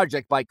your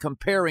project by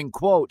comparing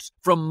quotes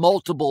from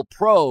multiple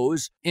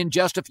pros in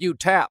just a few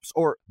taps,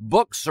 or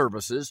book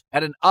services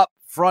at an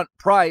upfront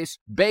price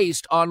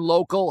based on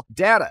local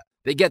data.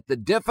 They get the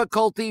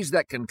difficulties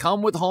that can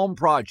come with home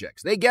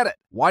projects. They get it.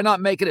 Why not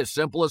make it as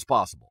simple as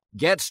possible?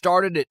 Get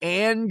started at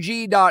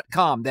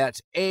Angie.com.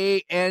 That's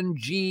ANGI.com,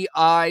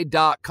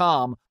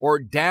 or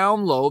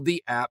download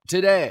the app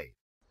today.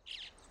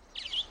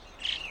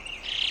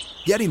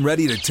 Getting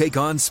ready to take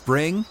on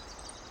spring?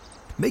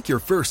 Make your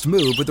first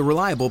move with the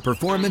reliable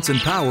performance and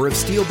power of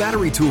Steel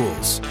battery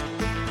tools.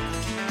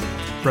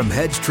 From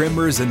hedge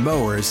trimmers and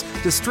mowers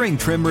to string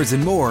trimmers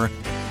and more,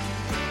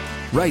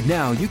 right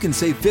now you can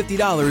save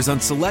 $50 on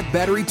select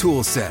battery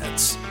tool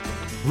sets.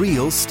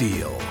 Real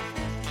Steel.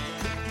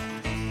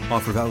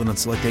 Offer valid on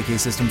select AK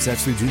system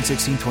sets through June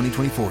 16,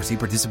 2024. See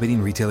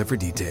participating retailer for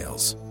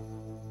details.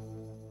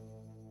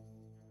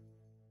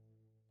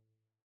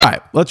 All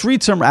right, let's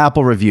read some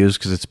Apple reviews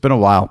because it's been a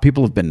while.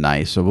 People have been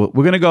nice. So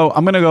we're going to go,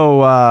 I'm going to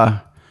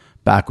go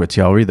backwards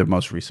here. I'll read the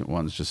most recent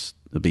ones. Just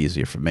it'll be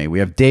easier for me. We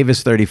have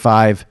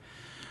Davis35,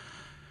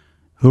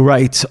 who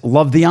writes,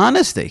 love the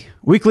honesty.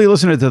 Weekly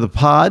listener to the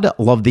pod,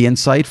 love the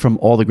insight from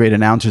all the great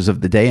announcers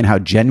of the day and how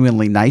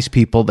genuinely nice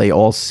people they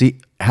all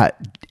seem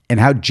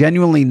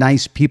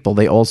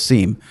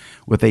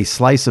with a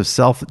slice of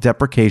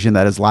self-deprecation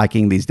that is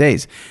lacking these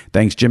days.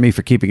 Thanks, Jimmy,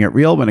 for keeping it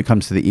real when it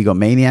comes to the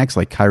egomaniacs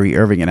like Kyrie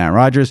Irving and Aaron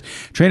Rodgers.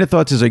 Train of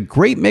Thoughts is a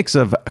great mix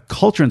of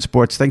culture and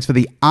sports. Thanks for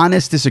the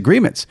honest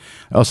disagreements.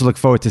 I also look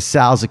forward to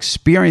Sal's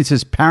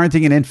experiences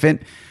parenting an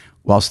infant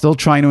while still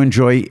trying to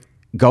enjoy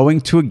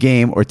going to a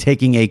game or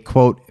taking a,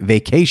 quote,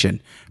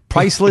 vacation.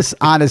 Priceless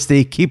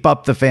honesty. Keep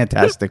up the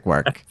fantastic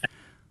work.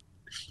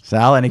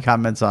 Sal, any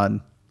comments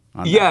on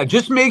that?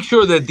 Just make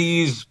sure that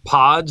these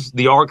pods,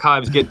 the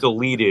archives, get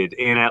deleted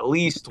in at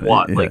least,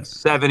 like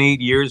 7-8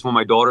 years when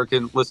my daughter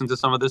can listen to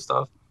some of this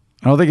stuff?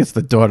 I don't think it's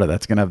the daughter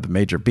that's going to have the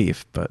major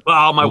beef. But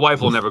well, my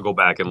wife will never go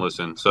back and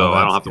listen, so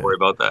I don't have to worry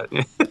about that.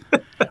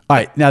 All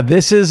right. Now,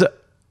 this is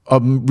a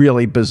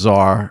really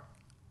bizarre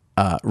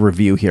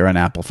review here on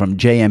Apple from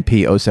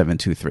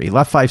JMP0723.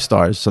 Left 5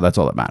 stars, so that's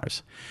all that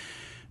matters.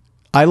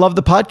 I love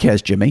the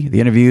podcast, Jimmy. The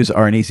interviews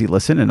are an easy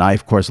listen, and I,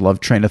 of course, love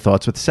Train of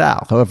Thoughts with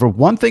Sal. However,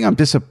 one thing I'm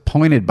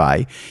disappointed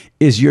by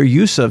is your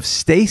use of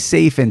stay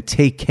safe and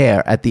take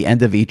care at the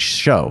end of each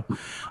show.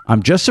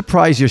 I'm just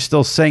surprised you're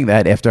still saying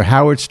that after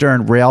Howard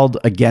Stern railed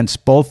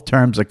against both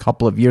terms a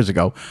couple of years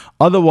ago.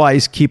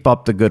 Otherwise, keep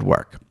up the good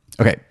work.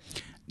 Okay.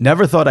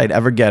 Never thought I'd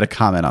ever get a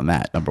comment on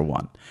that, number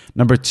one.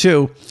 Number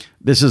two,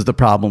 this is the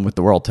problem with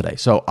the world today.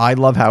 So I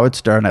love Howard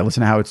Stern. I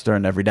listen to Howard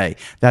Stern every day.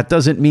 That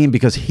doesn't mean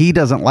because he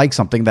doesn't like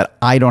something that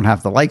I don't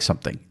have to like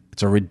something.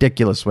 It's a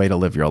ridiculous way to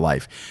live your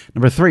life.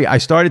 Number three, I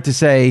started to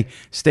say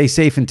stay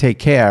safe and take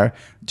care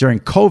during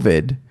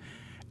COVID.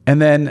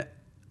 And then,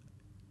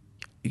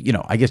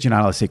 I guess you're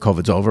not allowed to say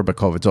COVID's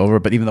over.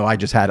 But even though I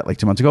just had it like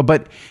 2 months ago.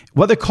 But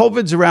whether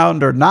COVID's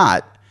around or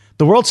not,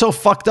 the world's so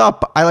fucked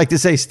up, I like to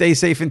say stay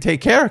safe and take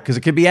care because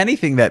it could be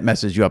anything that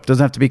messes you up. It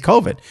doesn't have to be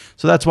COVID.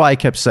 So that's why I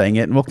kept saying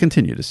it, and we'll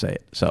continue to say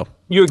it. So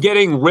you're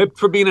getting ripped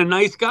for being a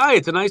nice guy.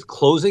 It's a nice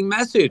closing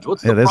message.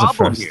 What's the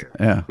problem here?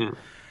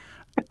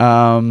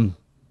 Yeah.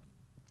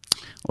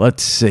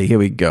 Let's see. Here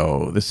we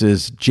go. This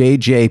is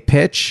JJ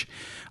Pitch.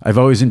 I've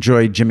always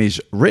enjoyed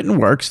Jimmy's written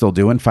work, still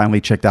do, and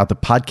finally checked out the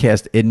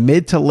podcast in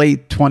mid to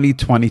late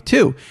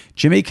 2022.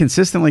 Jimmy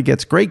consistently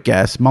gets great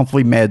guests,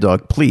 monthly Mad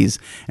Dog, please,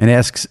 and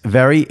asks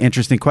very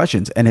interesting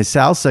questions. And his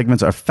Sal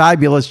segments are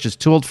fabulous, just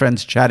two old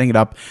friends chatting it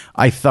up.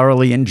 I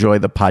thoroughly enjoy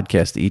the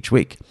podcast each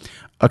week.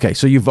 Okay,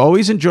 so you've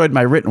always enjoyed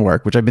my written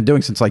work, which I've been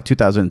doing since like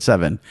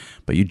 2007,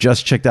 but you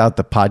just checked out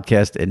the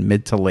podcast in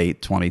mid to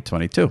late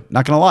 2022.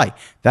 Not going to lie,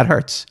 that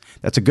hurts.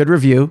 That's a good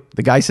review.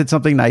 The guy said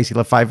something nice. He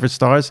left 5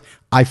 stars.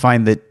 I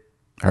find that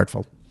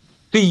hurtful.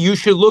 See, you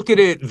should look at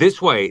it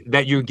this way,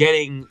 that you're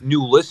getting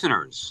new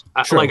listeners.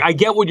 Like, I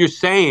get what you're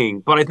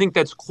saying, but I think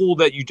that's cool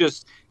that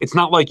it's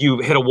not like you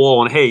hit a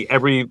wall and, hey,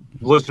 every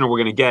listener we're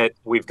going to get,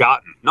 we've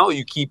gotten. No,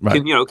 you keep,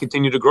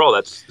 continue to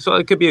grow. So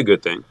it could be a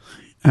good thing.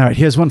 All right,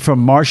 here's one from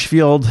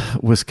Marshfield,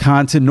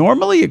 Wisconsin.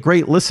 Normally a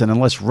great listen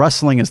unless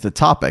wrestling is the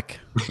topic.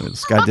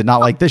 This guy did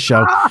not like this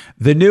show.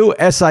 The new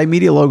SI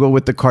Media logo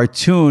with the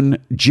cartoon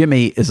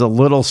Jimmy is a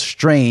little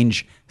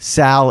strange.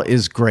 Sal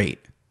is great.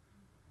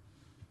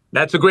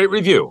 That's a great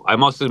review. I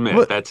must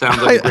admit. That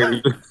sounds like a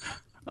great review.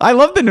 I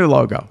love the new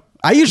logo.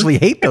 I usually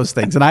hate those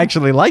things, and I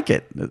actually like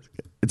it.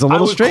 It's a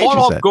little strange. I was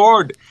caught off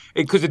guard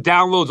because it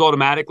downloads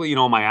automatically,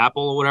 on my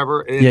Apple or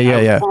whatever. And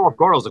I was caught off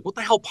guard. I was like, what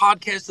the hell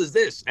podcast is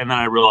this? And then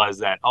I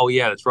realized that, oh,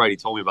 yeah, that's right. He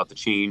told me about the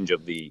change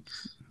of the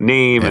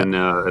name and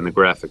the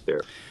graphic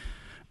there.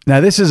 Now,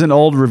 this is an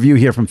old review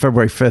here from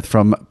February 5th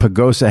from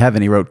Pagosa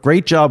Heaven. He wrote,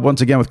 great job once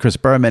again with Chris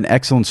Berman.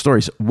 Excellent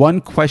stories. One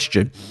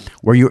question.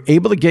 Were you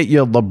able to get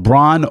your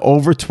LeBron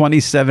over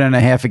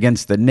 27.5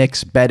 against the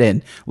Knicks bet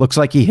in? Looks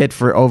like he hit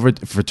for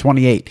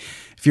 28.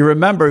 If you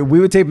remember, we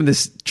were taping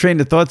this Train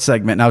of Thought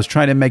segment, and I was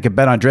trying to make a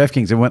bet on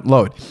DraftKings. It went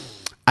load.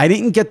 I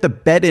didn't get the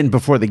bet in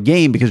before the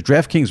game because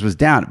DraftKings was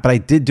down, but I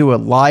did do a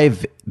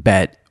live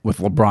bet with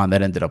LeBron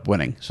that ended up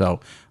winning. So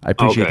I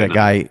appreciate that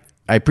guy.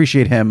 I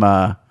appreciate him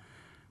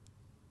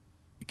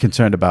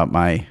concerned about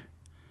my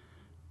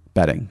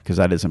betting because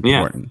that is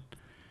important.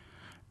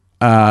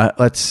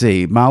 Let's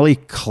see. Molly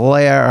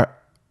Claire,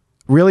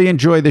 really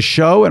enjoy the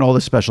show and all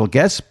the special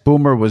guests.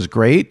 Boomer was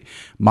great.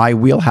 My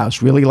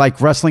wheelhouse. Really like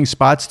wrestling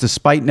spots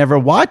despite never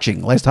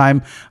watching. Last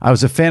time I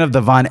was a fan of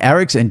the Von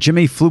Erichs and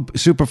Jimmy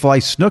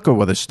Superfly Snooker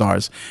were the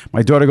stars.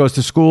 My daughter goes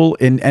to school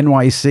in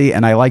NYC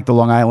and I like the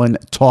Long Island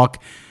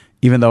talk,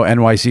 even though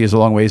NYC is a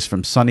long ways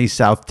from sunny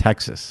South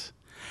Texas.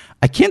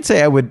 I can't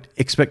say I would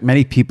expect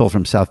many people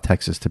from South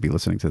Texas to be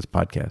listening to this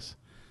podcast,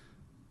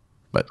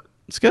 but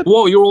it's good.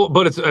 Well,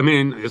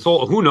 it's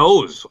all, who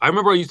knows? I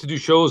remember I used to do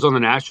shows on the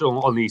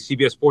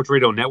CBS Sports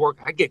Radio Network.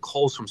 I get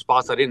calls from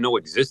spots I didn't know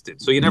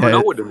existed. So you never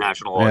know with the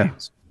national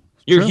audience.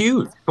 You're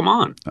huge. Come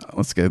on.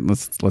 Let's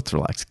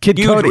relax. Kid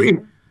huge Cody.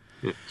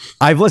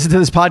 I've listened to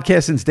this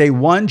podcast since day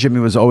one. Jimmy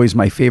was always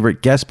my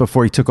favorite guest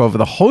before he took over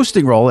the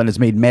hosting role and has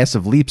made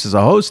massive leaps as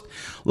a host.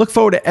 Look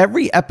forward to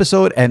every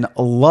episode and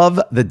love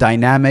the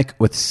dynamic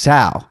with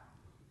Sal.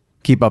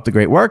 Keep up the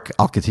great work.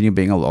 I'll continue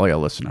being a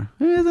loyal listener.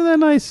 Isn't that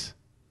nice?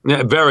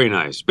 Yeah, very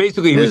nice.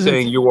 Basically, he was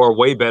saying you are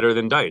way better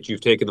than Deitch.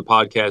 You've taken the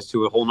podcast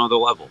to a whole nother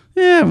level.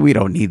 Yeah, we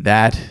don't need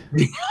that.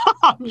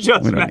 I'm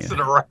just messing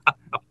around.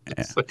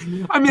 Yeah.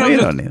 I mean,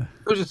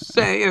 I'm just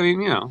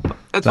saying,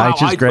 that's Deitch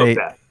how I great.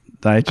 took that.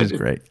 Deitch is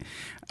great.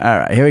 All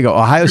right, here we go.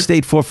 Ohio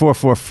State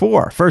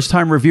 4444.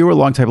 First-time reviewer,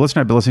 long-time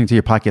listener. I've been listening to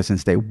your podcast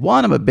since day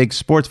one. I'm a big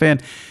sports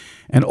fan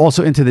and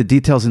also into the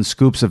details and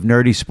scoops of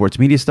nerdy sports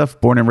media stuff.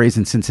 Born and raised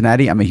in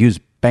Cincinnati, I'm a huge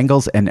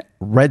Bengals and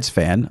Reds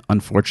fan.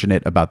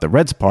 Unfortunate about the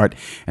Reds part.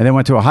 And then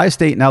went to Ohio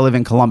State, now live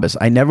in Columbus.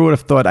 I never would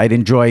have thought I'd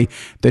enjoy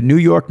the New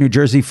York, New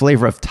Jersey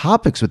flavor of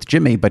topics with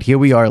Jimmy, but here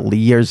we are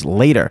years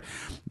later.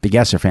 The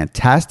guests are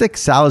fantastic.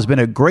 Sal has been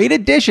a great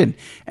addition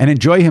and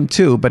enjoy him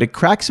too, but it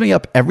cracks me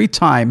up every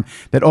time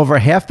that over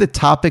half the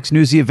topics,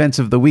 newsy events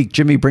of the week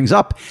Jimmy brings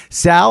up,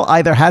 Sal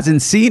either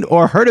hasn't seen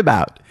or heard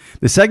about.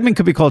 The segment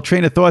could be called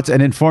Train of Thoughts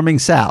and Informing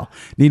Sal.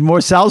 Need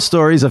more Sal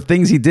stories of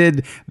things he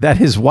did that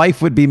his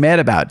wife would be mad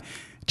about.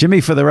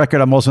 Jimmy, for the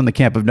record, I'm also in the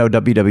camp of no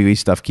WWE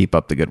stuff. Keep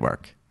up the good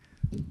work.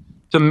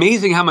 It's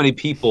amazing how many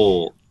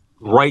people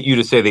write you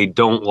to say they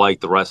don't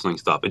like the wrestling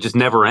stuff. It just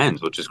never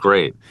ends, which is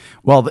great.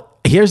 Well,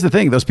 here's the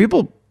thing. Those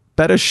people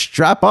better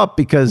strap up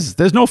because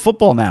there's no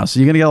football now, so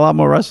you're going to get a lot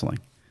more wrestling.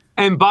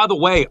 And by the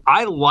way,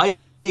 I like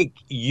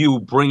you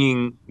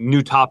bringing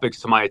new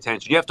topics to my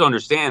attention. You have to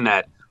understand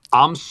that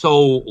I'm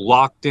so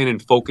locked in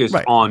and focused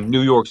on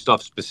New York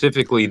stuff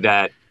specifically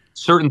that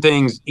certain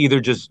things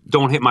either just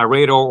don't hit my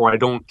radar or I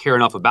don't care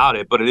enough about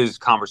it, but it is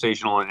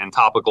conversational and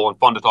topical and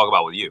fun to talk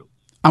about with you.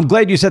 I'm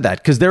glad you said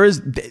that because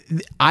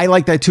I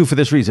like that too for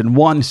this reason.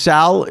 One,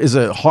 Sal is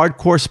a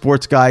hardcore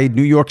sports guy,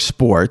 New York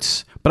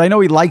sports, but I know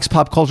he likes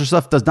pop culture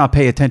stuff, does not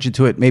pay attention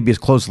to it maybe as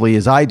closely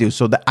as I do.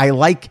 So that I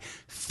like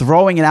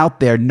throwing it out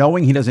there,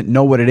 knowing he doesn't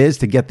know what it is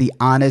to get the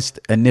honest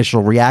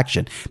initial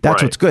reaction.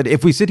 That's what's good.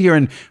 If we sit here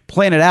and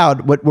plan it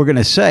out, what we're going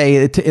to say,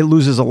 it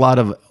loses a lot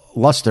of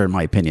luster in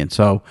my opinion.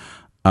 So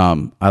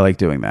I like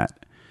doing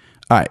that.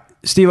 All right.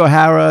 Steve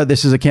O'Hara,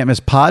 this is a can't miss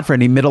pod for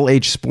any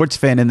middle-aged sports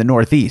fan in the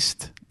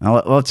Northeast. Now,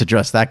 let's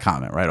address that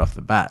comment right off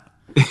the bat.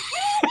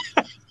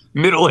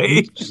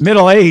 Middle-aged,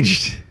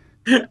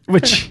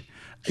 which,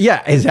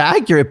 is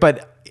accurate,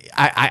 but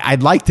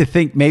I'd like to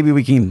think maybe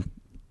we can,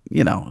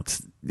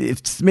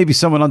 it's maybe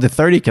someone under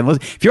 30 can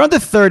listen. If you're under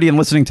 30 and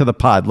listening to the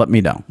pod, let me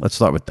know. Let's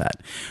start with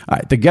that. All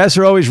right. The guests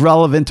are always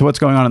relevant to what's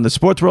going on in the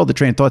sports world. The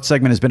Train Thoughts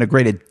segment has been a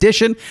great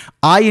addition.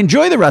 I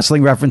enjoy the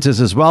wrestling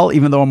references as well,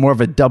 even though I'm more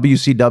of a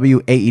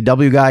WCW,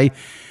 AEW guy.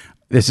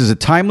 This is a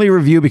timely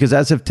review because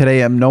as of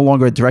today, I'm no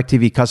longer a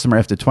DirecTV customer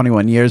after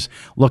 21 years.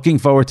 Looking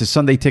forward to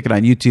Sunday Ticket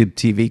on YouTube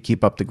TV.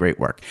 Keep up the great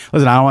work.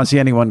 Listen, I don't want to see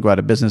anyone go out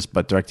of business,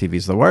 but DirecTV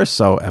is the worst,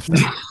 so F them.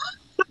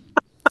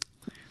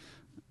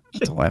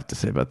 That's all I have to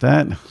say about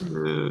that.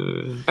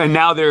 And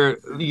now they're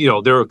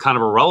kind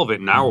of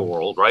irrelevant in our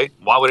world, right?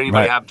 Why would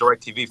anybody have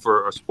DirecTV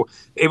for a sport?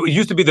 It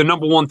used to be the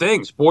number one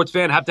thing. Sports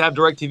fan have to have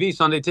DirecTV,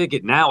 Sunday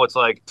Ticket. Now it's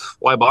like,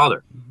 why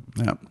bother?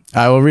 Yeah.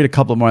 I will read a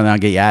couple more and then I'll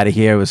get you out of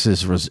here. This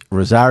is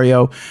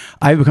Rosario.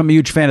 I've become a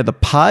huge fan of the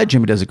pod.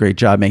 Jimmy does a great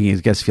job making his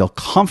guests feel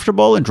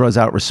comfortable and draws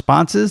out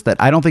responses that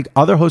I don't think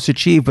other hosts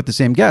achieve with the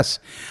same guests.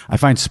 I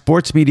find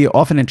sports media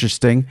often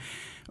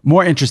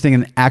more interesting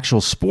than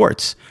actual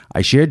sports.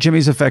 I share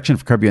Jimmy's affection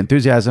for Curb Your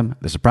Enthusiasm,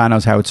 The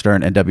Sopranos, Howard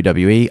Stern, and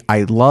WWE.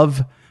 I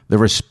love the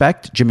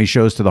respect Jimmy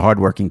shows to the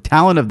hardworking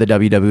talent of the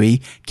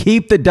WWE.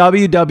 Keep the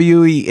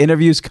WWE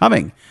interviews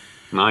coming.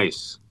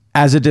 Nice.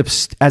 As a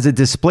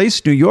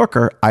displaced New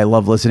Yorker, I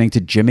love listening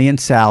to Jimmy and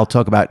Sal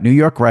talk about New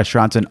York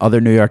restaurants and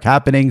other New York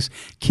happenings.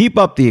 Keep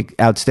up the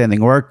outstanding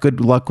work.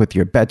 Good luck with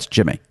your bets,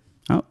 Jimmy.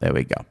 Oh, there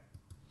we go.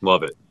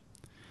 Love it.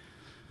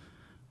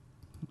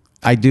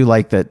 I do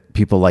like that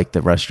people like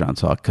the restaurant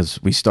talk because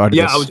we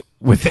started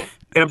with...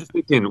 And I'm just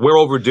thinking, we're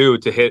overdue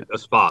to hit a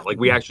spot. Like,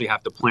 we actually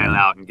have to plan it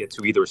out and get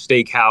to either a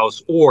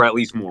steakhouse or at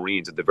least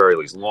Maureen's at the very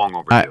least. Long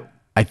overdue.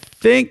 I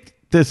think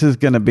this is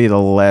going to be the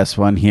last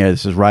one here.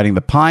 This is Riding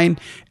the Pine.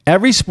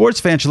 Every sports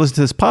fan should listen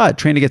to this pod.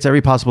 Trainer gets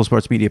every possible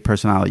sports media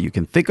personality you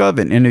can think of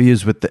and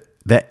interviews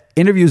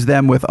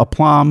them with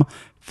aplomb,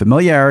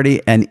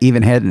 familiarity, and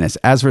even-handedness.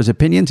 As for his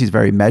opinions, he's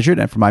very measured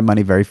and, for my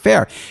money, very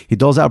fair. He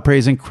doles out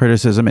praise and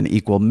criticism in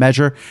equal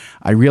measure.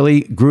 I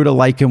really grew to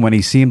like him when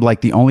he seemed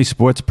like the only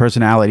sports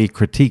personality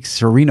critiqued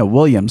Serena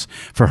Williams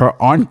for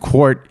her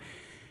on-court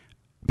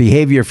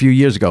behavior a few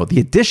years ago. The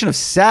addition of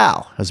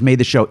Sal has made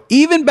the show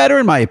even better,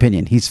 in my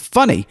opinion. He's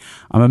funny.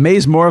 I'm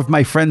amazed more of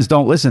my friends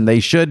don't listen. They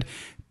should.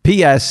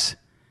 P.S.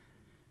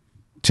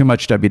 Too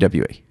much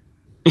WWE.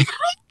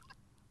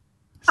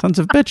 Sons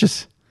of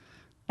bitches.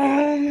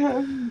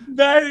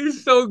 That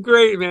is so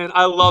great, man.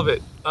 I love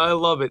it. I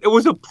love it. It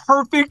was a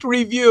perfect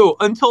review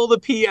until the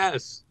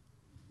PS.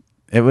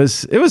 It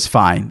was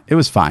fine. It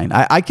was fine.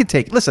 I could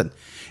take, listen,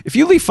 if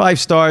you leave 5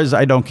 stars,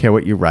 I don't care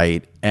what you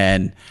write.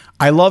 And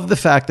I love the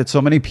fact that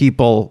so many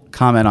people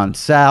comment on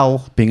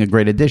Sal being a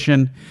great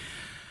addition.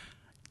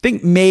 I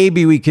think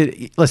maybe we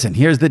could, listen,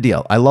 here's the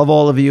deal. I love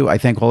all of you. I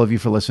thank all of you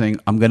for listening.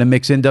 I'm going to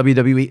mix in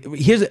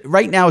WWE.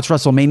 Right now it's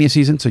WrestleMania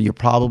season, so you'll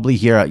probably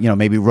hear,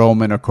 maybe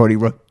Roman or Cody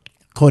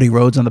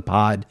Rhodes on the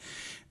pod.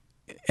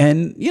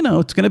 And,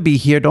 it's going to be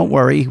here. Don't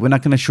worry. We're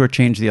not going to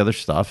shortchange the other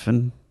stuff.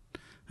 And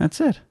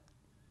that's it.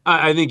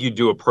 I think you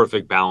do a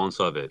perfect balance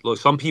of it. Look,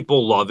 some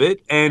people love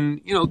it. And,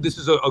 this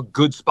is a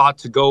good spot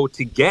to go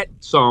to get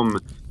some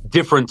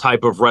different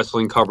type of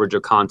wrestling coverage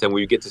or content where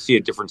you get to see a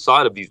different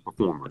side of these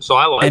performers. So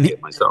I like it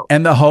myself.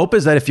 And the hope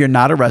is that if you're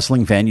not a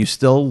wrestling fan, you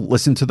still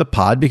listen to the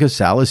pod because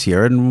Sal is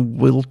here and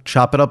we'll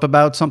chop it up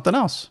about something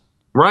else.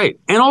 Right.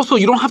 And also,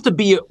 you don't have to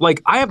be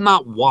like, I have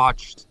not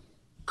watched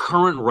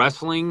current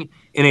wrestling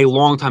in a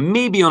long time.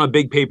 Maybe on a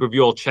big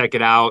pay-per-view, I'll check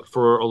it out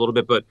for a little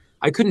bit, but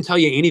I couldn't tell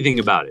you anything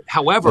about it.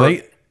 However,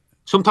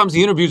 sometimes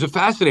the interviews are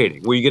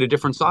fascinating where you get a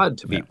different side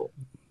to people.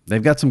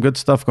 They've got some good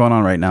stuff going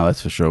on right now,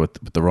 that's for sure,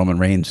 with the Roman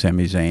Reigns,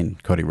 Sami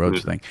Zayn, Cody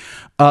Rhodes thing.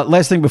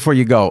 Last thing before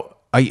you go,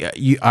 are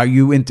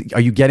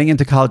you getting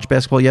into college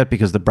basketball yet?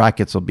 Because the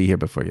brackets will be here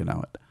before you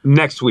know it.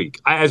 Next week.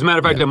 As a matter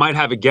of fact, I might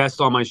have a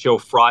guest on my show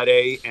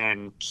Friday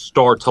and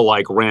start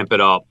to ramp it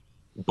up.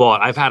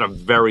 But I've had a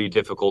very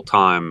difficult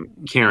time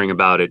caring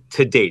about it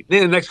to date.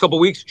 In the next couple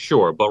of weeks,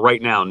 sure. But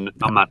right now,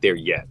 I'm not there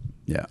yet.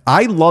 Yeah.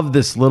 I love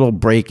this little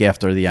break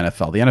after the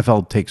NFL. The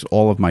NFL takes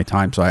all of my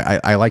time. So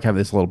I like having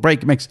this little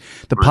break. It makes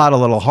the pod a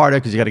little harder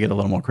because you got to get a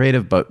little more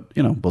creative. But,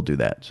 we'll do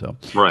that. So,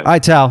 right. All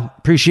right, Tal.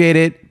 Appreciate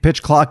it.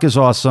 Pitch Clock is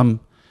awesome.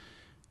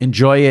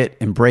 Enjoy it.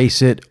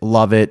 Embrace it.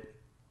 Love it.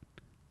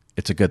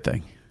 It's a good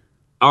thing.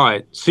 All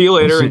right. See you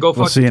later and go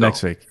fuck yourself. We'll see you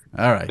next week.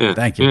 All right. Yeah.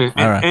 Thank you.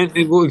 All right.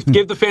 And we'll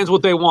give the fans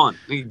what they want.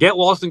 Get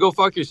lost and go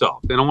fuck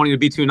yourself. They don't want you to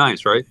be too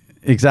nice, right?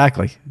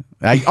 Exactly.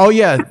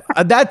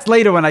 That's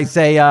later when I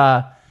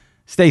say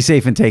stay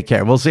safe and take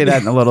care. We'll say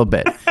that in a little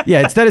bit.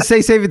 Yeah, instead of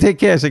stay safe and take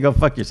care, say go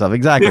fuck yourself.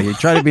 Exactly. You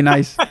try to be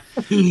nice.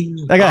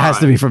 That guy has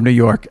to be from New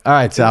York. All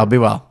right, Sal. Be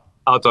well.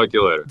 I'll talk to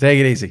you later. Take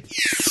it easy.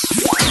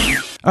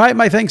 All right,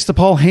 my thanks to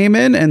Paul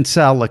Heyman and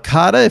Sal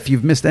Licata. If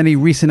you've missed any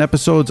recent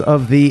episodes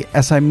of the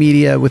SI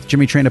Media with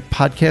Jimmy Traina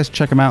podcast,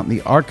 check them out in the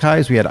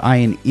archives. We had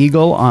Ian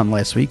Eagle on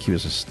last week. He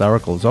was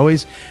hysterical as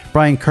always.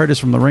 Brian Curtis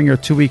from The Ringer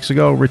 2 weeks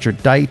ago. Richard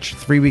Deitch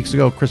 3 weeks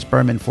ago. Chris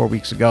Berman 4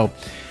 weeks ago.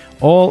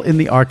 All in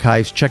the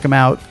archives. Check them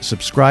out.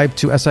 Subscribe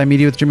to SI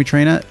Media with Jimmy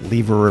Traina.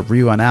 Leave a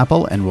review on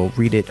Apple, and we'll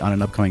read it on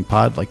an upcoming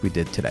pod like we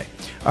did today.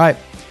 All right,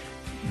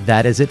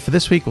 that is it for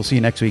this week. We'll see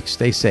you next week.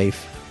 Stay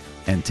safe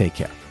and take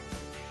care.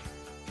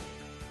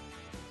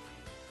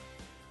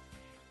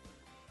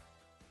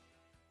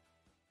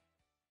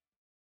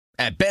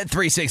 At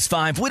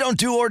Bet365, we don't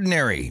do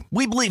ordinary.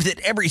 We believe that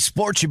every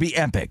sport should be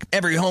epic.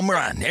 Every home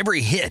run,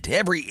 every hit,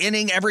 every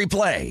inning, every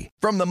play.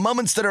 From the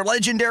moments that are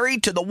legendary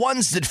to the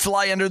ones that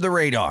fly under the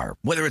radar.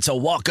 Whether it's a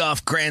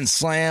walk-off grand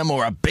slam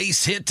or a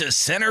base hit to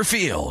center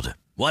field.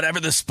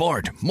 Whatever the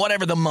sport,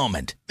 whatever the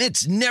moment.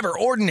 It's never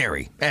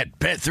ordinary at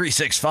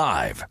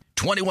Bet365.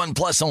 21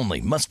 plus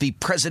only. Must be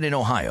present in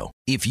Ohio.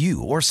 If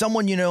you or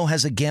someone you know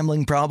has a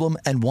gambling problem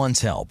and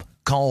wants help,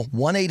 call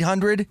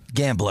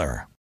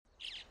 1-800-GAMBLER.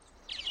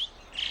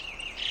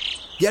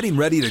 Getting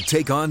ready to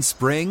take on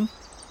spring?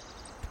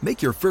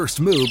 Make your first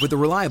move with the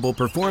reliable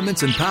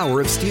performance and power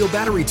of Steel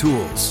battery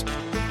tools.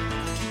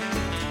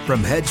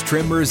 From hedge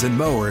trimmers and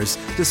mowers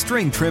to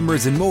string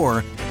trimmers and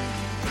more,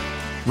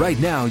 right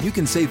now you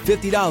can save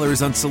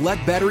 $50 on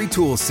select battery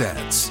tool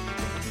sets.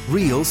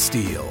 Real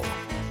Steel.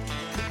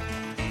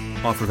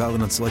 Offer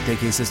valid on select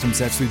AK system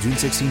sets through June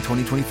 16,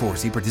 2024.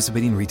 See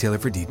participating retailer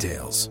for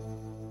details.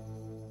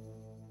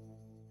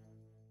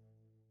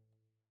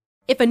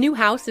 If a new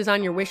house is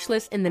on your wish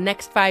list in the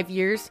next 5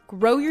 years,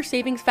 grow your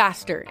savings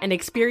faster and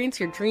experience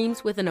your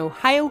dreams with an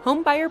Ohio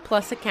Homebuyer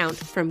Plus account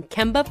from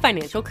Kemba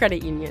Financial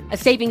Credit Union. A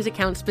savings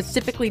account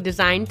specifically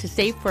designed to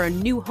save for a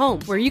new home,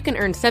 where you can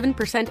earn 7%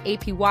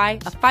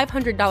 APY,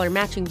 a $500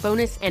 matching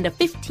bonus, and a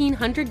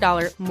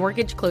 $1,500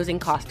 mortgage closing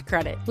cost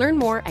credit. Learn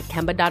more at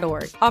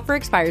Kemba.org. Offer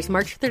expires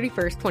March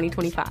 31st,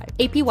 2025.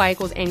 APY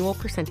equals annual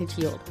percentage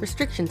yield.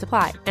 Restrictions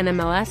apply.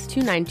 NMLS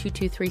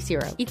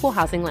 292230. Equal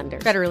housing lender.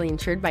 Federally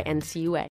insured by NCUA.